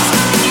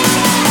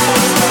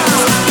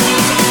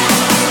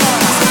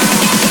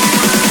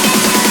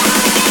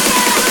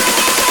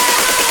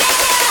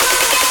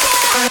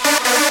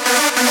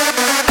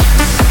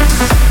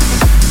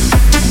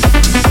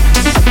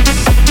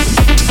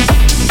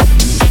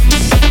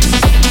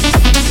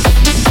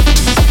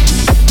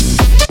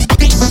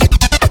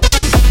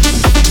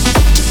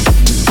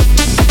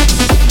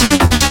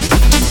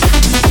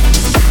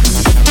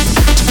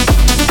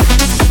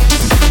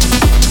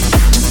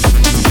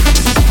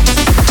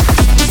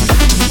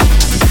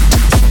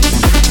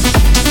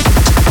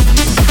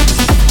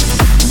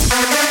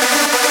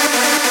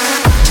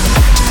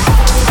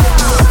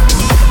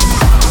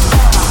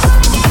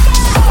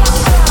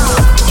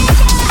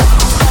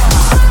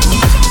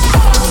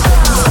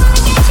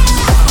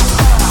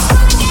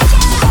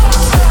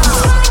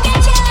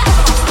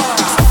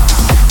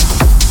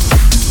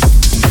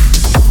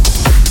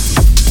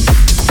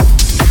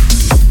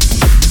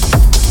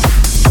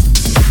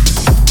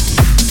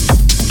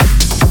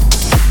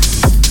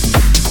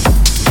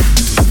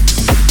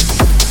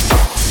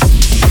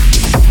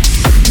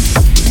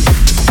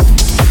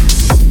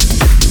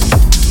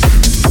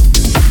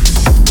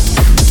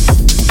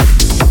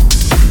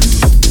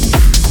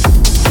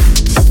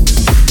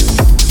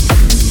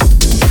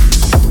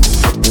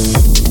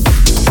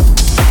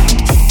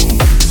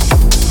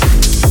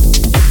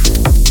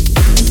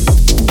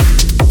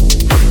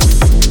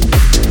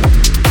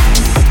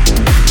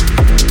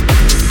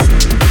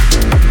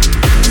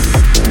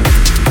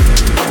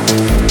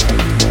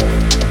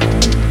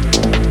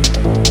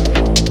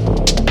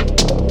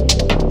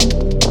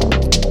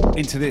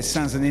 into this.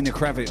 Sounds of Nina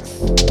Kravitz.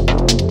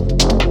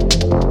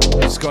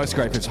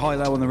 Skyscrapers, High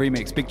Low on the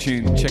remix. Big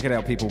tune. Check it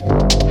out, people.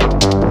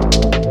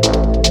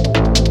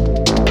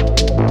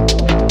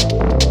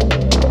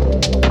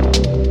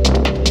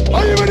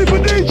 Are you ready for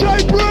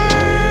DJ Brisk?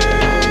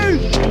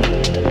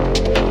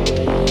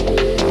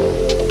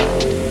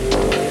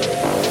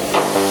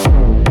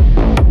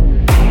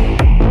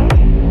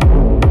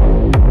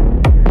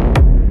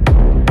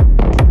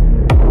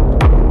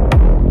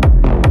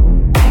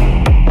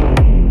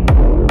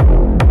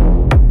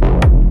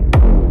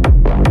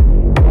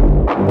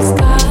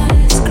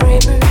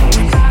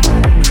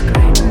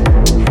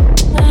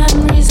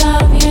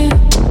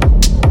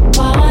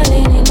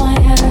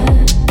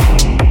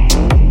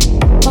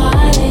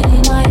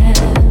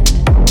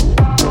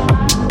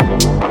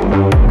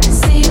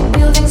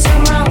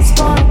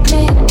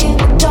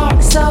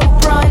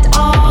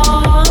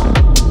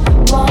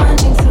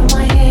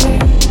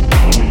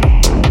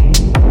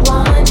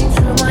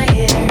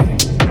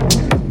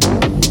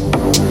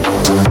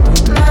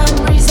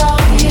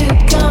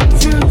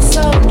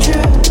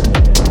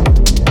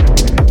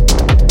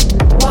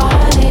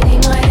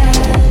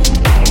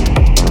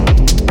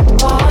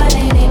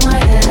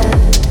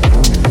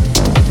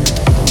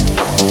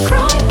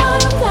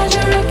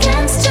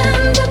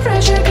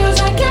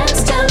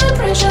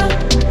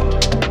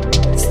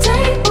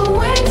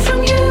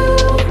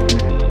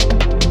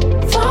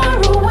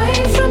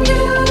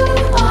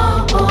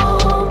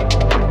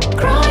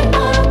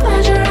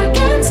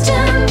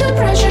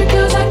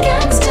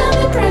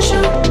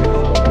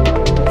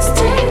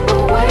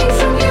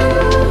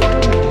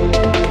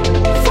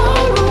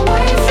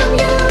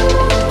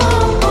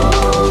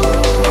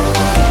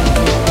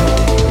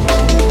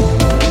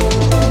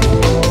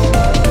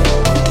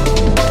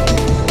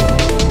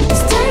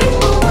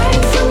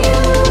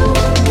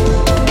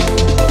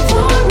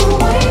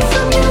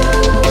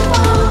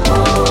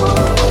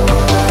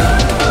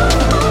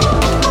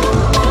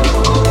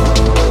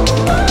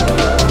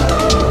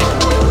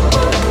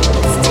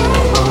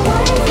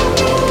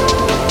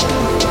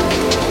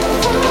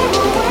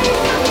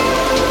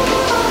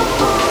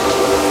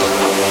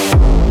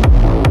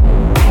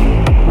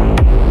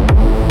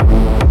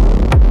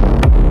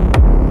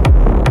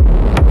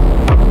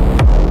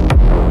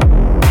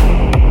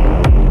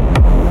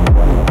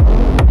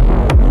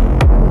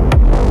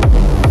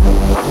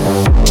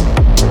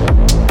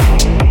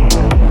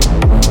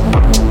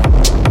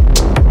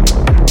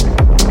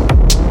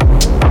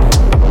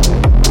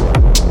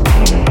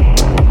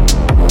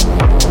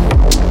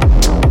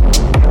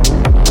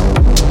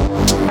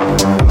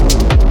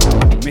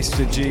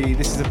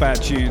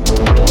 Tune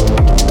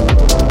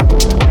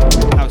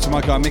out to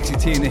my guy Mixy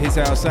T and the His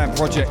Hour Sound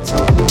Project.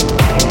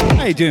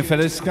 How you doing,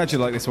 fellas? Glad you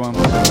like this one.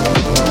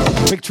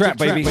 Big trap,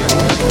 baby.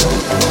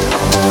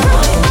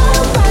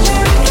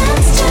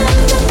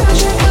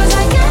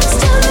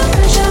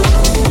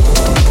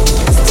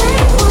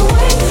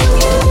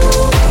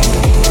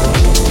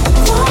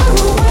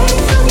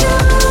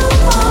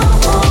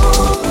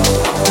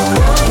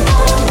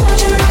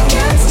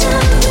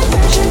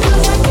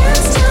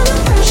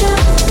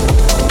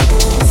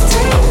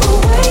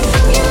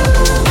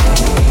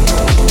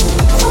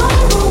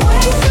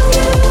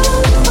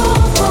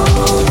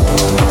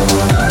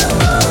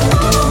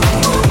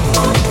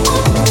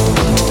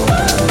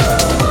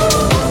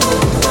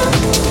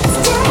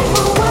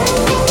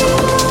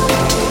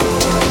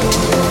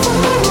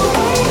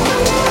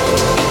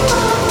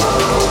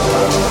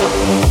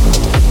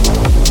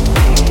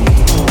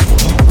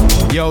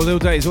 Yo, Lil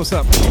Days, what's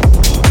up?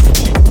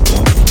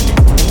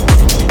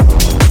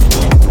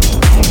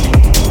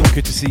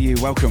 Good to see you,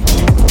 welcome.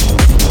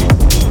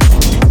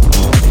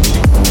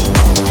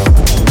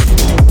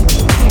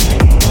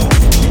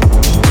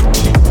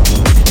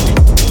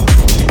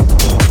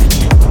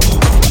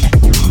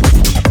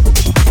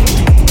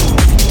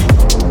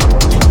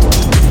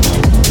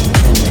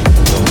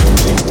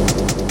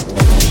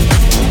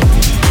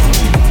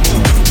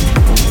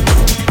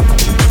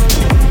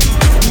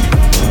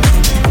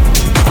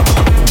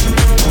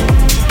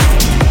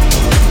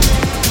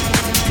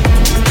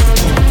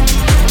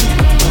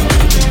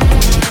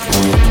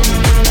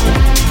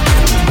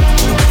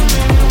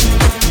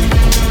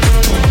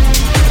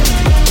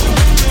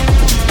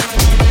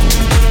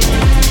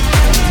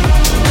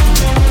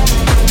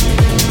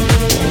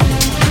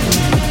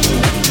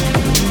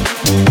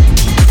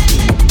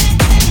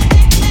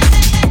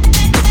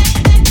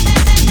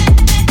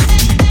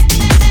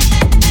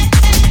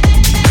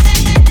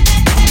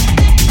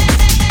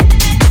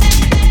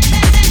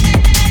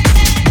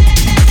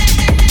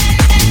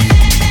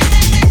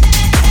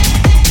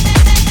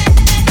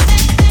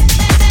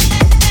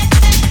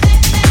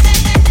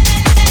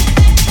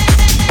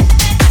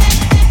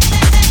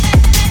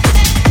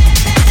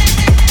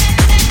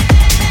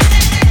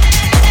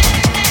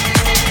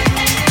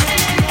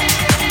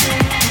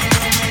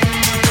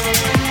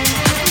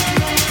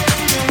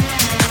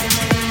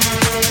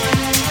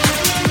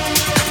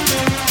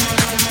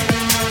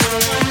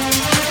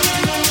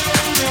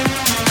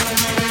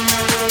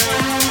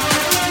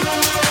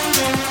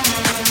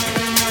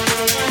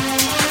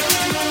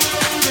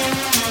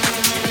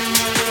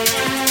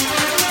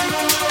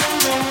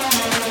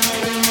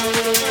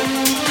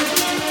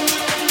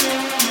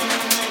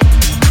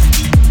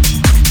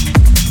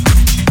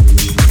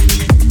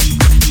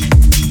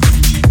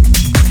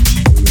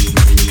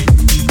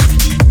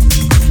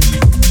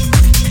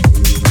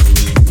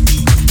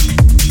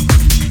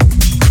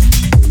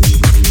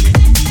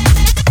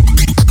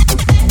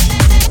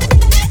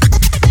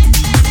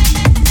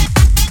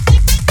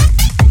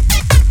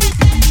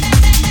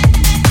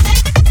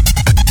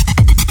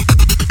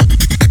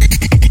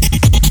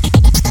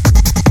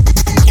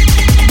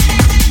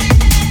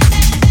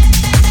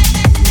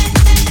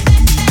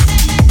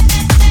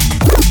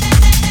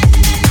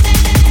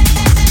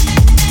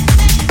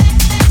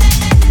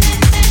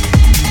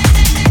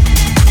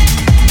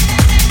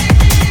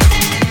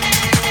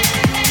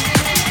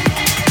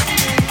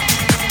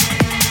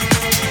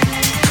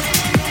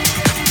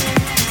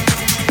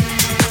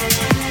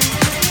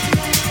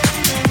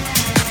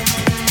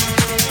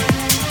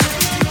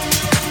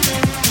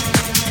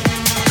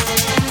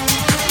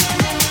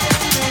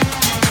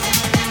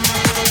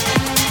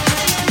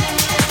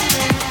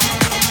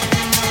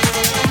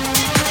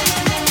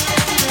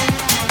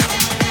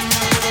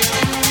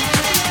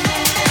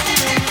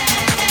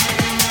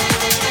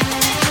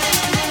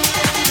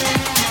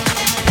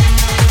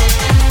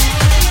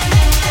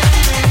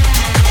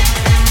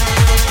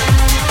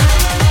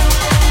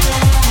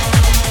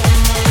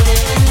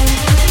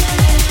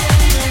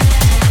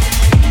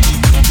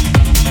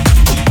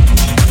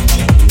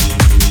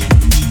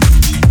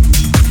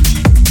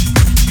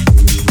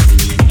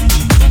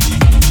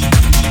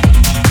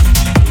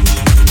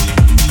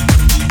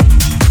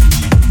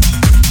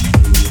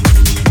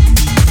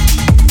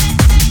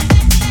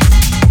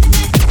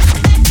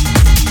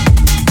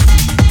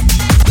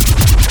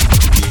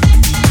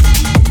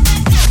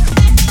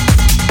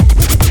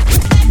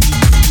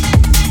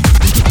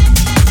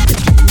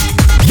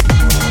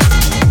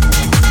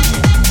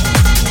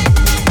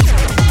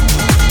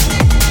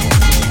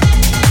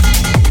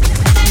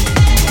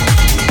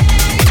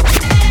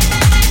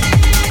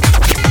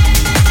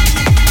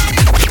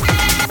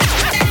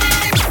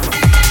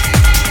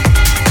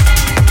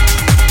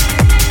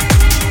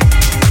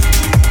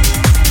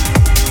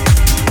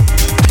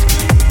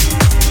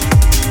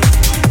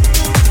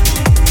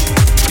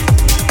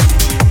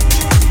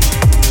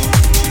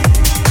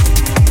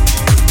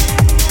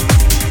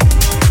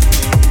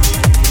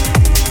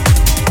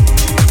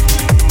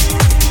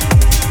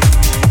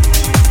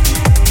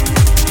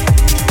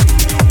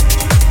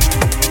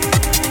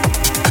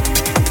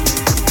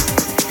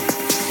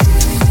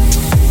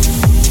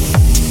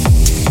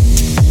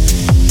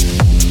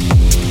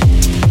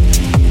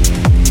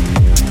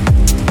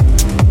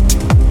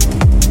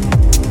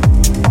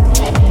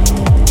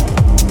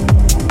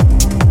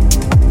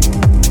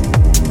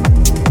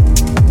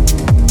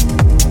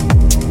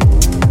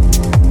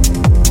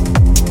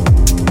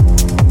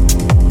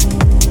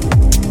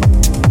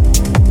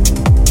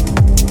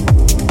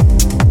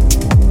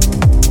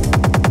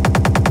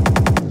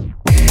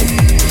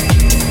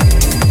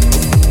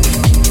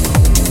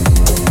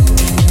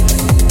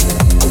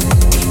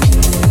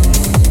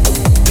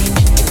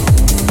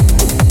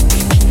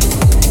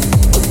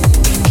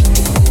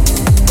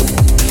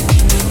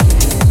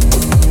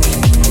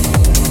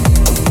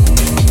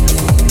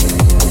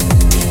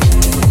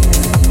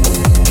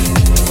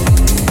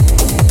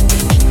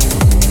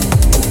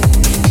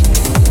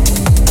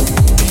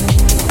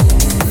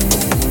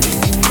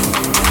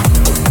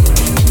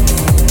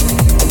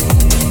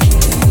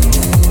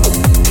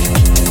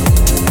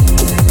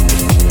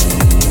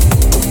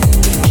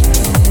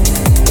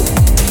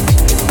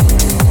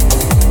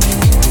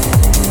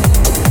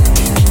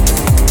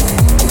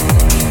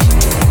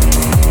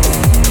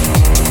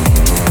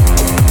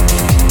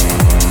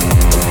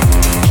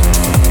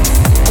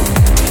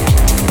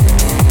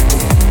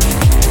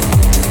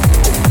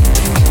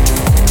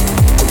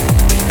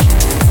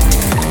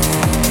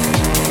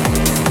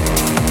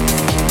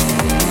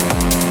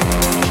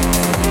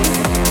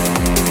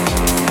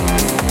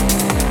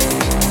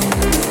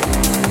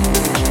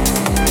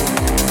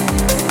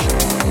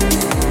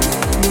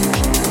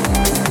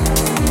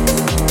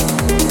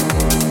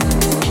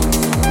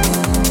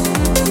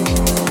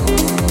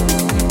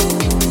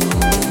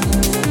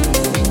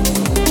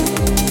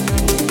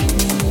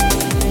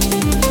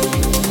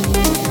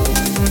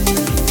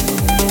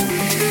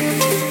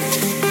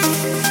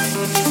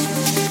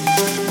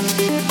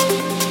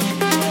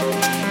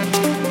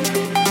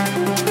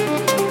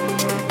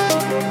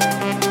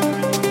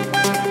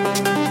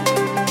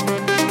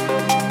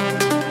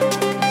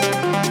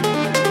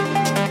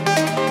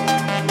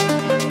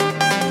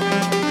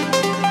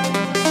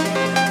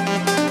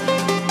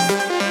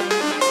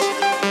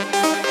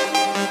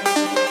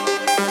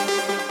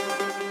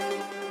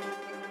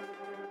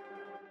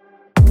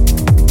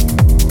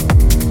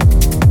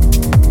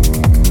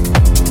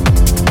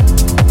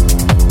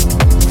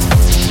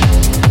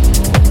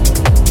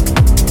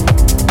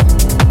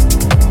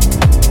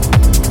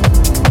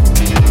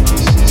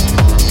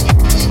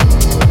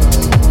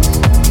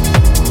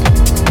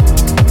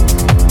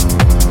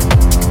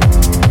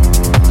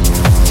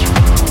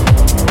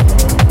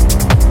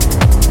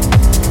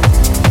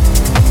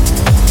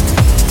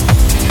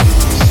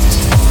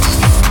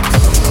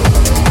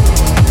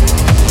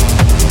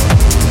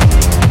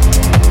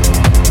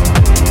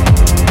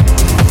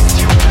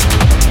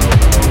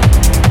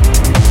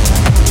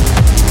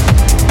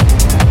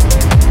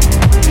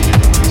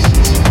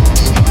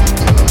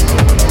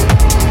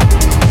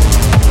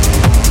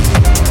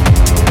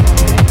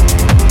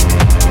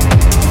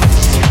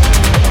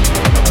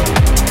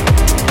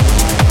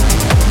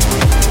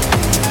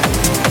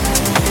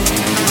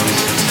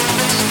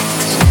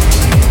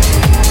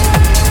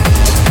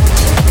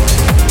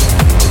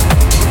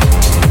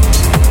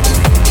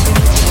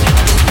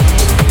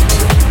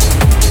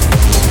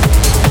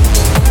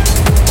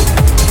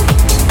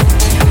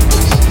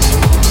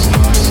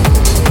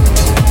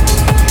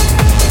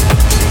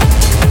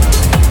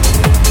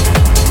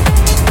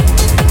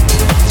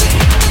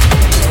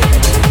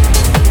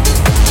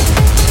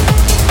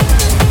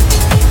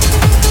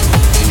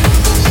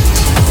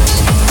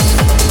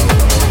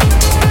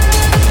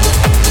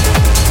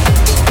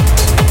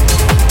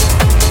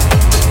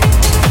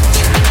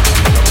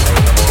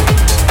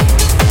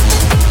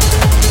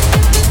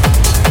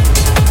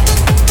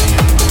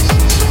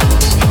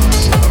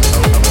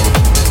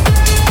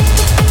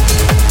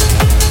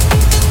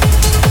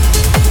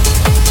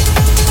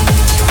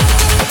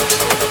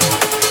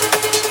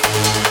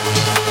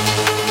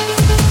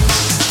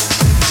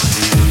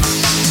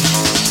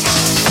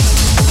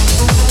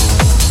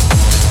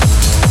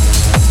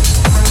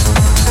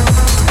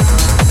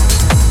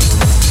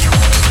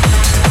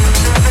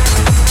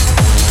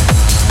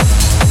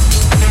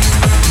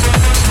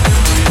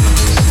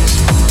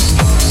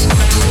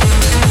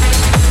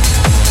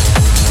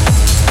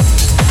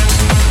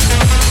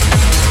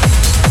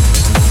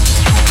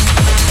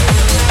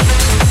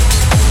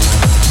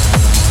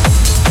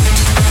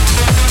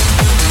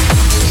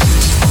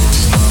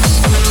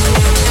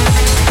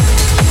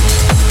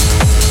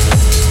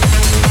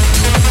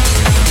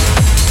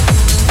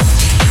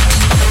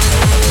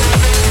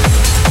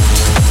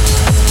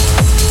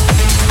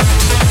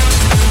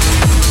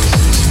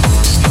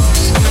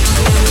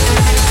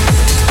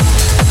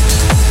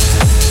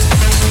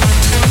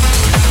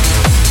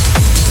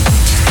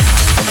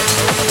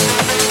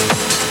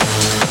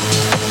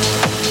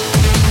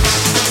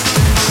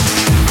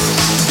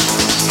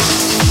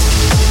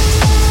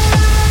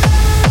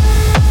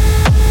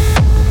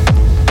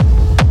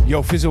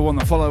 Yo, Fizzle on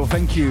the follow,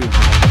 thank you.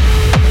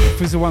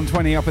 Fizzle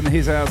 120 up in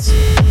his house.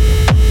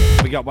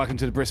 We got welcome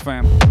to the Brisk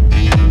fam.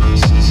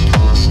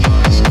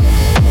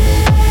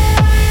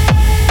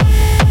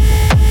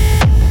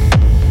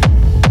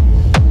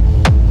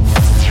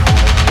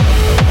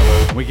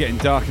 We're getting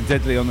dark and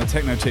deadly on the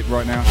techno tip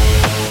right now.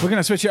 We're going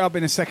to switch it up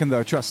in a second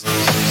though, trust.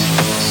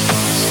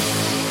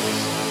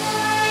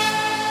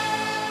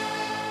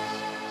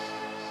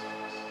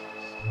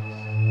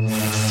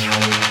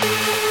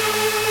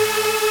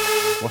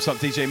 What's up,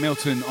 DJ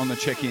Milton on the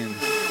check-in?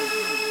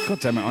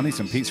 God damn it, I need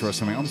some pizza or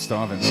something. I'm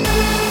starving.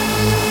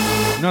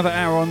 Another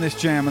hour on this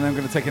jam, and then I'm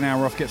going to take an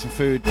hour off, get some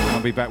food, and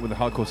I'll be back with a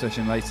hardcore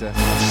session later.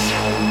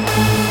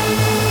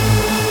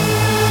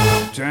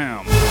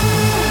 Damn.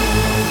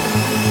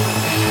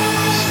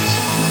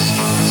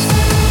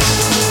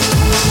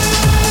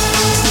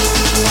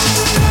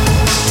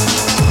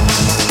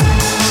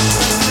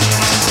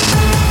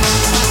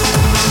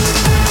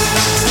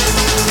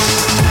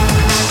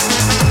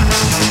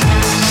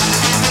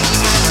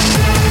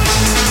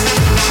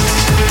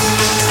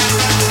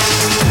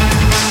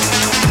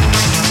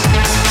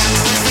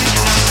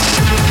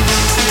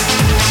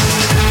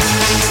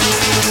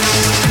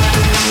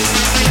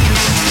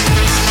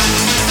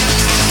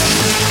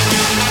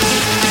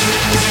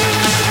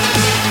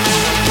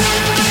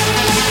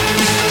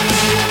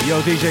 Yo,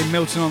 DJ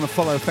Milton on the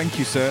follow. Thank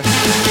you, sir.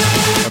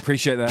 I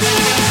appreciate that.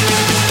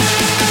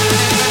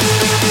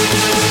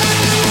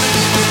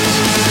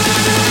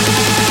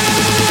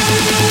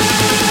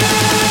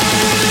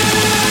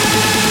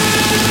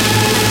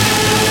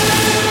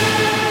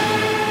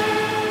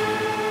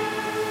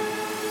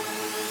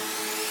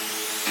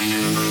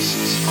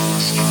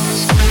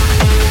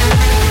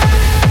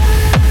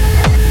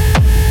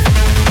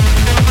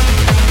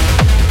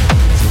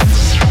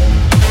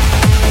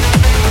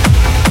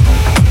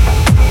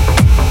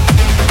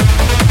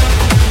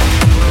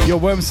 Your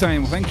worm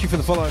saying, well, thank you for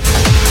the follow.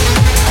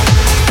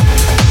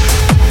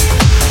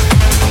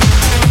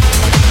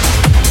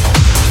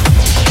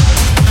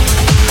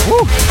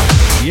 Woo!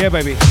 Yeah,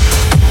 baby.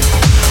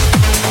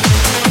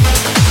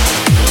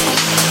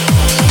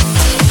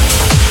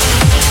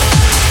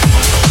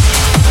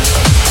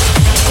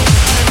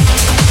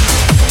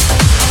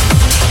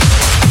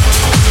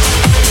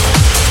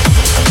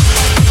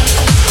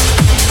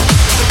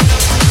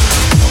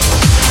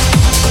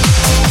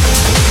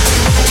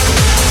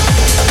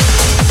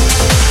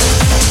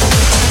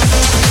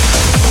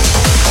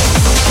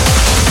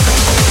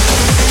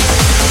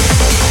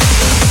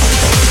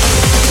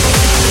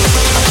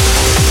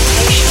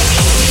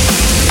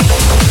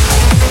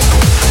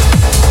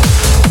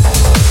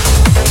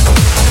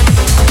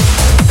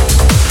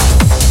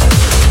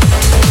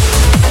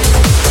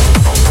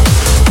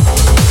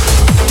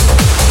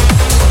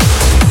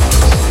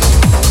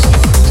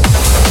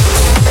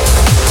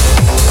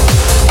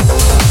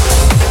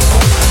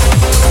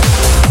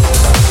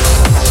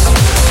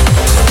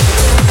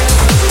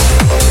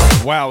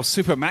 Wow,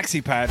 super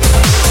maxi pad.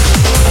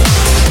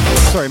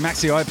 Sorry,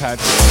 maxi iPad.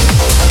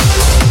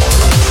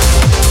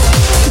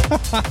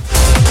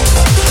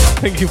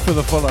 Thank you for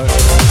the follow.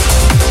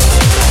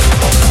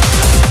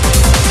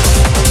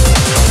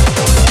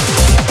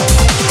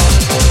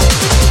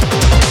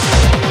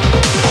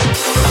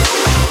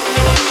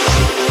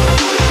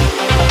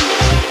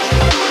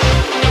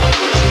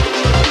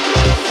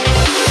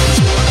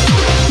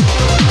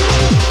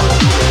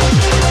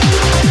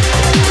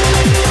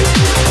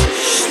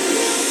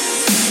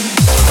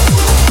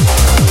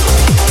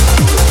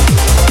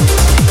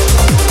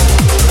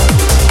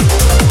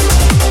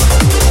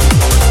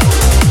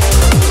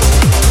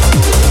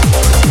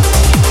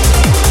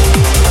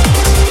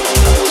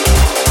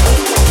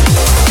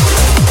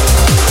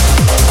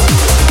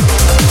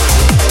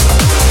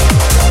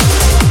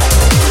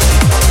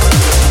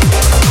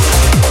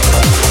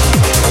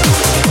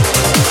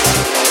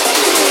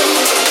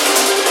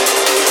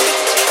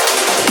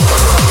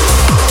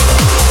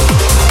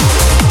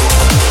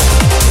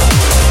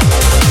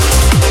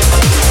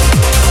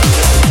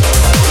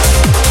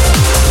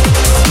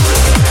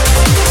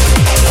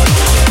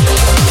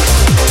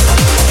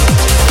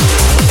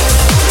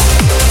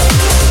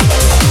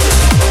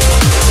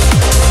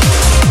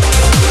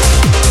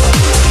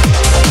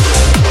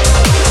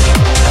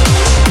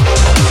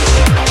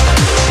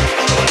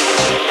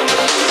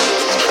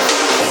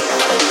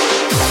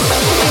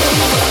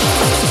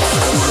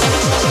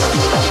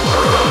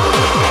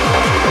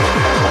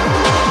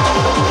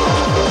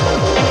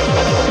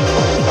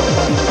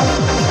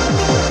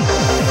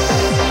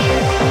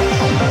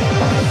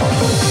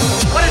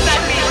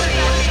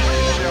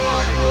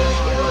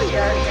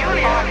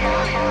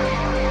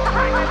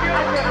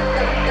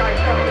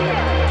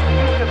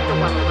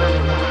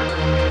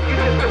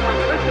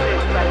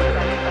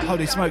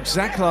 Holy smoke,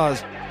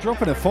 Zaklar's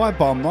dropping a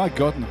firebomb, my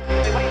god.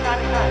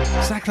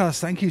 Zaklar's,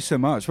 thank you so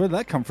much. Where did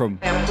that come from?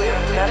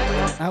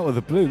 Out of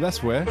the blue,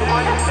 that's where.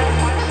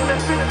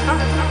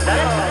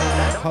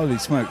 Holy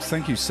smokes,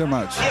 thank you so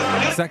much.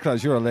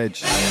 Zaklar's, you're a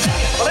ledge.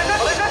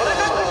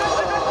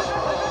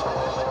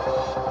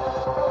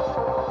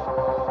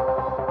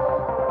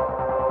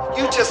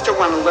 just don't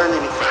want to learn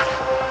anything.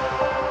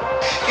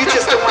 You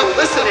just don't want to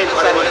listen to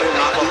anybody.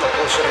 Knock off the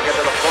bullshit and get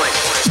to the point.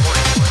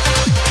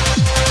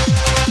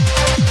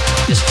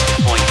 Just to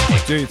the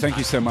point. Dude, thank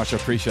you so much. I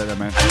appreciate that,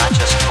 man. I'm not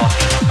just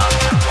talking about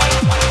my wife,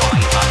 I'm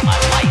talking about my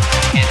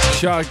life.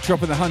 Shark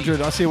dropping the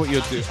 100. I see what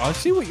you're doing. I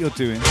see what you're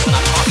doing. I'm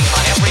talking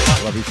about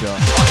everybody. Love you, Shark.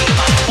 I'm talking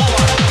about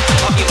porn. I'm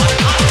talking about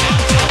content.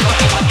 I'm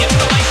talking about in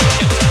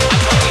relationships. I'm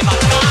talking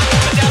about God,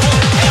 the devil,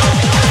 hell.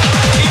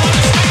 Do you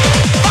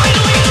understand?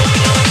 Finally!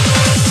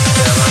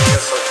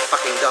 You're so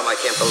fucking dumb, I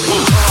can't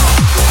believe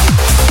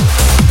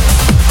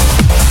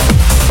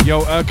it.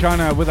 Yo,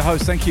 Urkana with the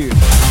host. Thank you.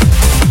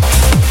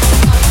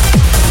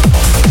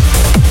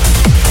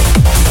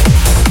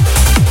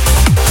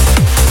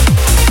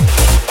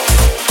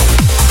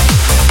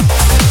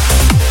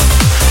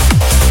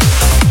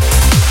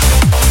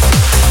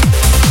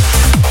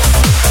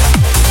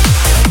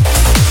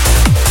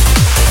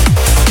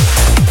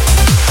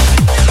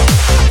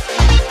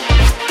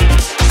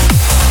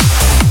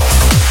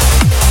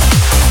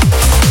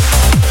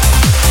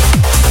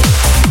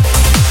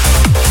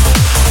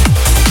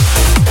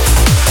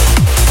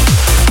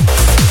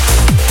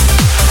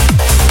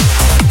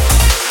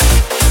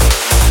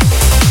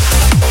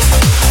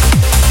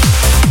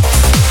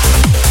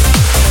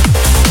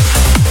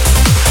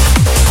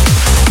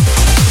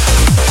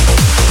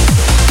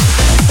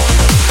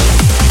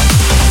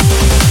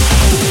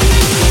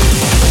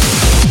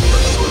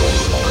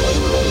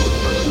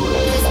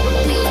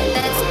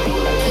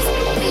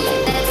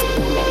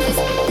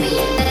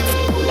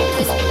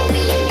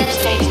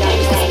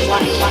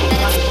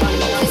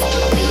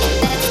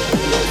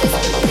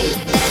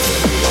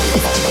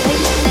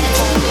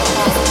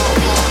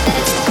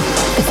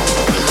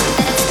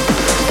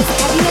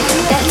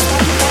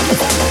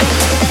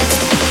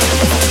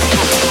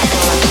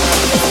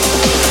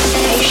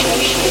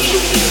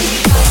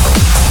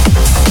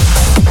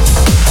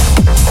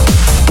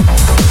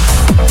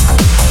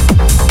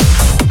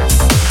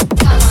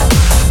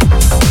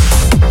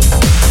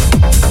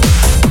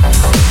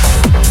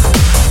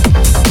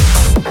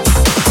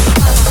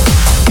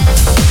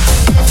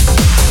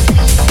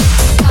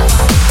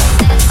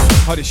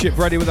 Ship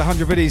ready with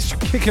 100 biddies,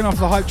 kicking off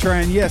the hype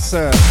train. Yes,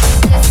 sir.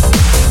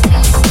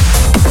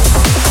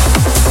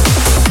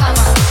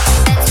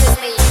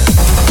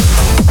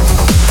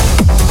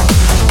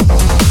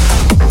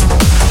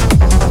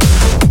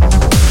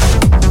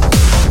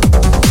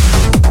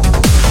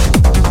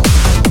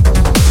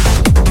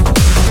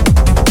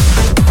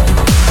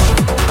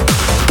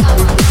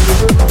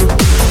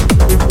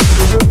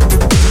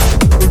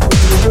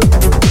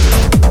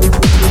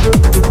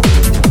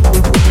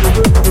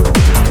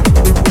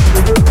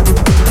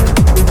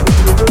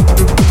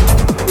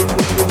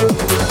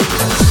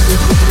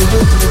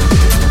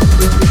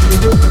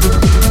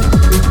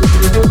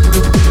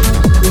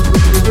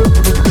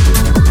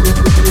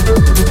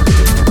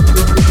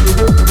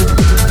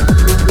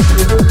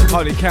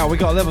 Holy cow, we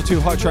got a level 2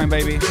 hot train,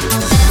 baby.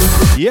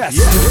 Yes.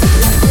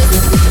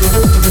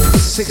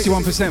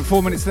 61%,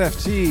 4 minutes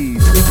left.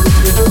 Jeez.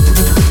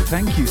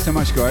 Thank you so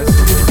much, guys.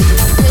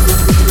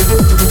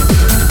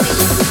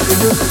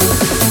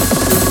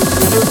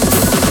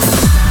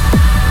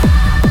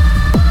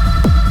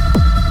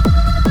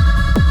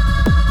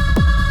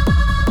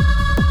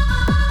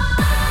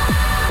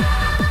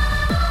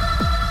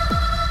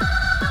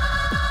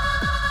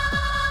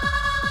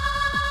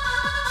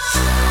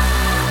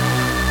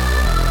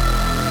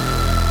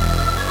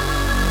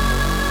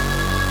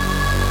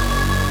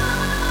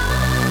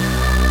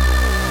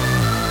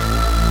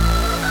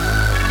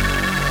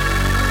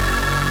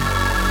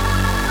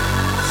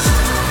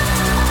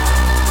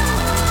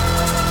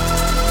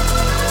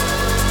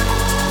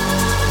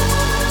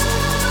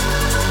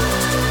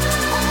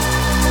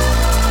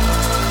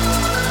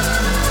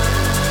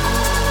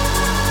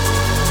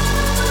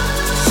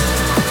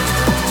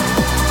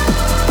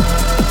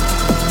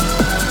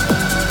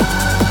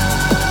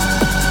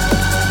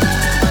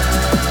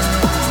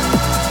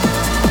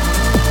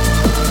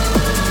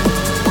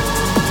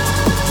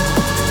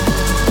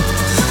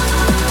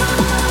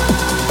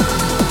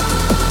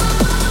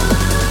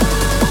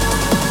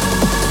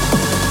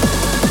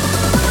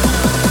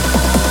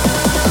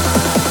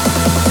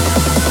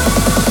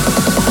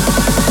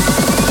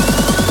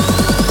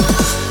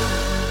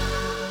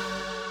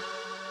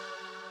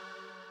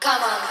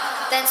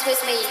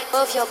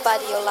 Move your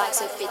body, your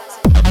legs a bit.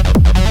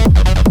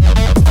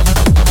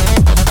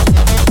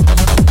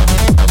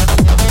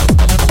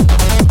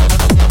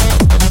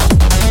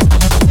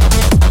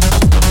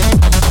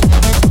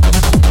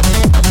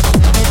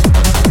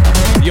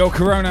 Yo,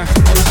 Corona.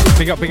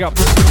 Big up, big up.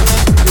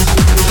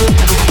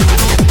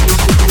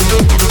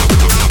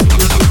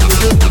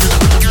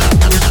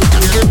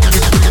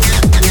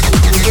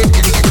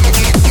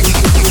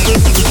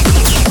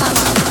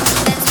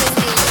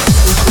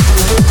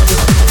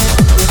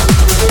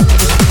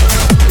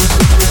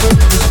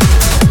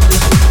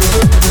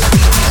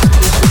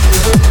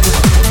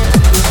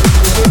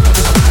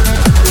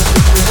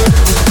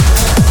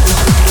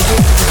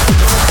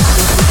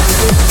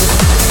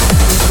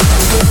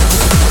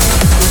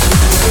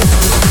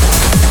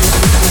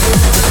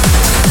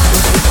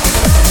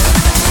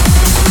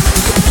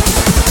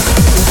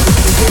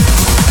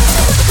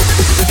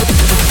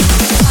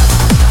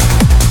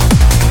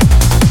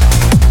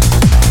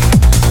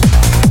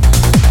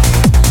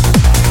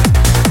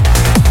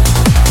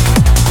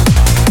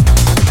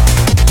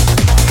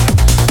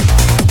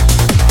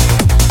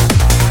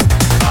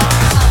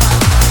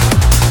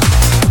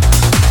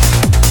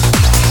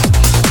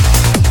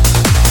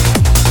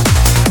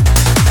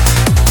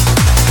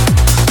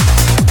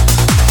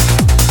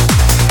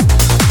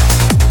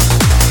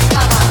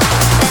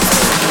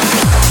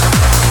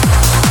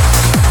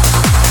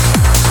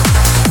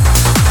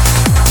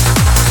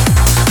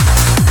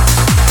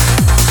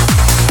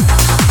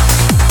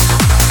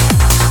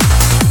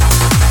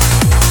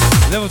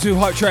 Level 2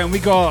 hype train. We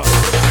got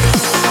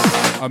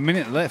a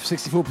minute left.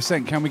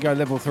 64%. Can we go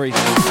level 3?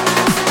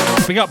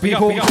 Big up,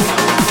 people.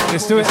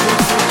 Let's do it.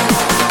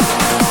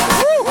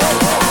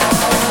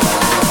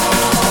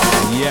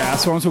 Yeah,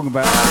 that's what I'm talking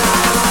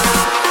about.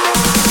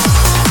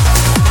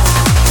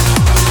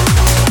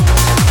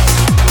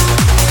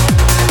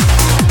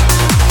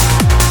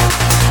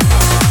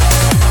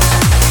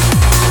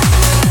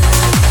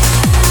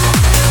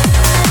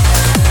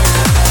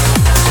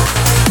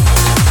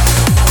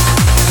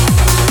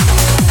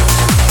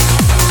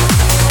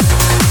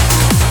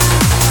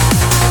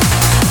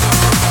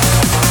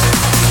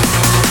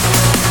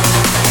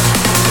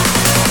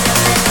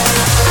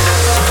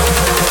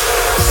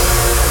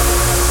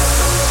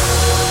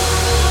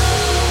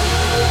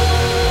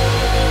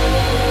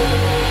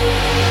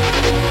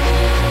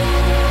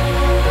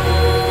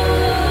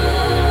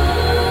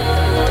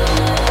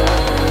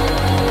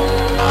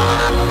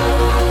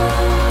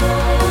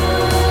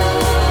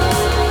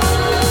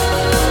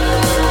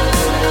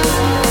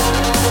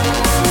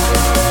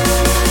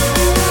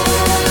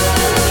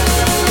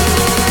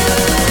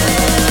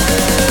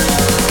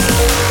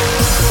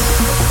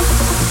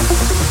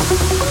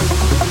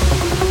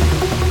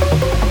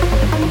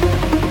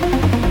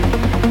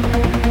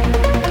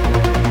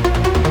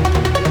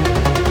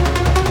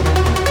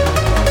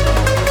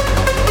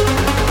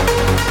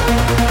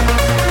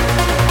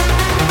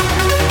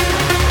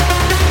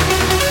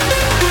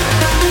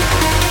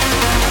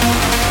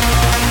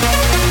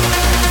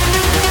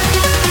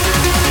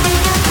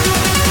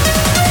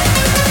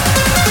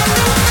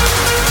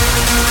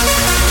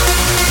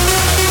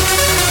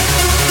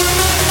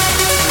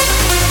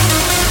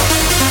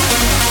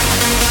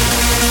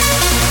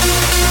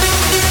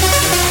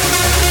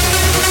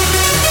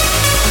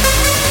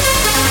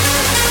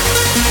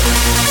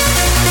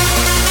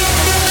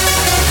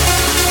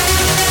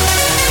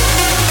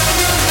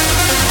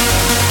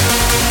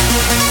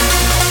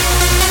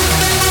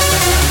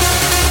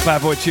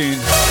 Bad boy tune.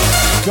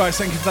 Guys,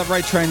 thank you for that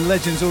raid train.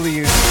 Legends, all of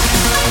you.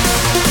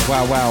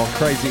 Wow, wow,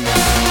 crazy.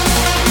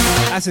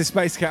 That's a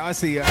Space Cat. I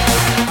see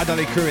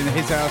Adali crew in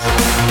his house.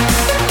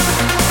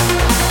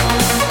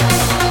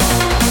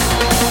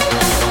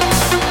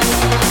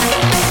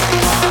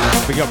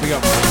 Big up, big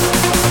up.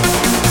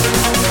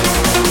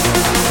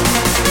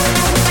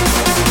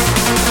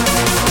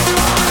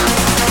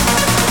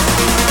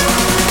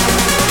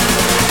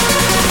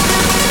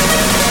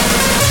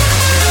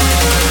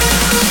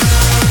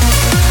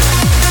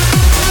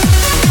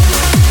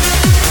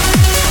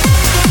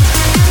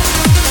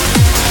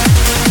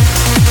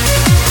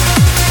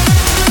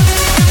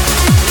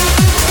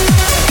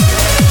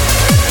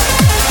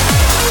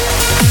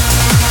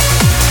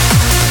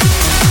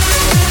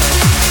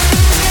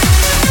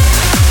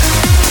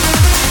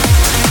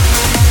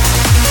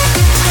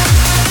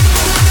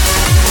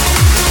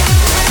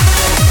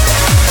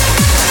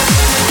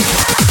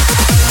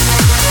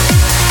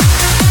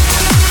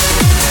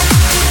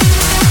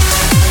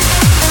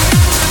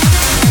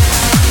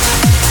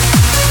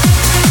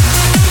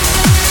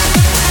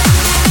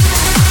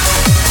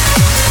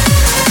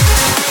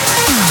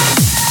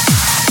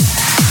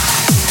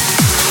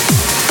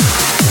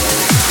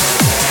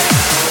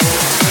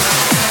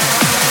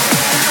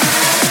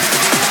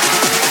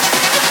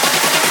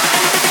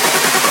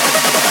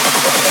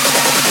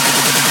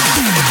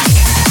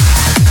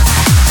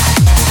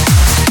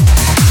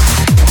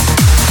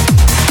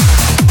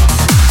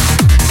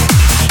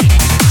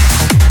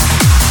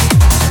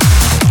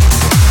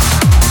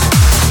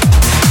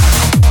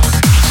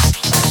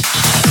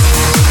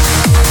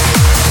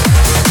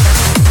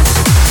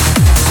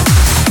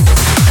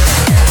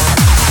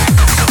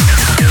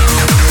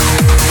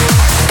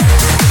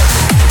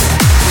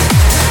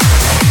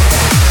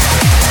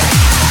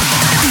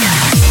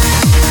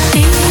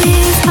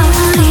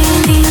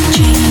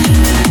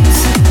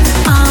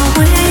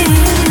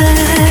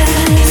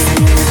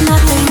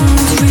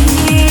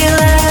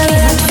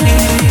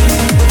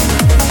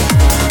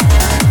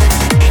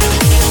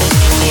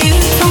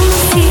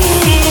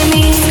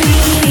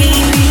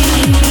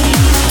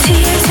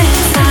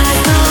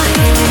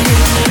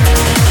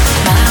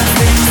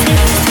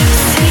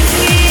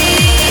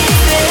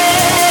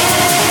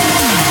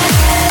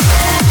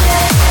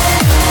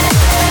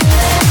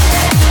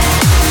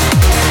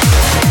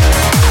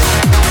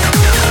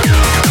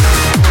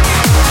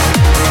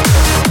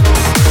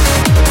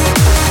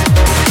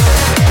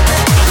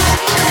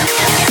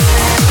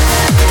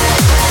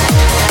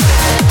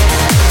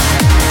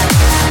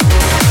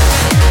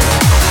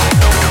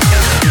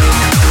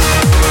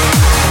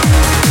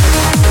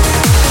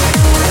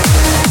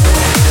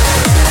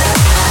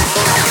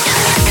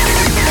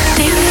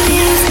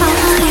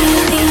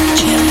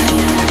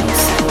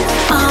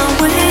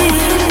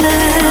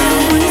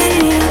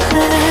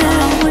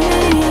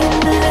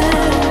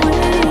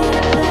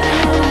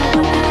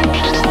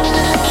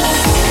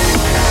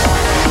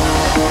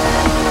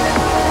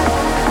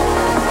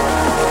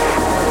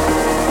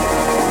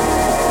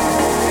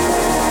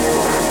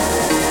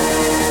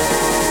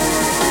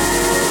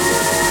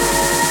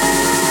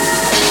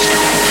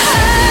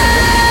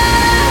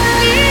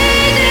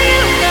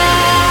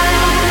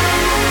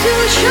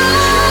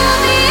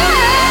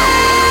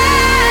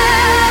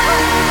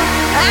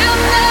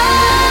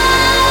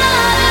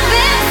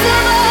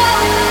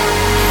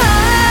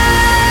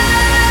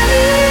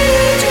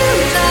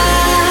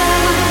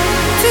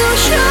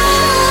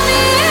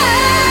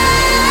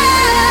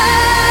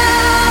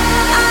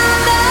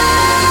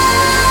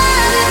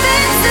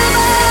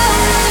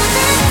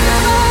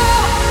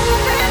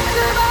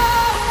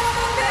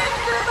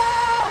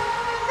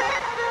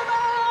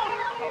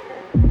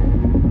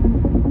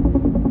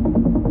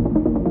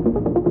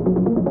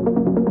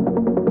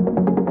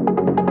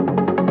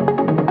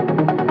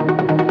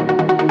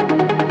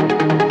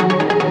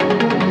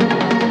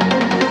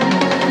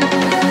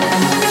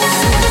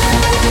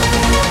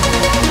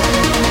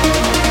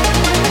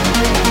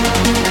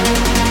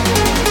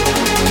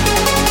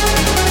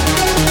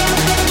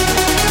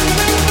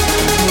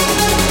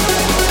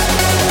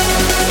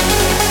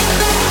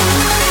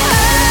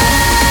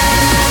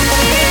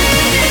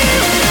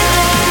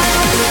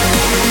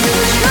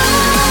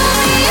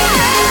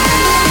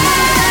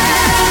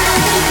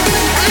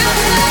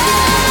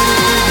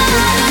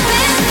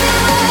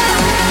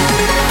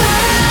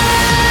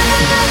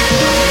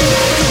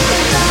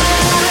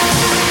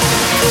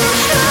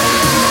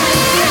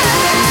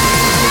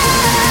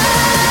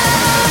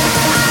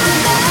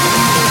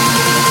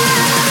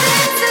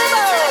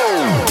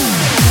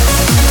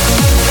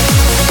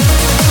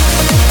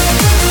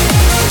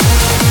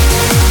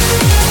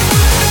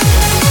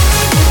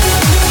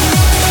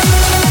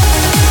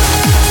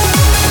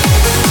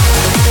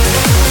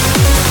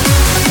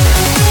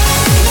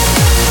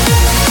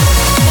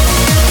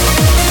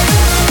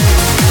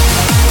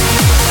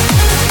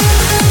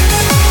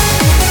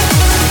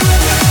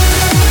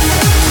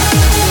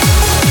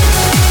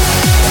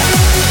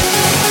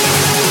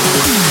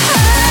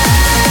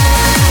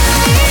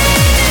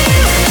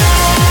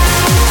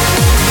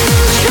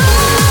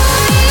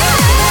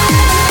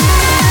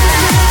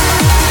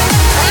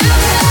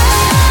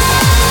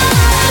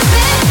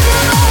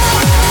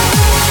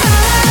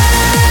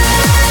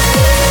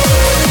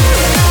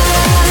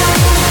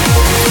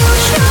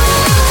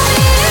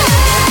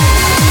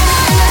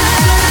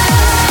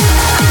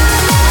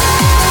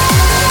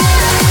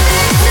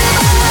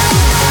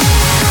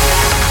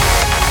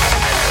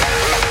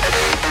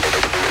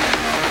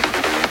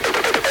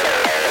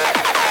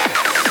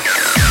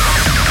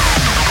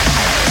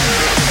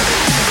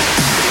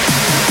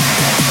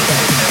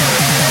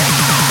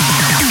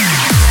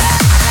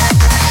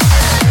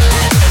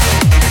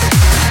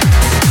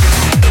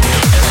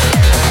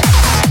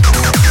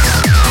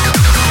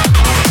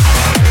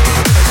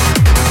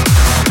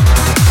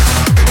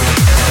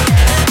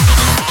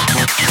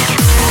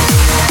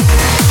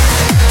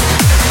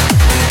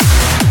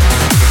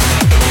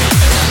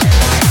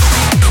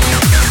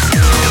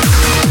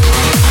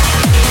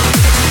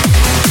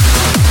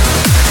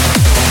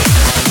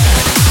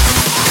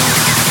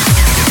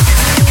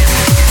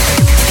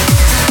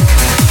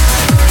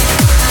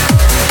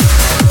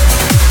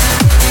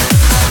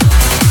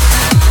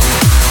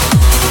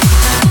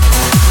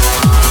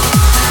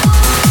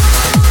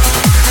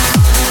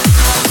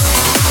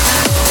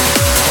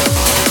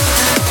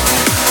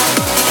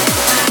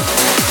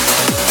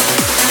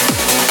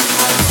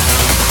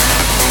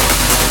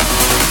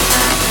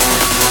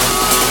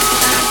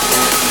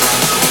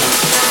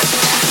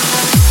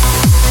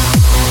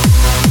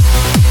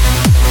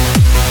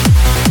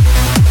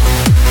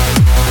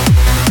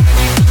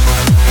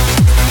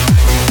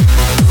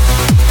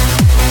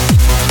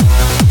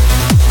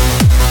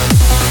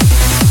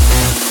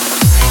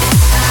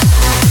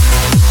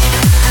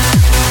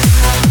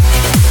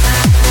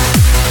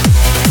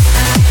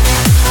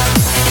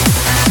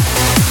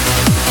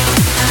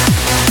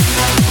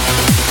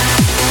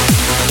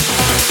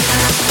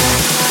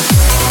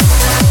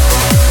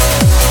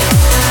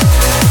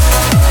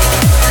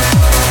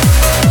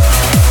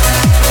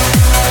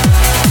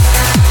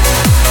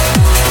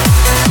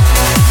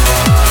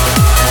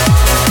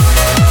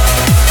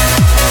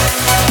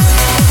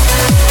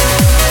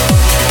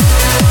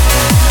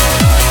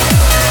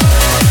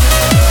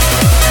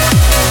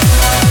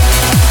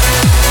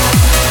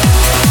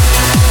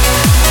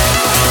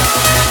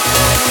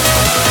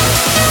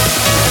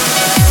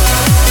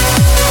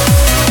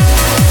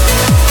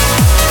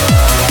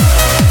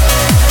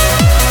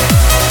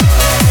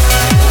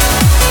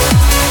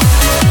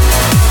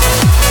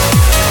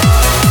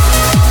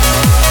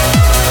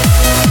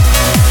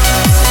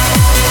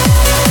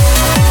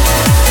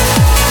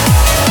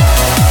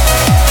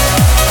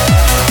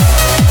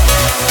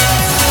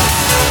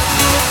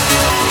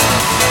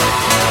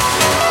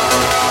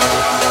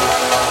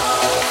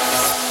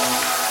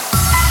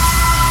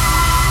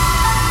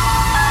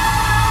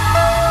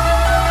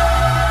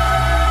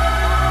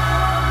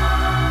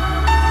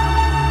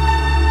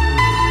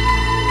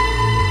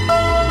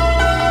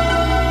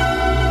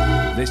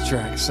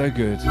 so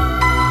good.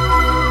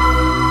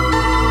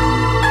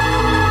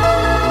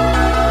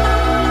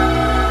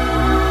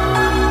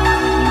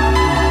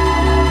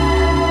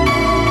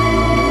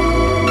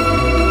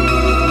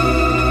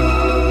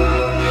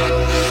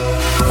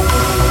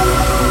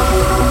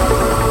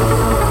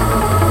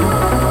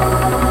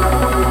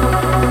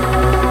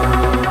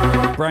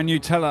 Brand new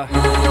Teller,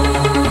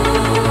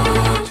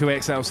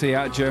 2XLC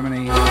out of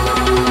Germany.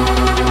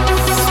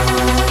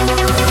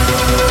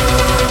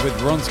 With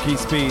Ronsky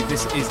Speed,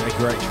 this is a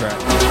great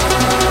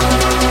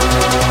track.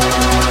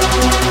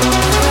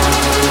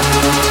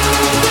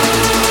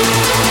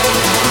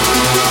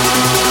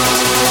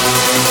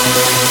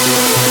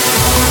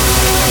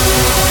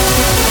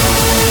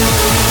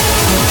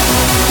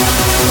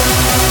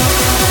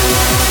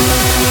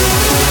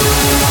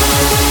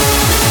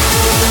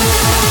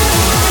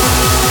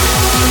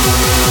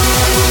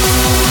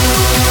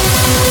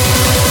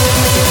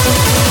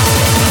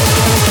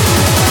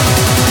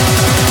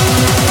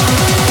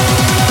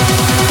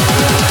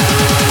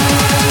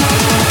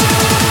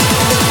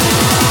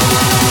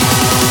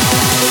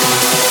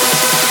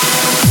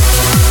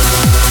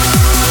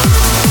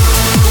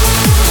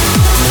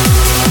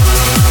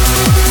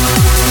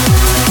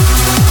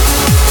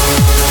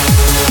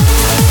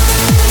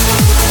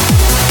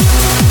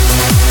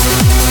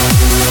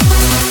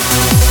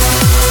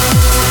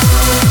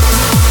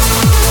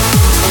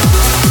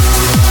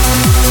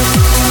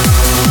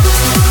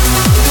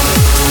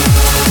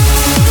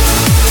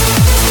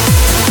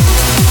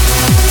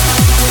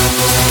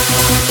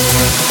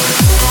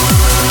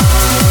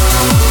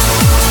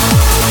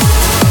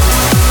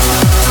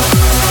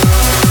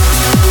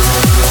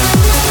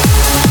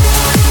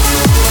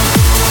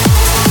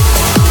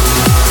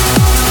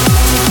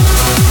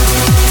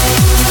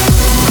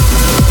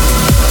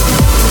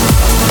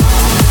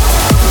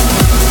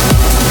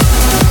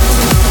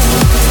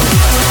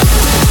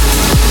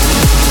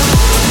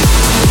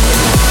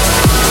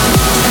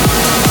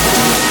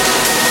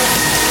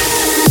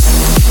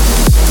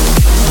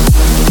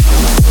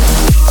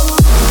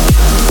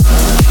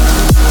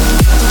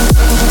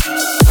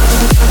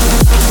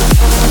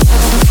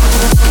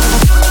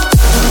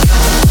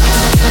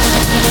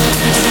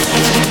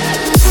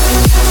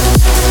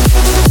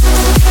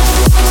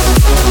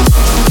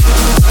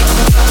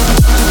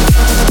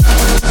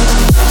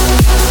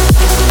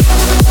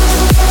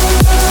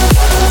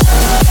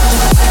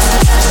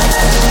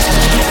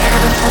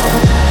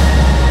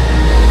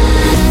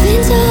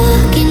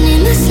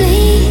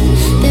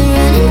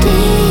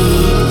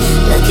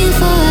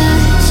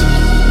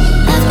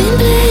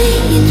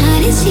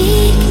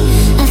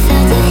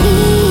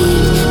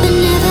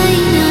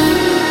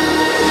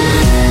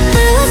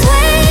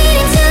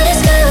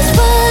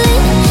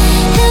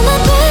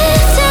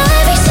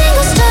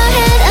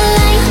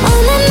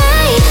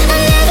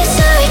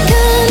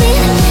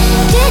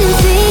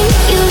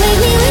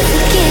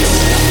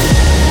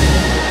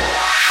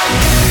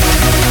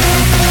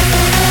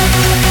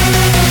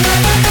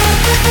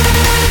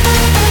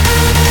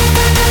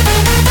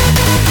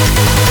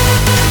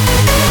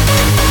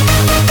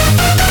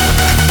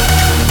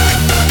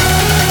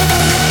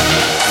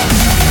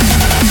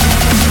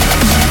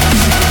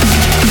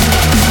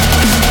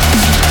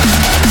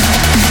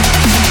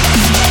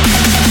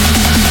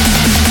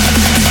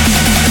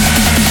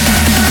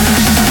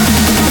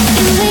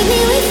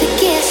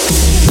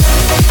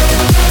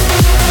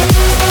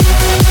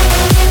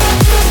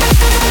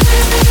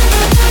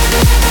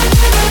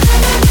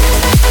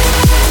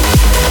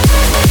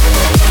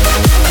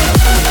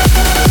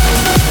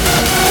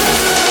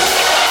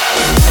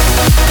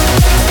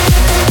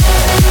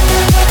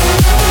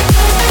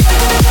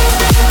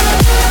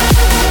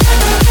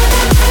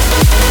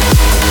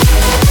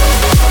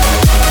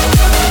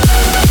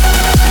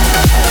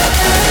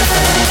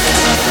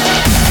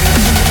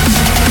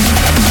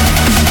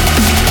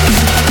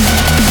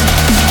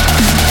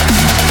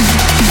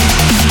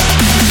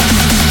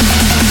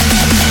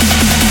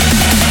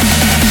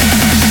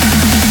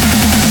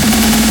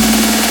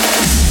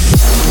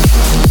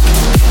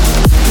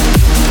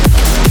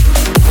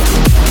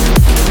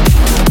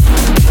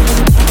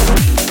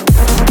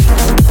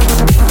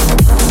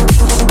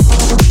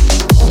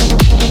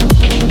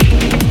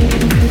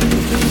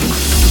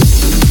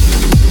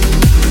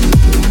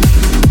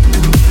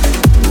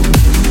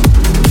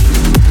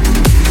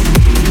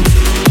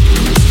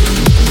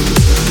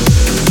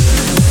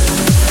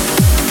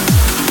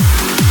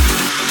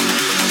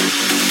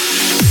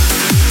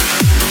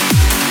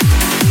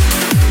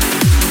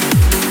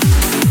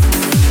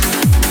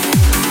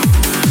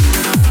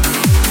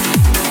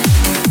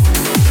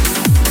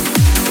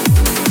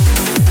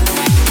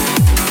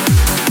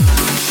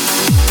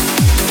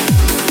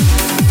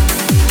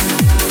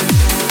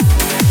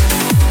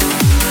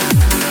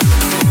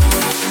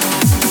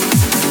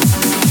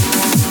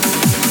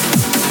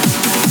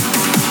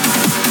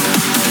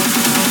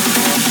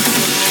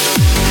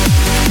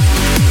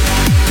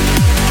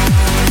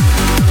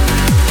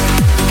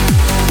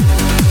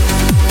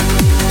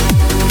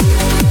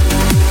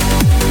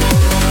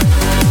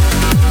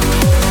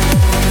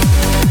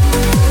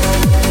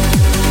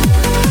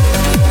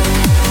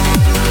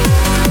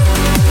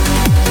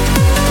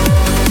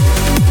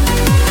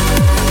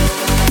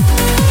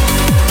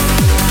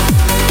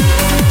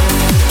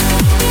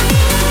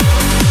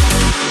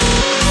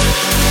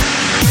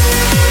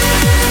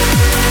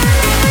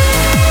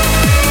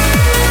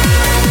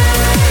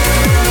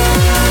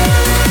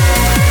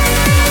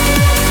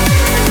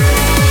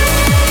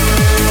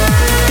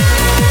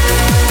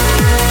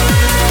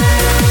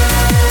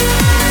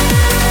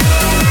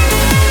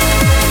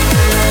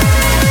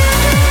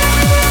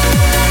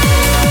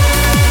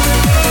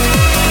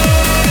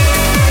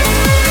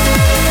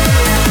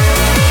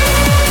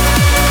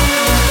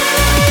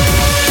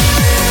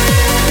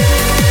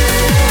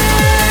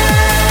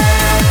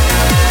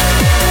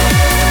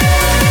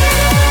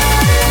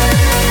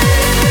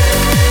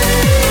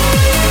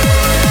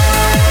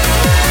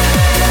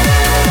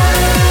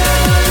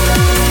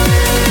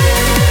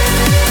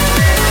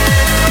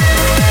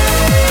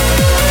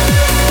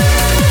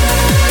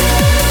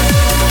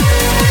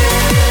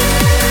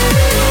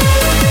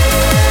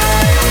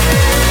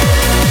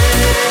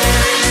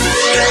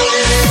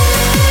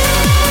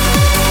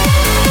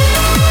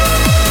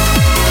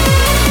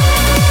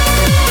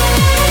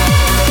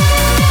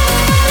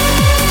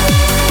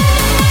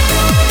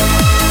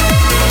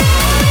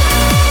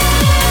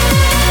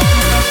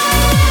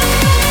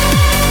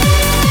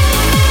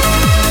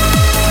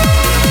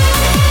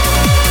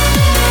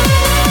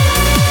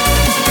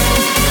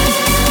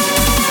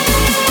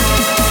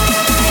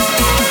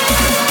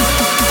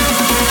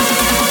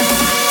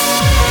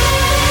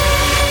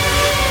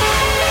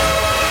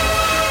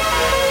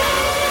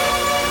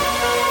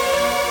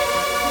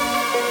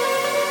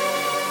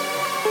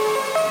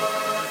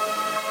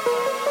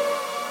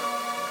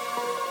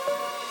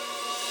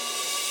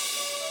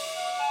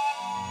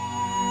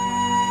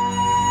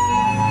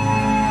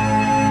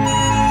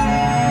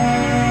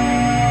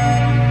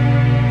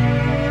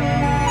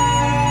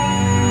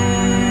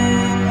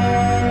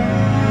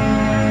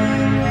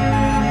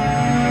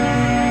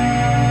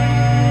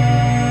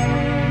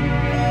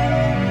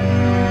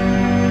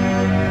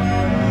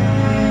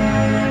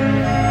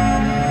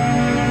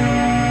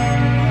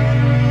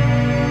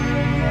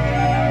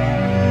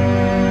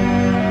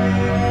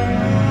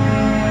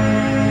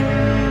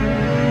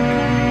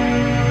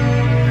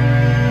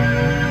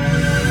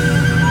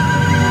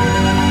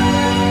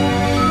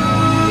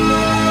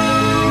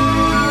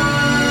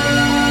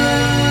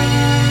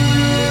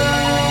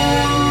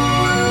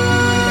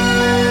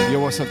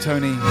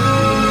 Tony.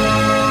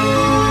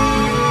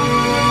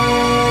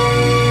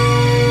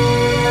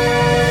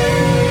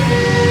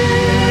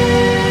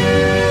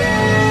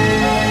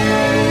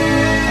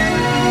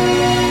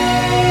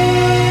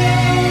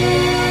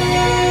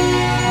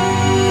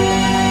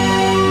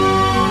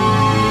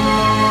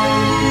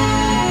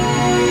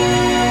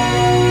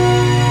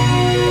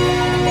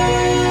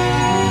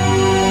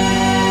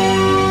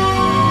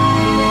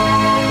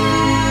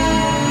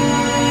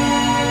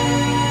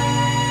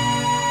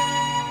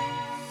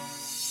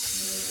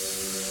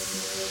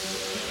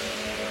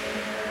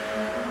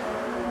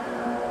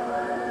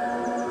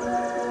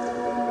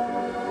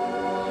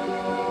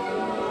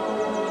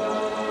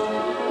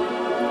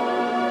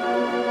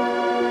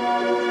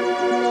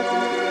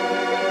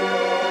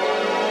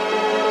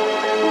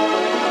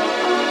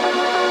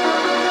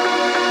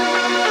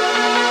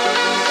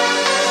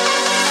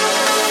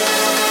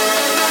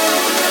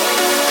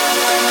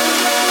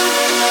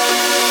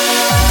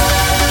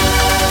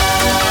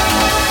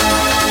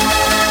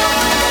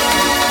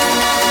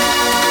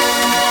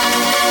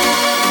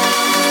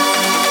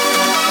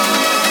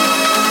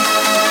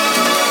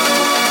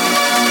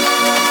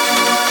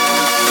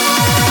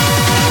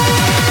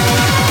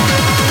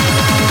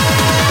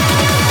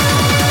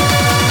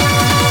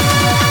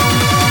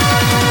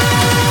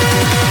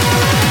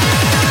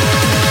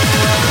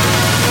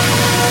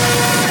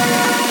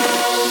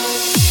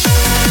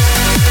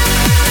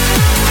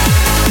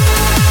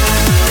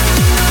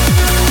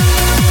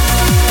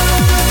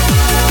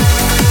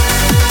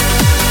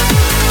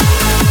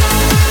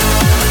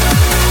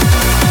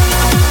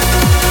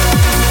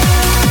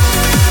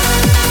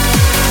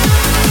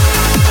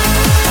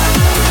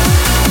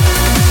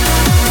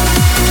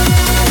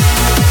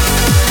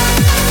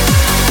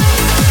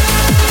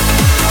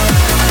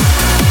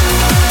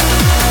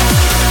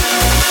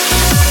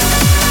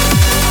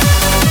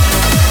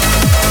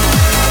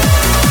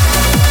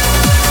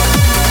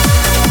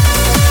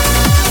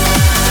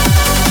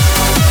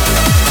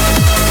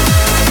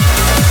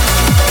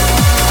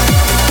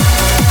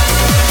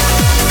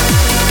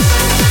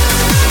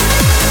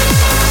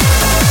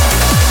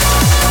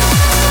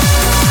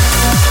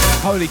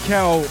 Holy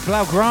cow,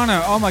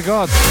 Blaugrana, oh my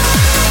god.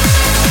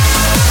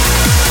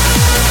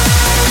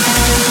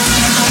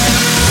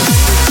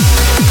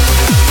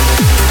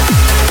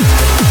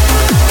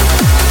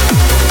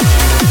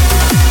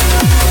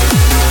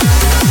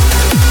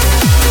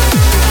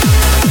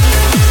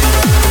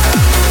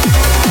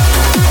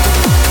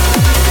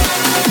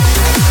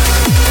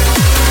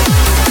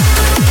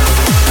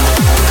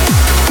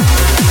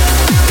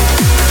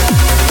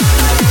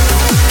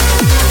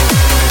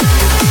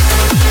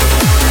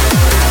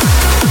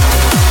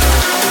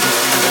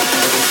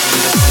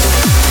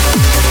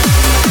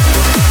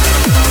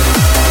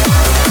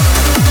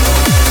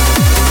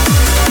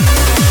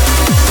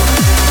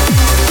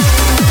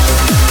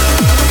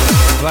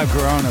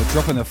 Blaugrana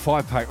dropping the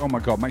 5-pack. Oh my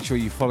god, make sure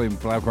you follow him,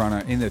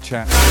 Blaugrana, in the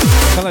chat.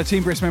 Fellow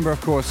Team Brisk member,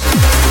 of course.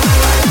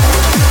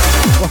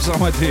 What's up,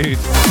 my dude?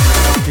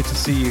 Good to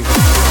see you.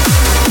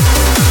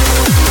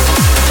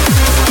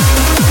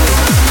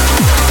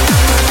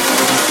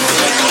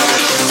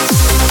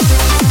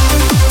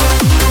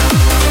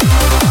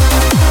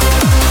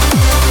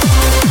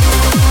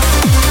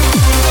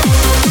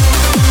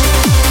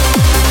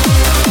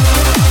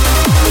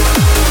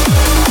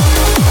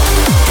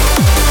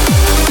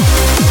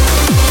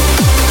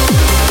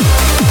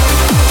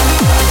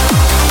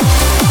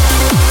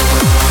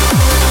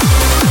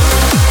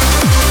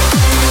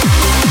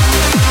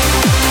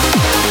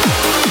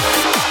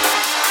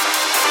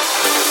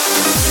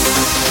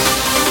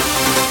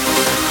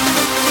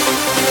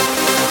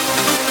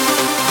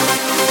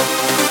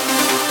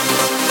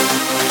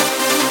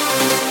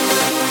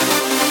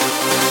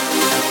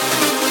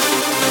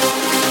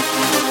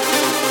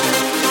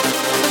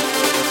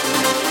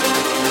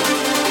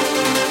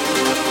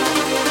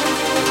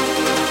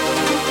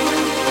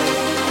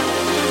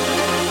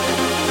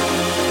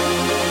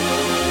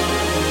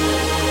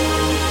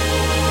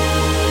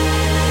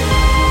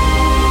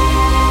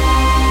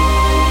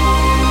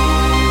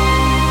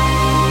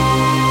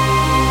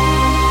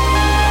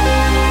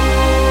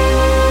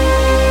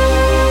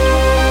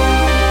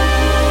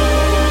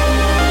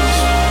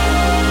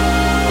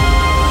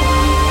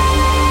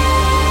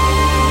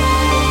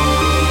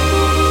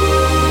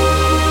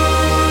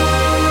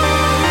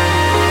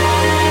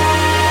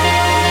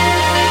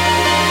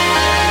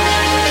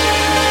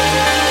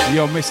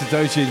 Yo, Mr.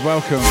 Dojid,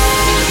 welcome.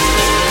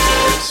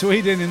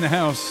 Sweden in the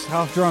house,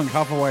 half drunk,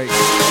 half awake.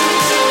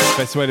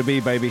 Best way to be,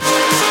 baby.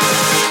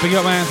 Big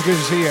up, man. It's good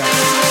to see you.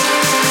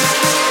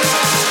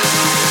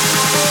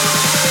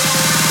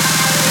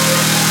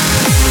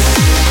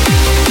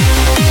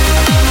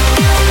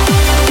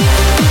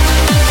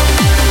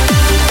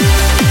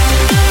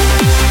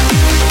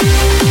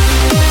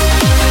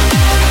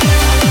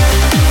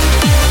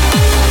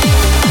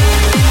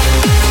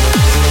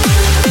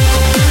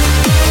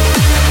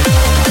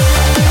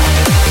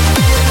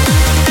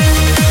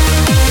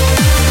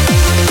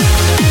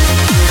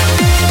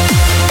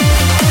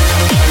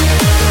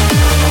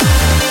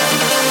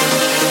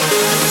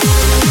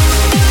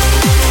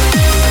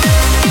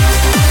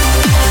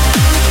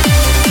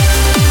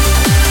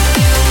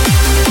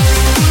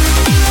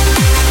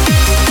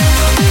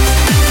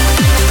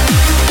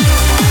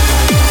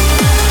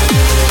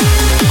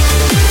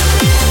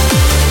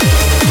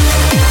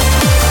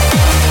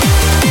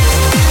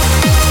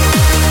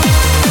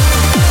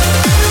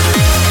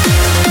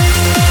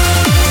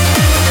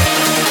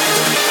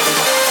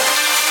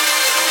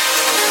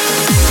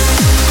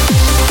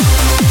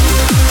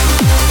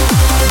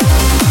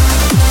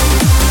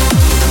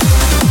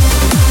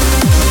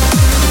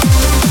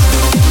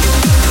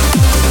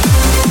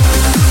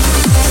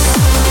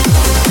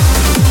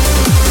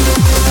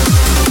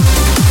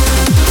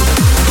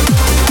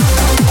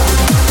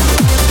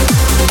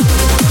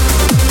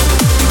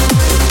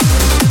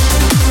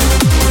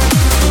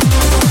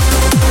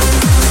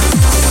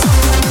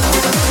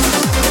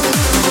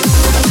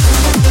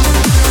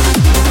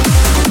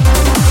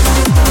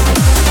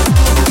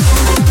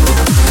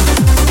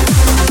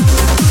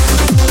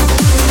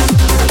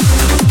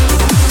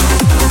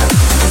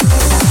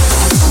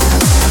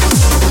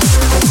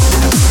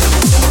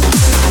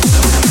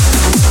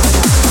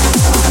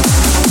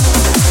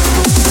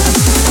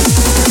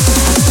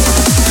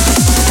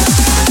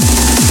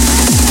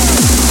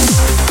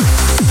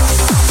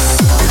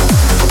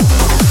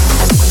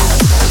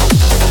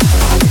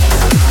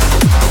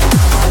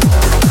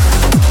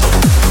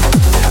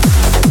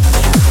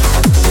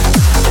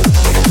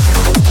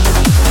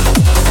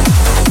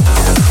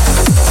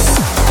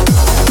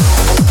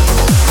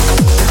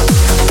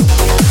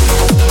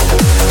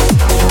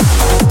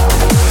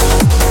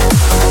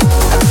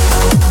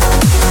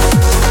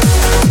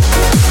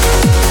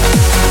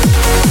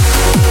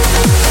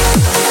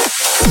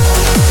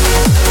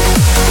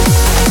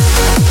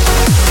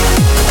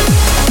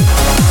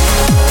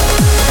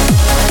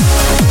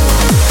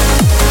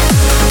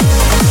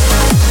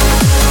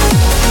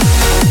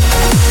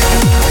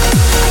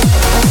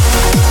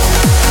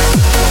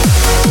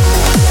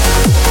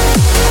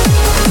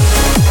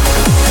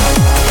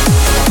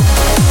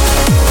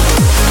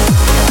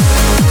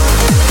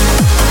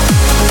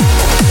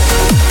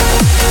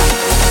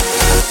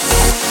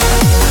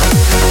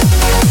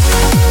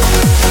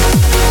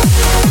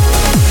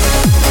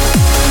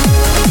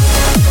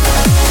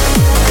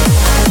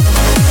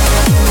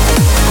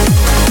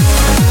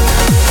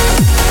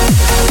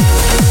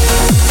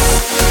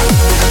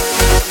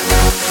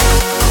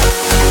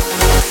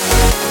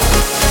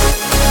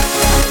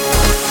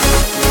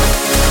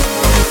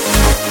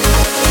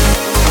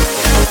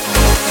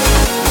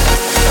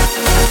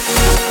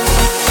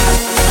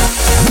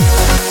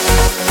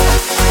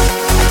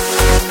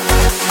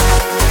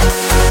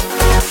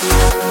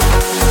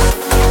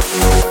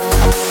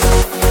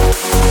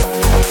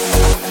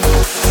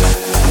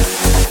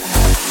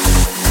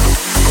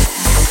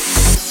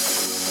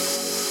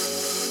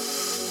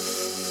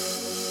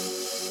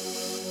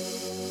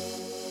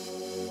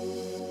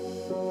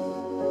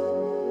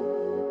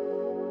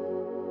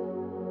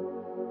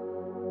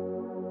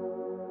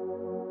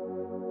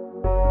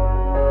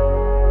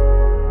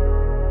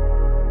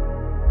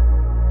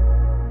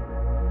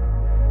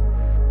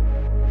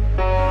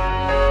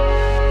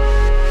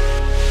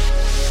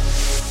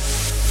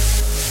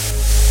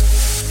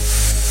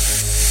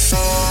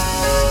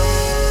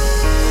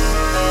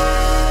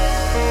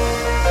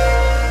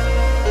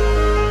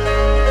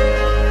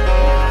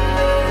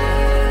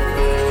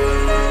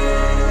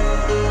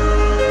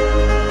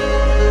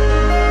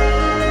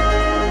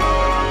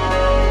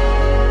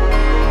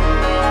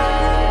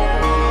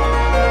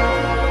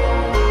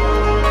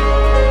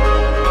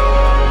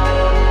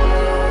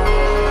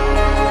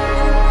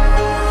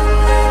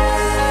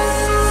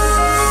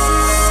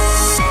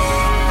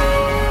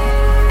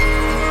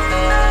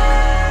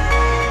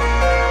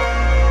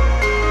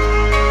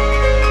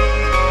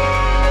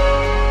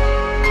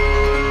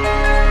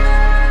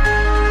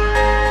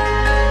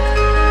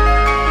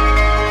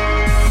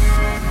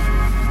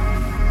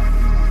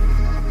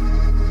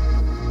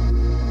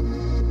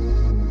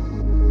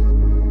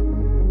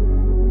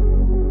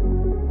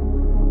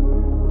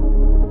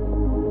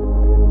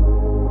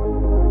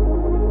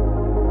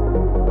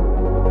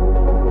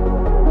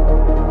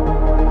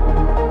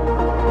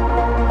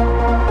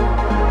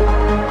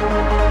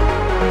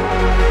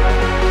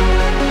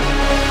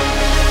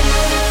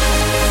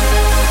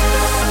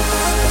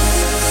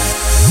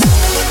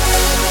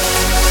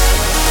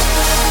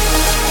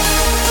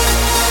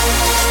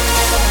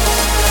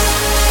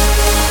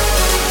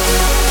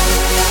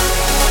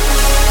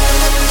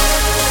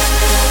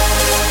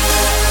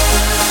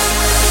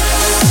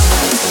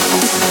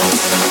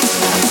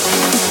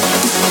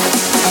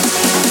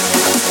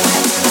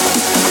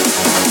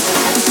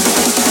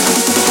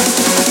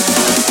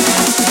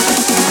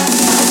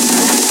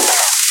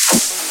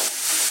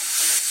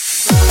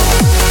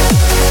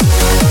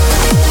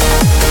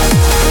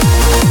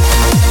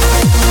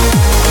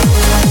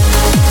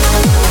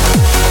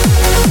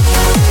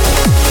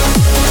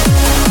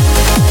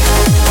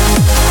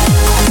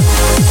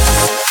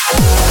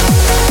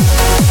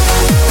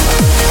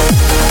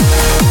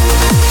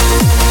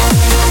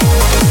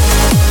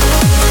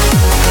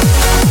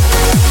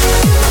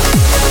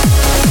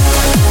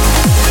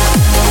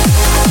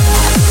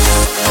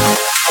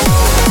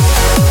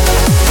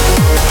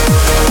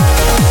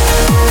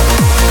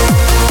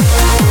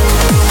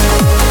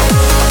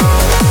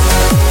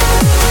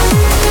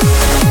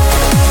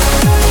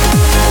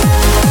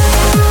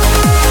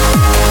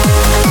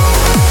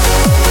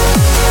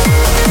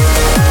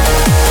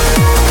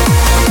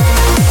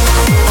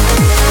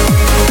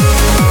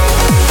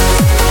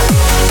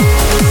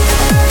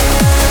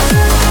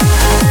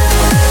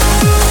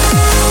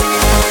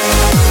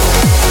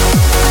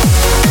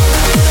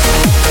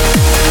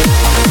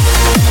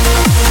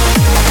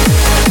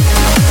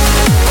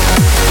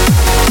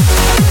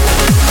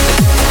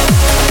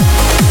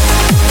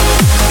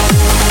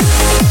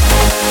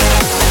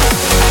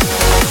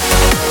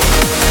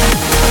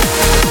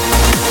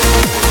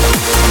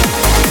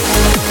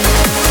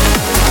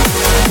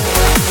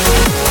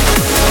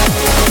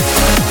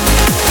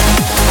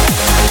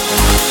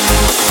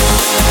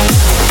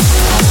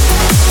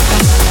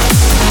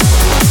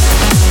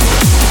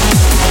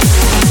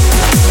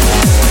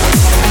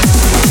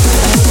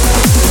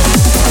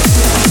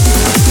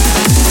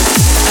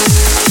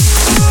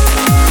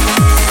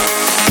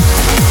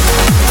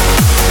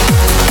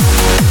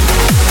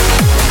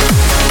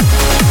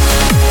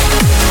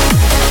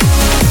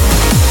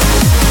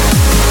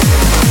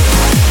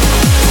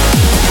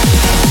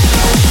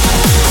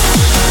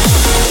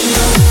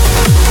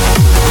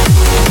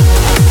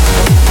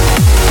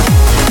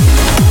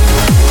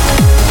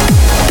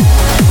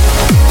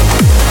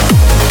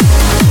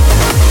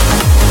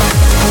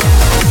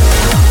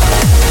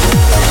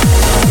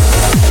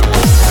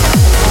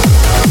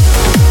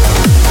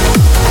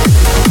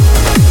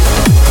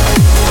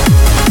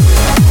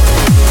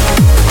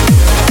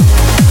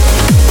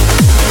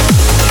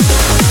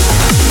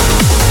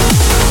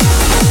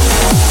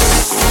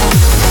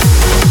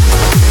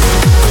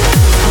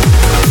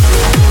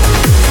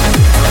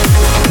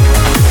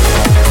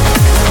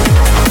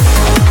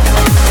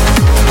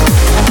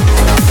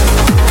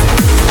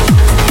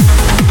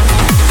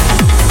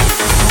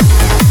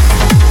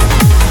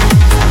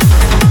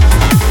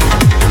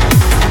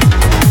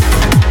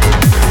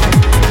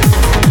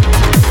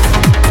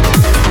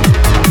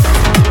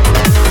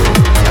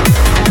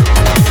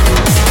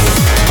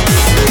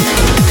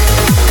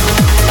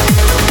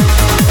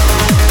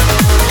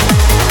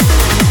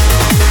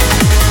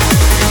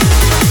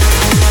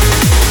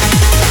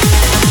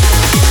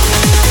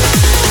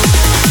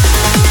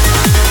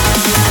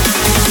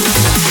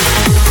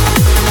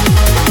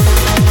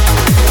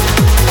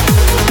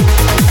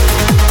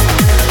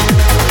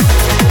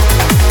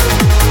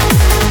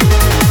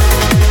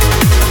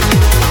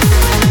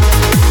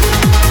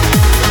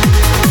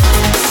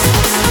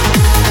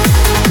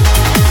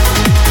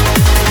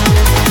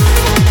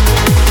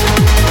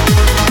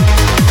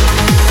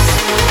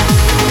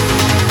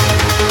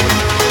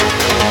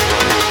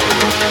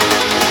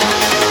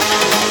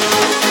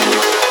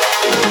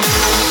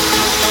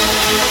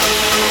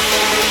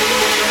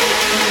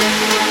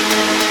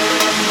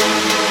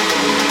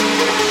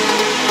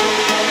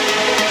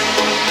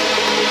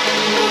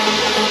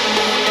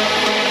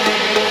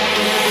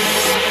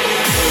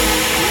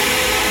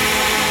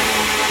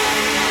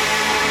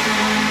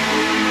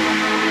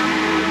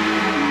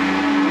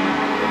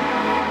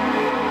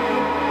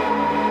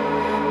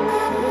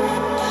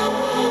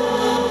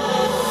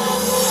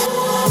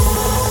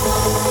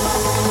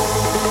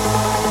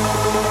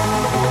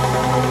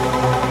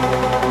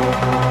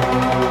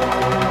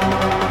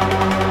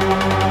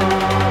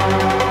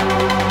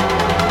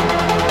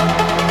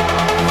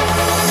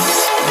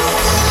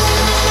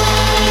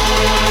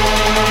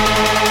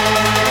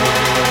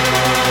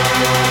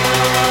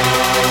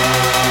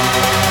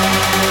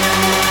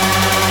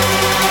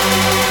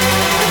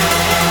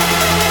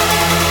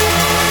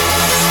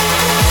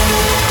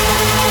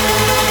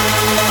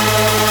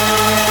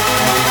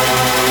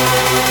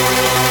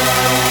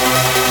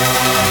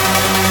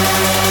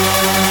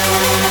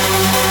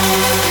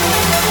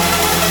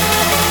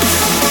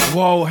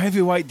 Whoa,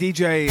 heavyweight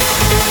DJ.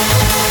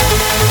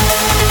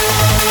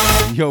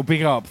 Yo,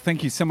 big up.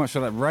 Thank you so much for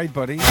that raid,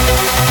 buddy.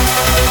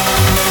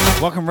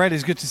 Welcome, Red.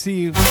 It's good to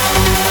see you.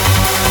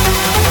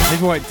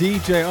 Heavyweight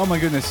DJ. Oh my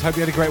goodness. Hope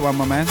you had a great one,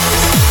 my man.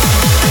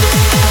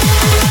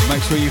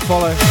 Make sure you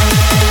follow.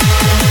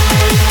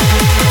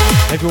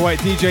 Heavyweight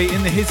DJ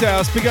in the his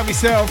house. Big up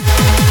yourself.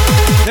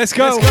 Let's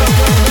go.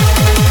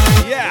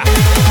 Yeah.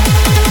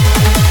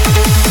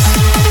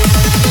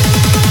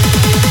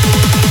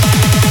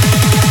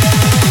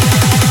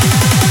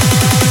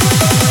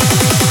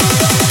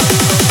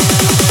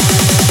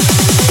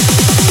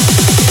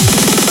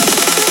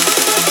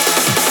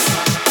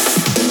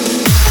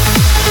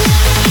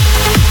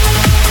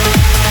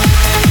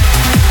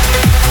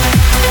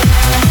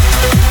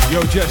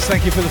 Yo, Jess,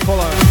 thank you for the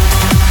follow.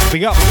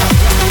 Big up.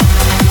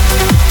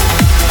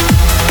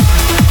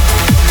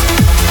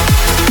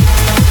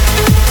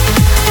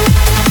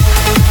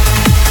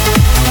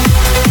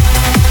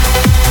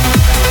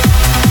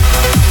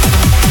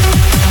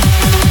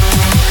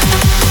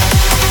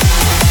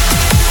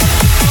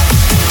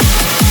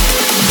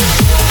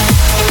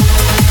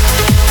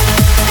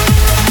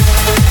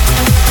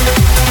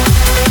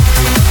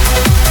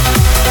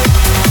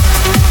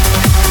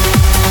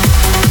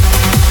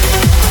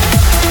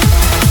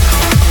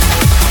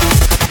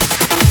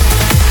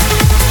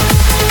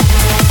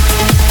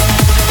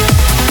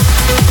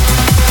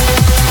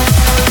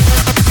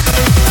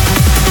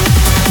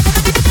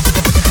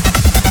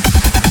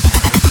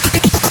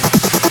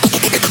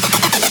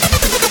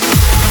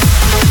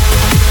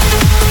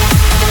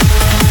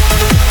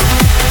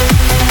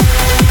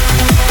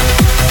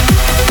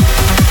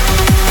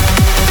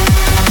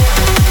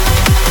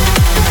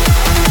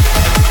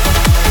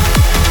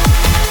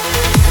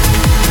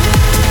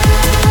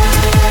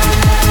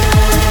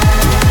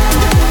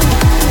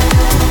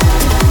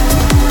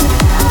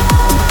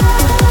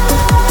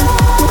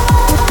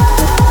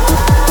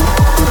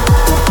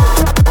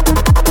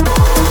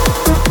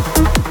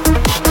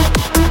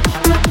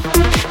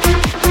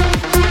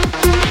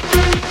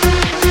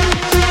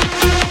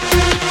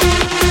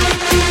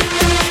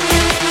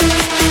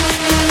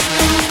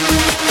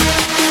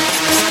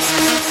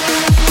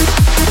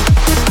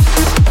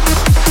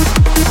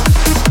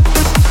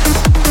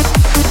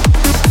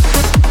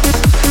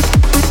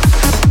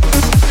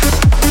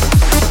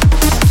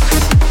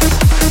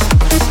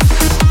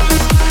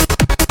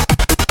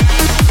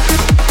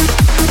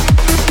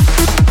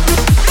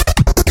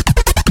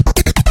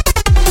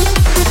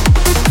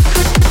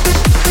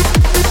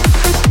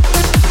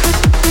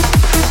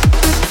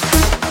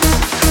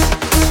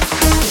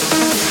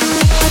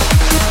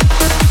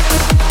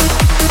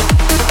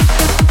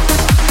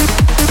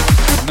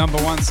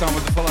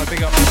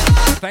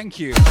 Thank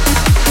you.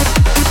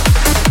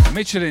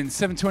 Michelin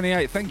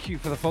 728, thank you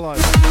for the follow.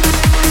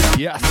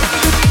 Yes.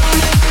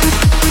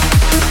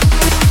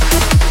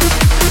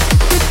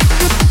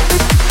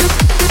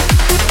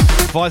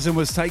 Bison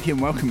was taken.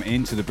 Welcome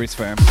into the Brisk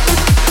fam.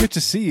 Good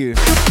to see you.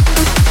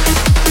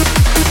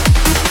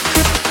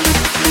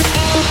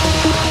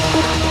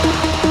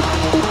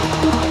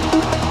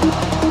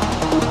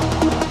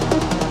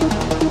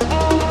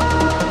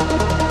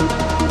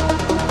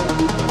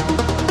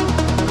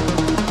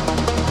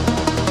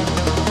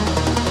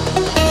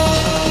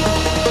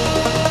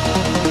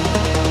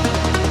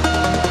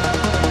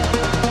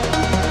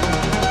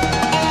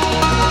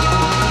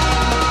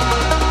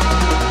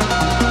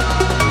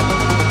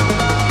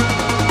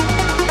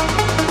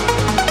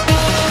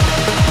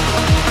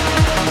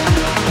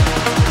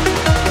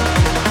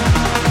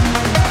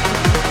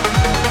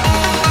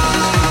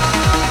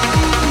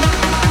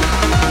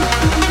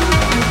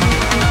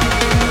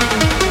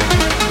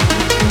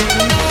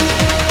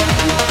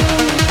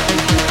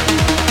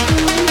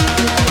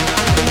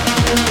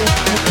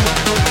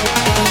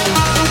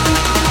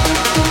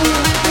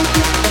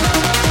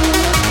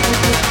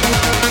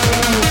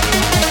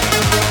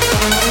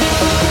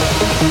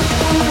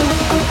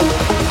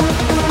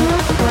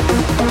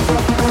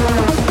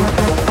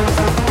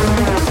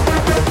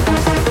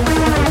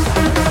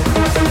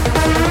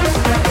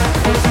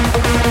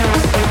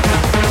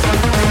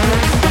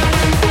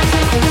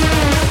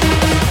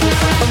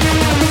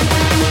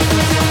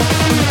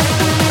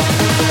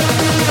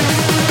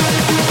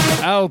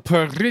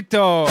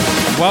 Perrito,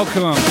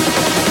 welcome.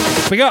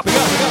 Big up, big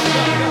up, big up,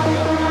 big up,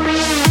 big up.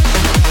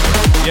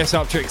 Yes,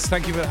 Artrix,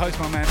 thank you for the host,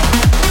 my man.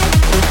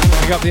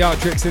 Big up the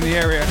Artrix in the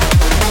area.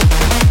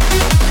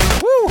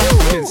 Woo,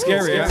 getting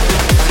scary, yeah?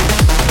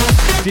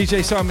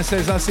 DJ Simon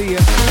says, I see ya.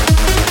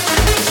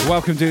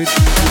 Welcome, dude.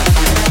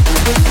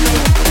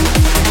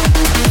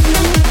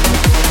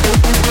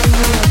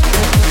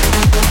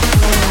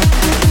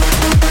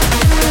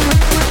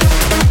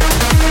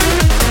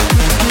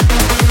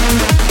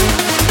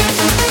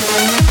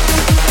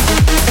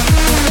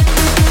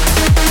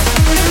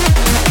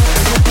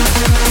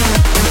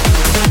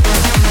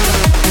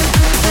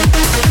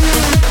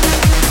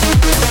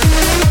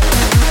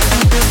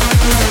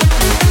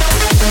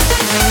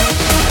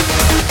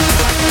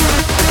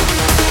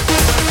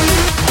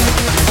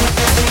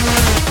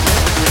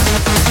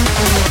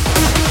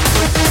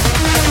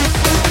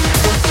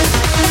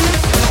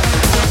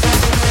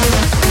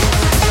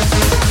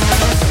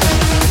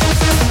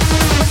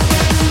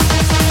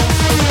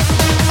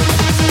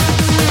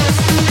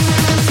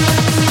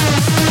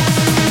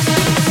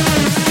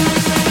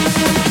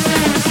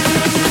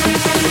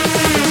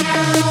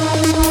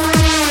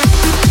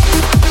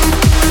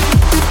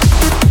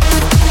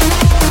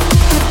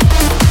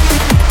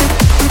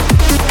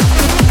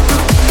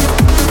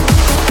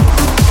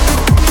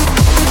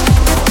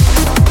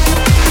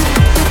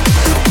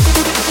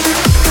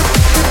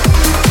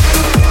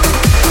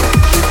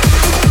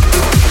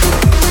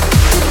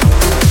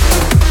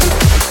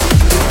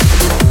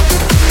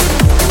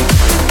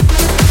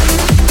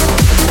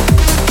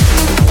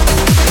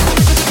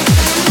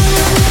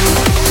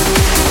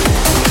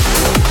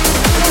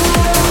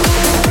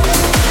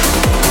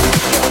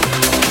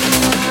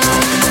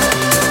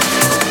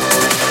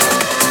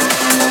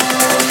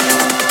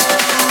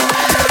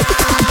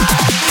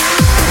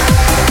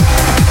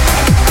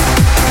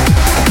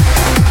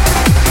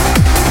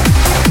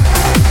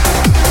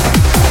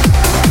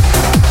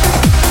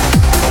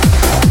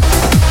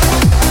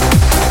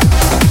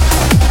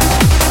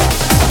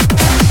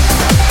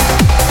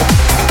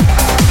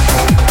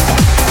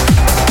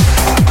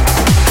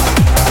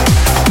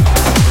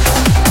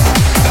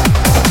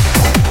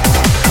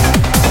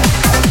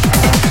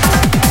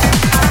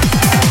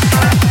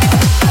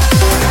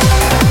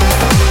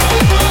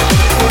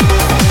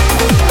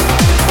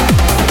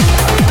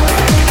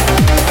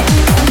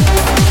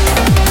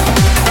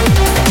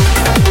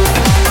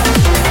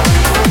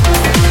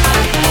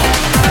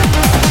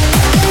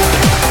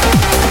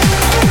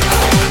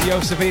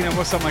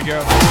 what's up, my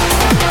girl?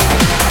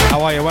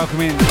 How are you? Welcome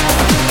in.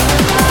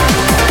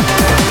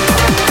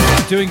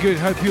 Doing good.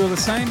 Hope you're the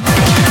same.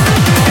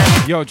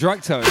 Yo,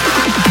 Dricto.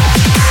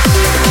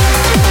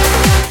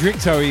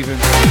 Dricto even.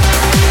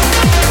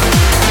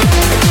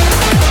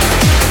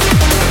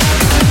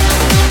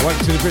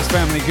 Welcome to the Brisk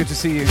family. Good to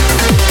see you.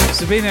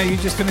 Sabina, you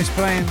just finished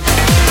playing.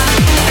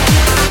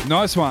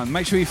 Nice one.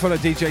 Make sure you follow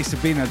DJ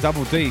Sabina,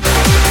 Double D.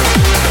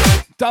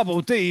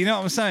 Double D, you know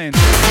what I'm saying?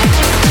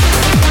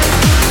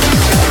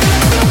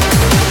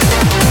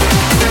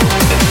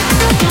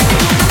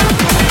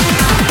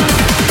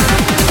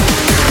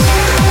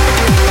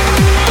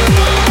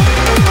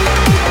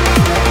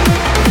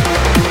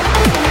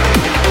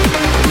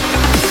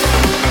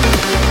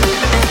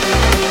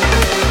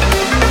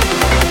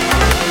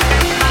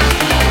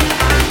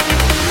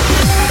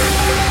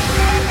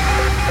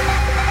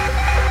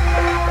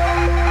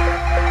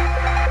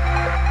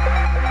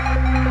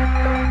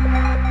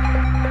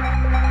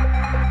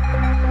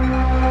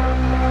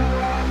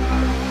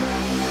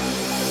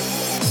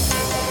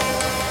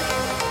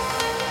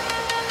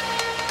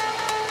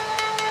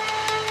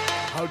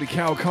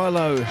 Cow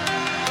Kylo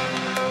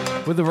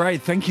with the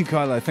raid. Thank you,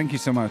 Kylo. Thank you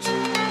so much.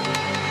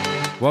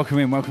 Welcome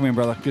in,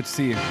 brother. Good to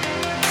see you.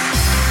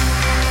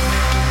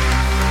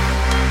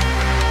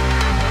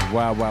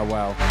 Wow, wow,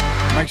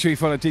 wow. Make sure you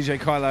follow DJ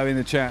Kylo in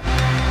the chat.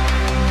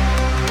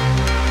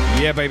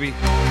 Yeah, baby.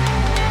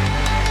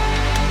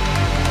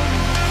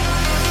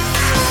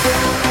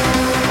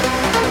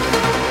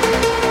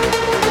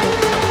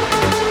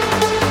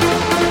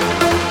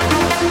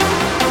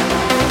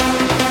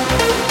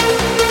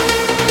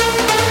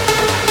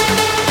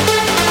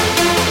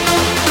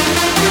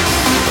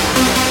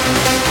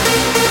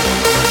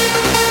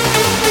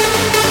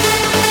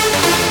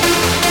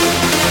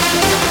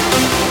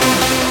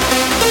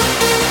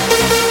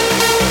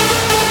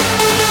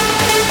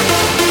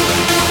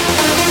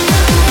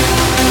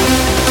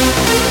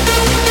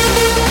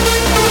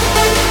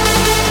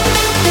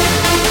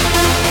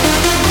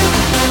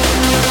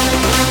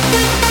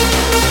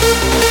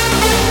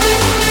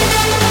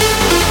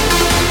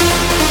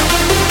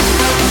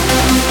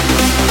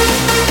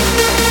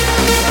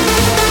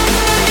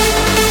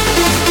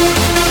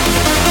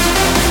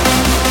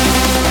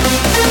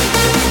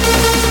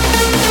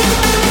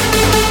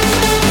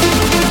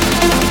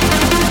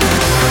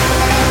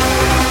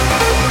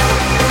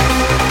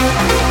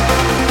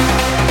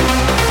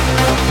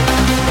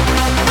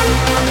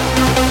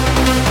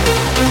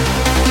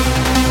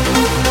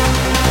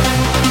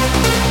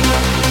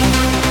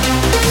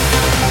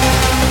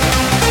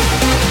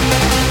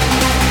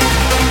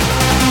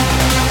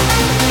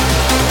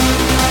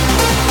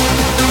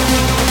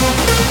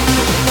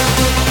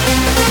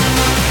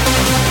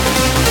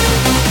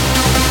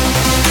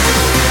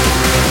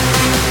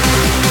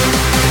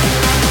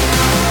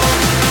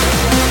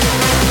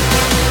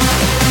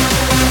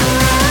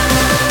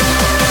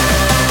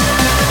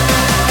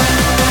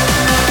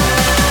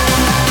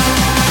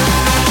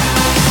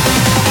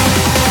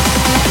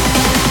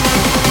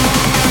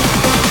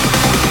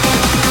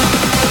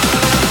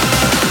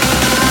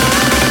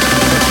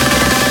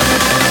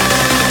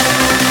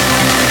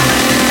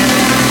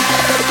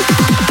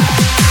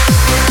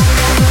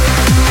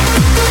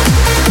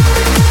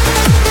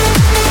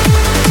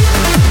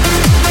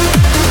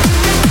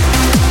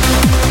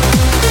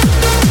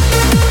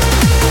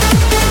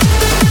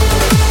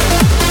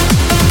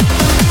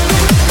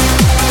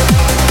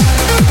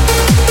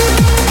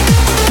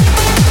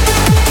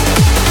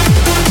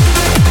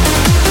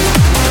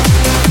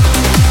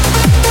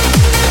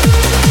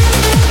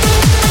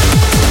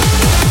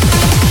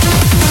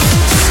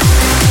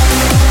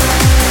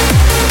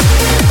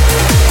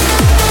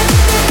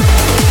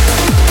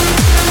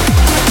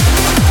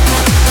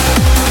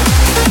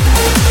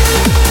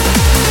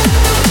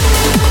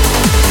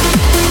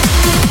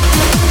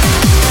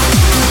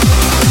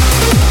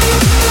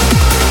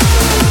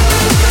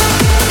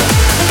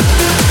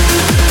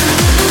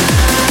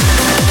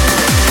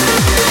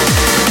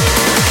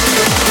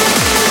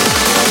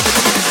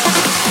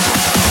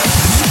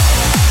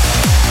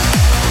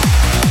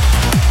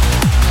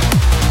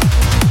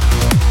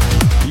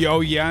 Yo,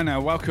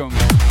 Yana, welcome.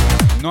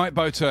 Night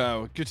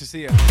Boater, good to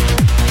see you.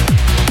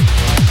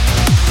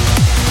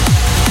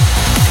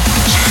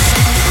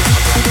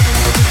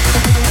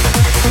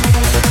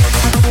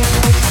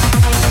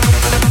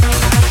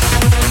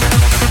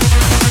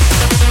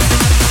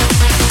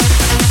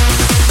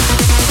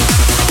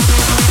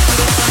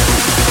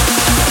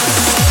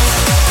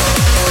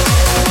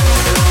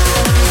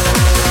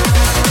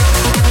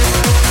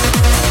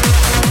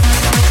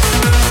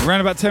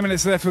 Around about 10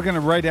 minutes left, we're going to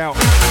raid out.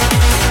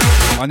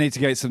 I need to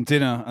get some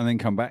dinner and then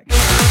come back.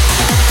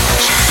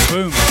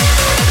 Boom.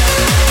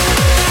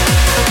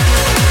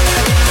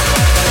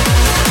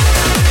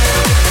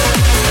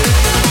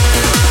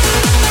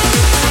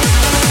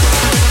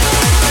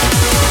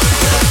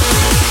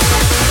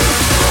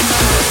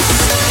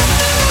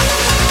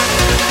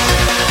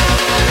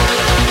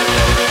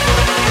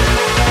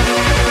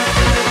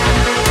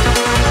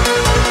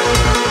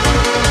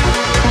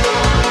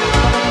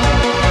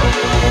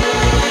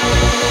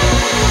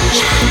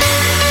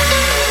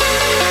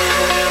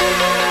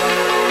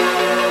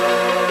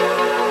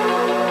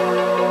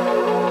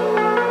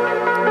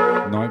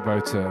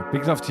 Motor.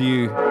 Big love to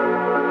you.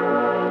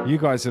 You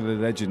guys are the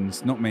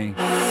legends, not me.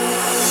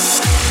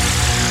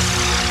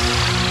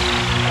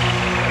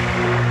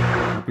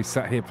 I'd be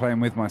sat here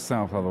playing with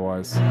myself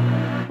otherwise.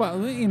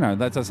 Well, you know,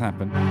 that does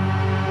happen.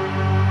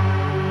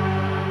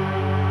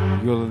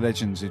 You're the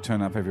legends who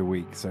turn up every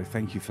week, so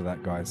thank you for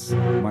that, guys.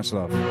 Much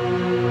love.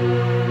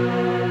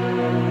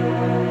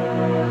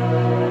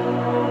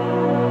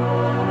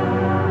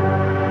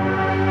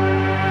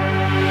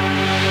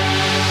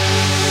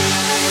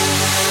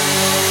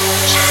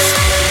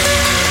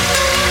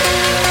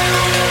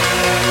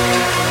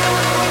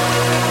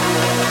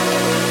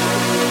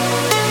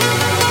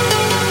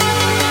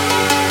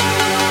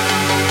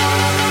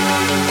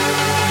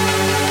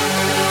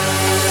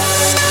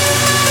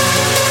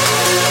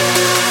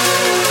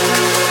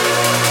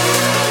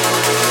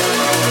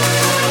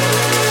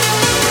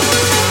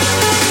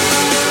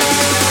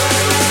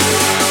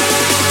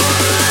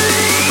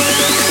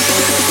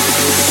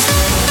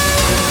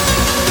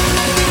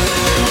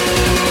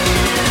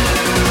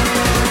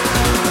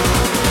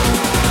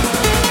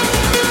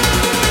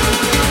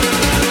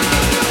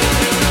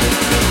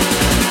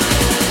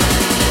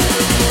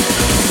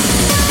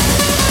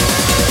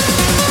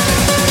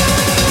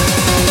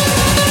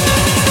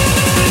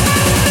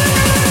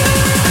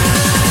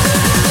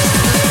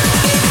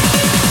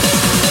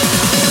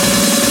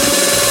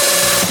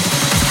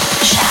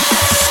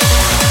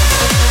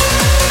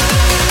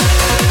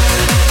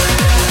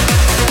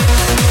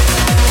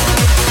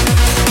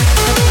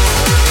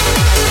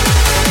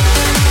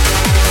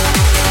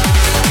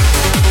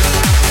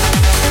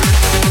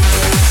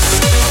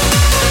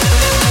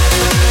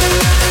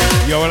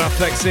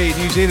 Flexi,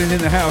 New Zealand in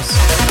the house.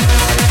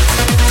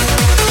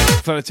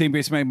 Fellow Team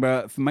Brisk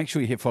member, make sure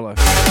you hit follow.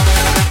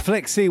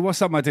 Flexi,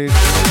 what's up, my dude?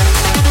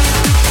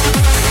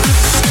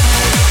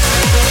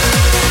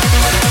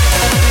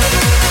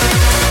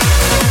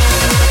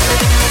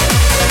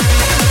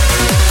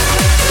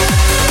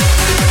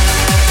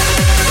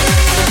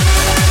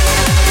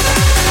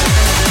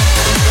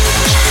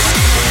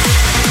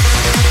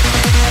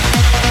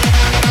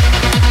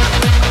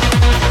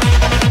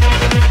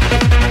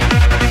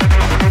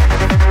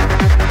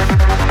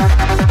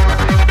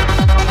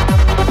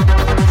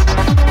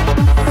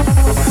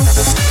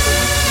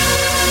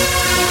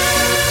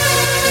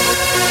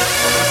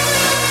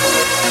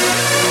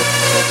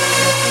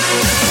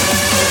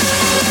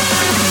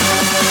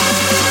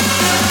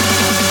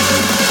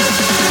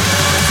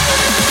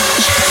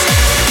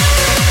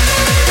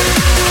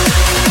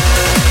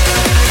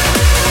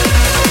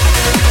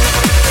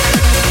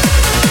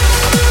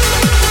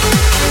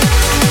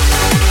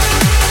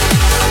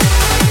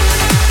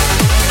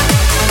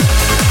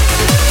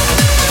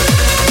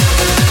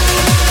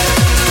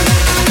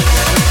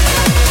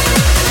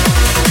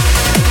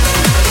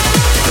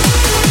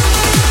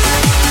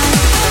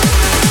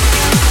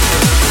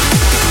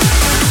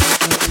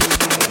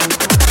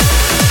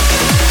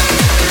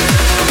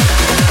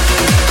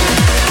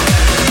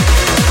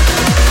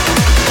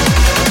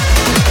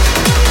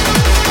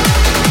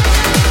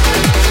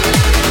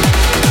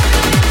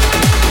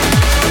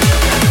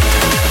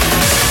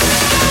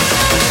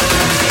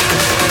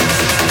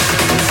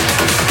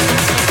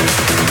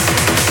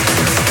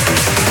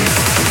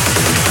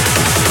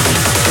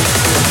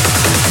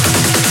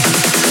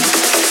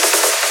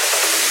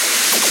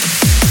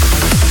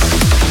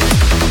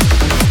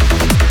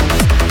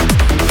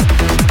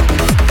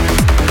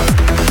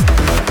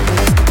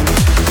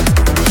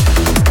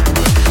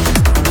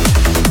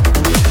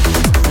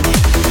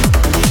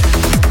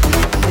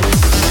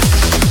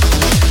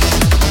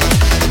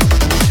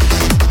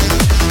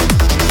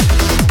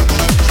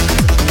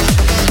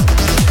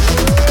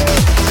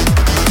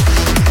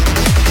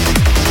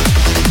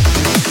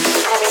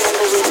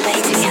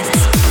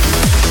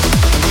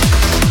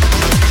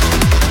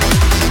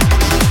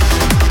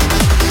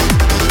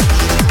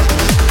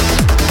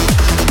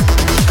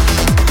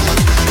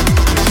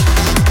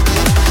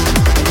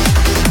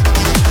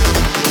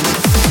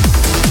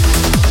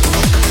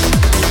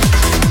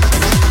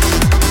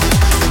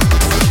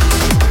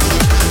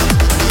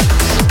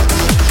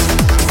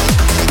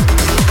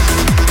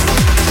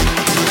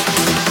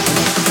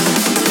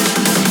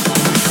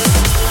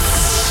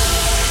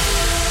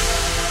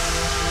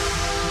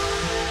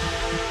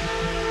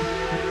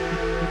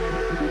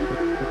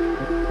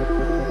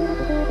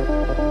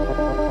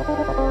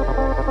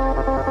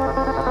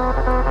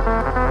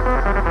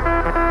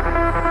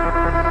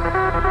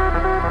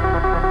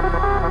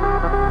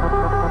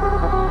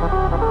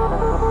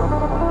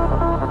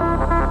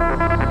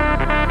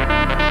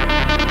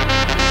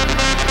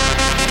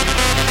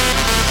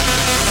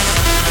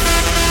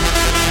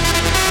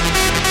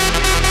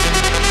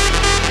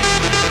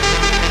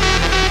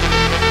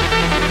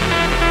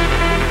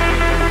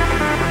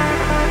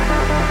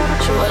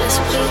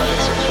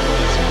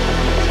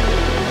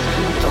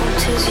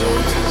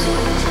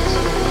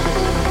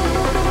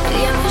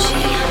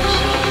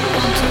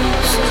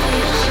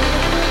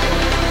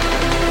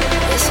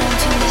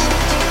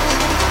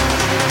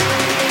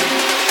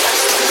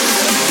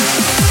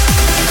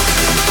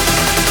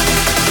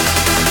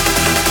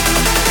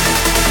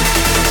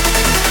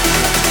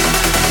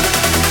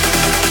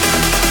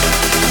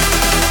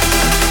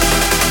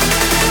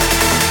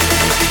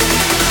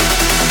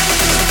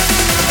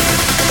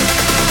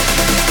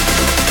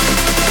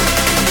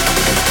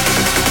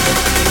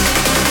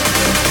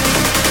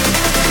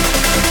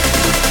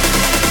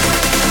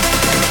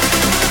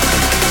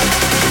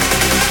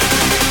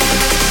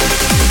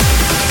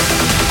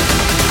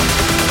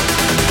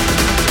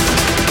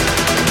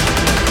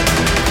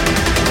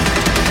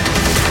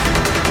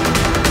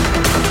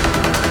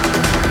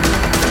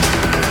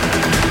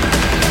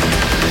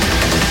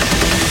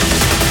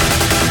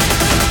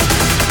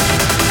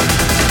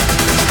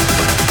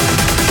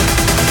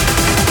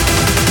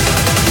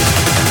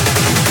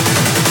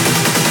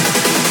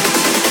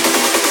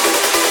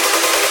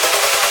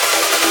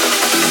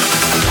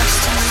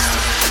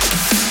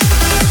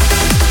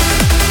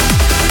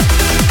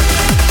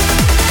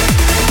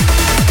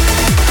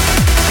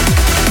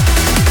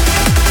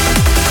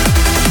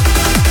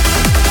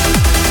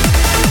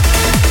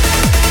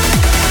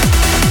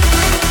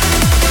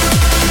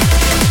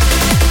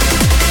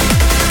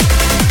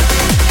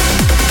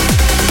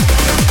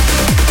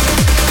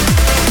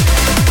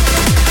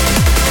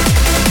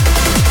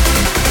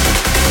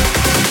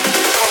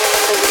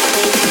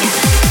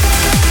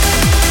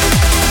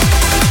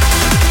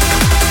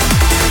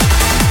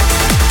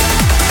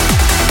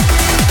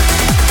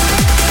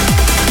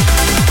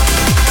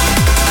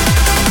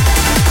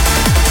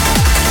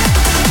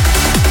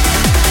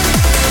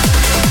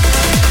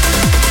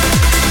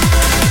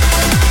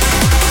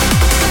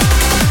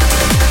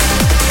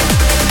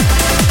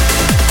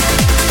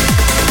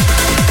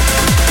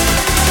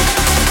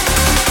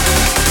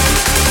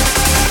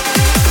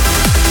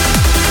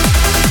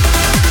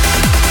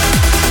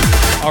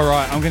 All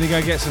right, I'm going to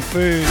go get some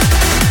food.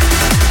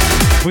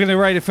 We're going to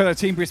raid a fellow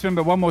Team Brisk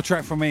member. One more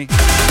track from me.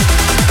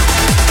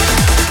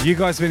 You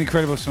guys have been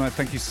incredible tonight.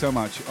 Thank you so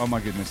much. Oh my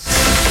goodness.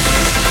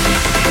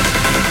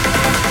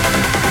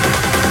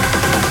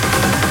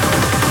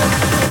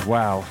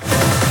 Wow.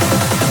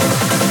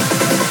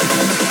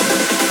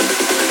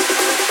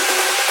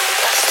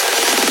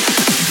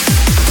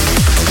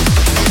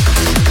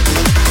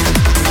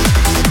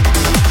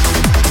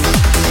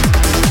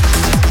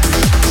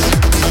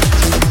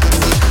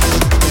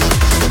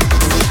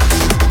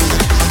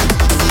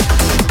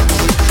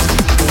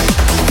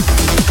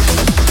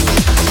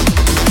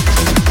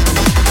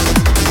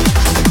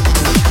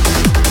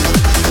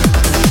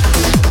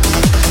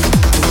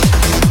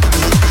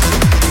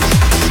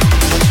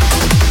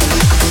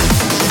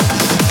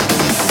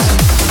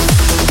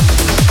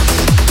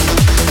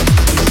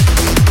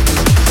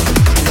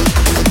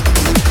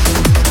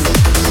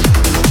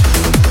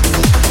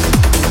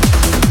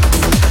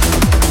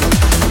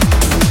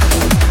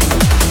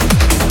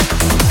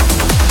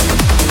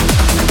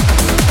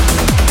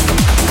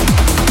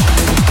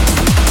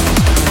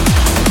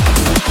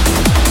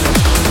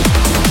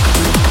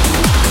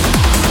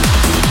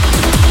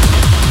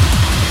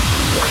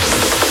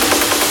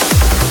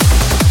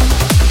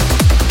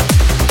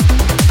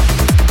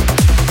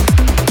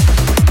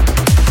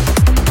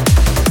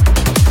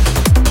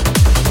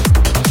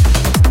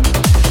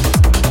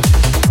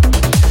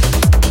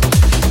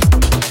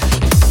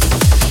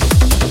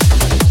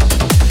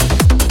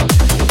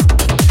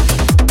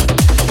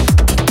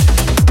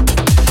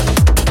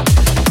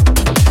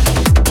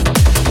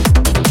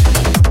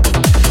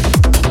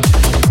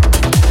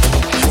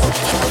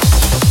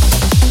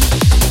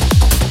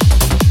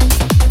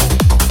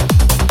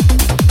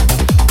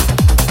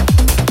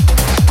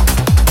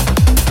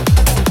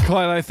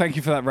 Thank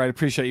you for that raid.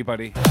 Appreciate you,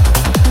 buddy.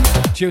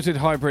 Jilted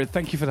Hybrid,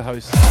 thank you for the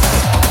host.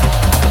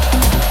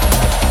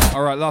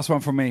 All right, last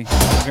one from me.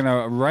 We're going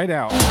to raid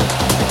out.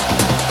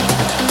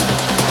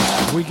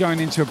 We're going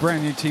into a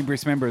brand new Team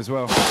Brisk member as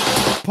well.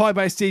 Pie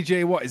Bass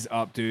DJ, what is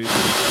up, dude?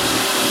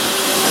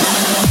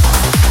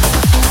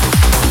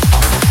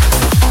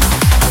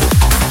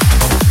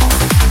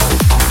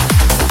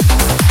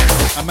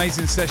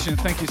 Amazing session.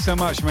 Thank you so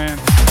much, man.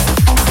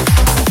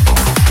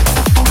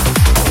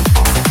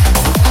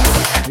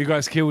 You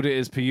guys killed it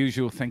as per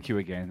usual. Thank you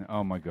again.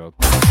 Oh my God.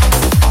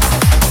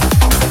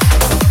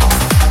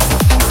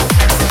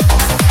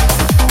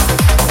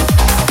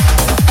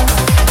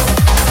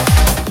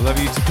 Love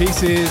you to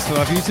pieces.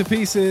 Love you to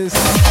pieces.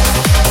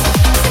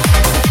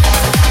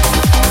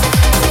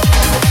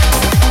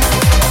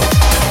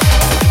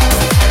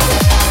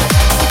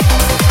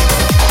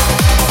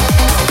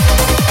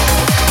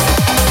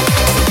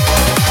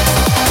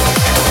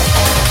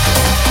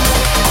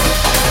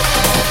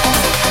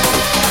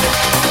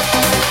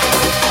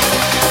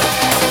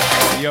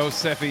 Yo,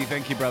 Sephi,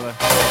 thank you, brother.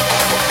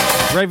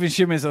 Raven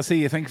Shimmers, I see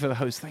you. Thank you for the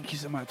host. Thank you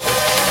so much.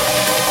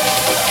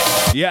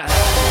 Yeah.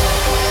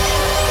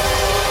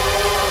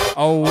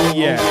 Oh,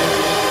 yeah.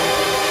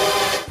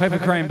 Paper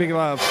Crane, big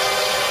love.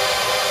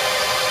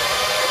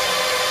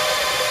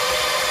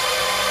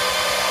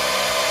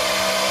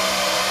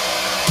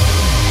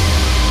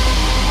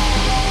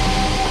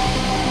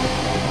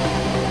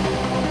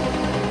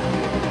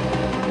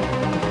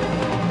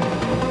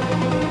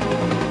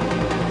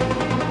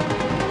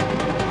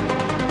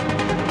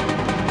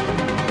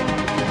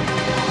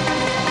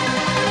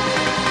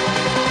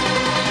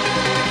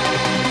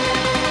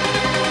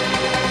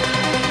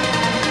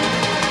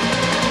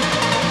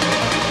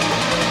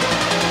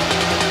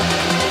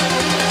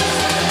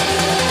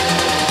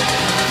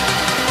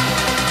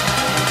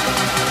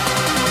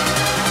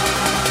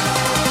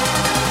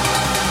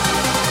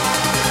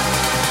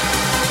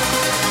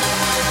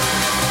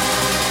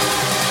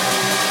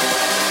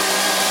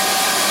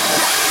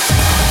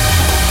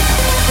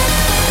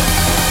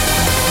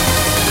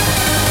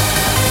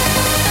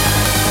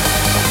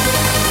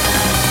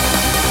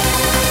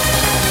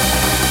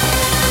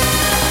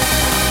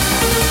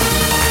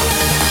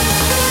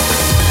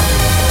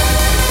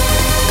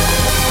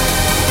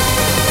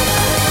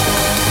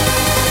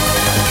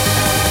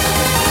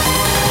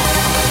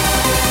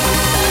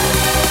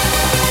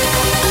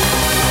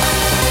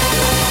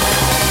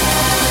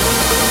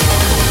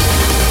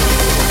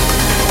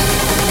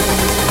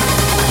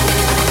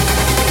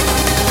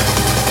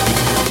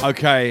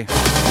 Okay,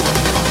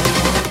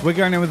 we're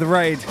going in with the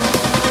raid,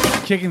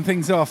 kicking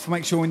things off.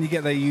 Make sure when you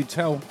get there you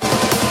tell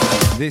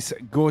this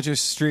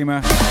gorgeous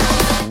streamer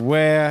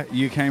where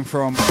you came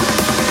from.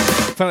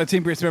 Fellow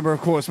Team Brisk member, of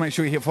course, make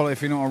sure you hit follow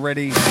if you're not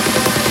already.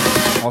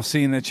 I'll see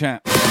you in the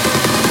chat.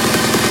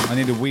 I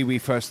need a wee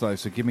first though,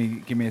 so give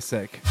me a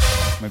sec,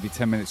 maybe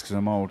 10 minutes because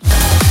I'm old.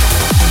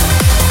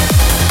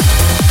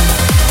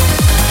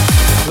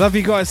 Love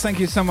you guys, thank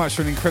you so much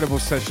for an incredible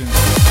session.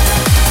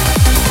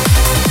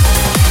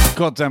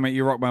 God damn it,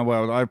 you rock my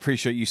world. I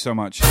appreciate you so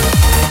much.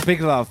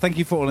 Big love. Thank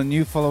you for all the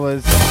new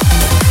followers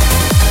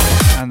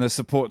and the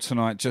support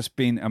tonight. Just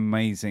been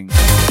amazing.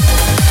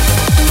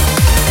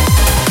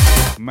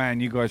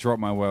 Man, you guys rock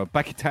my world.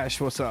 Becky Tash,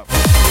 what's up?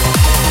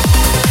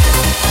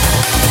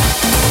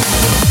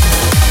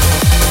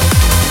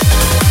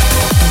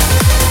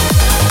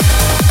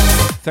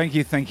 Thank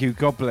you.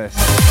 God bless.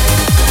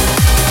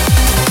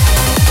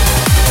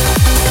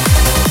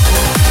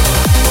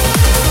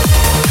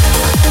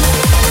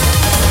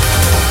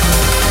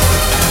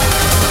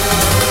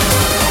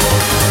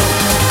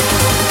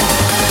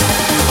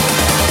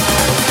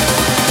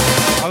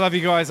 I love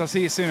you guys. I'll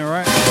see you soon, all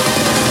right?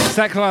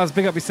 Sat Claus,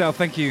 big up yourself.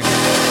 Thank you.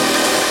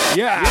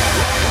 Yeah.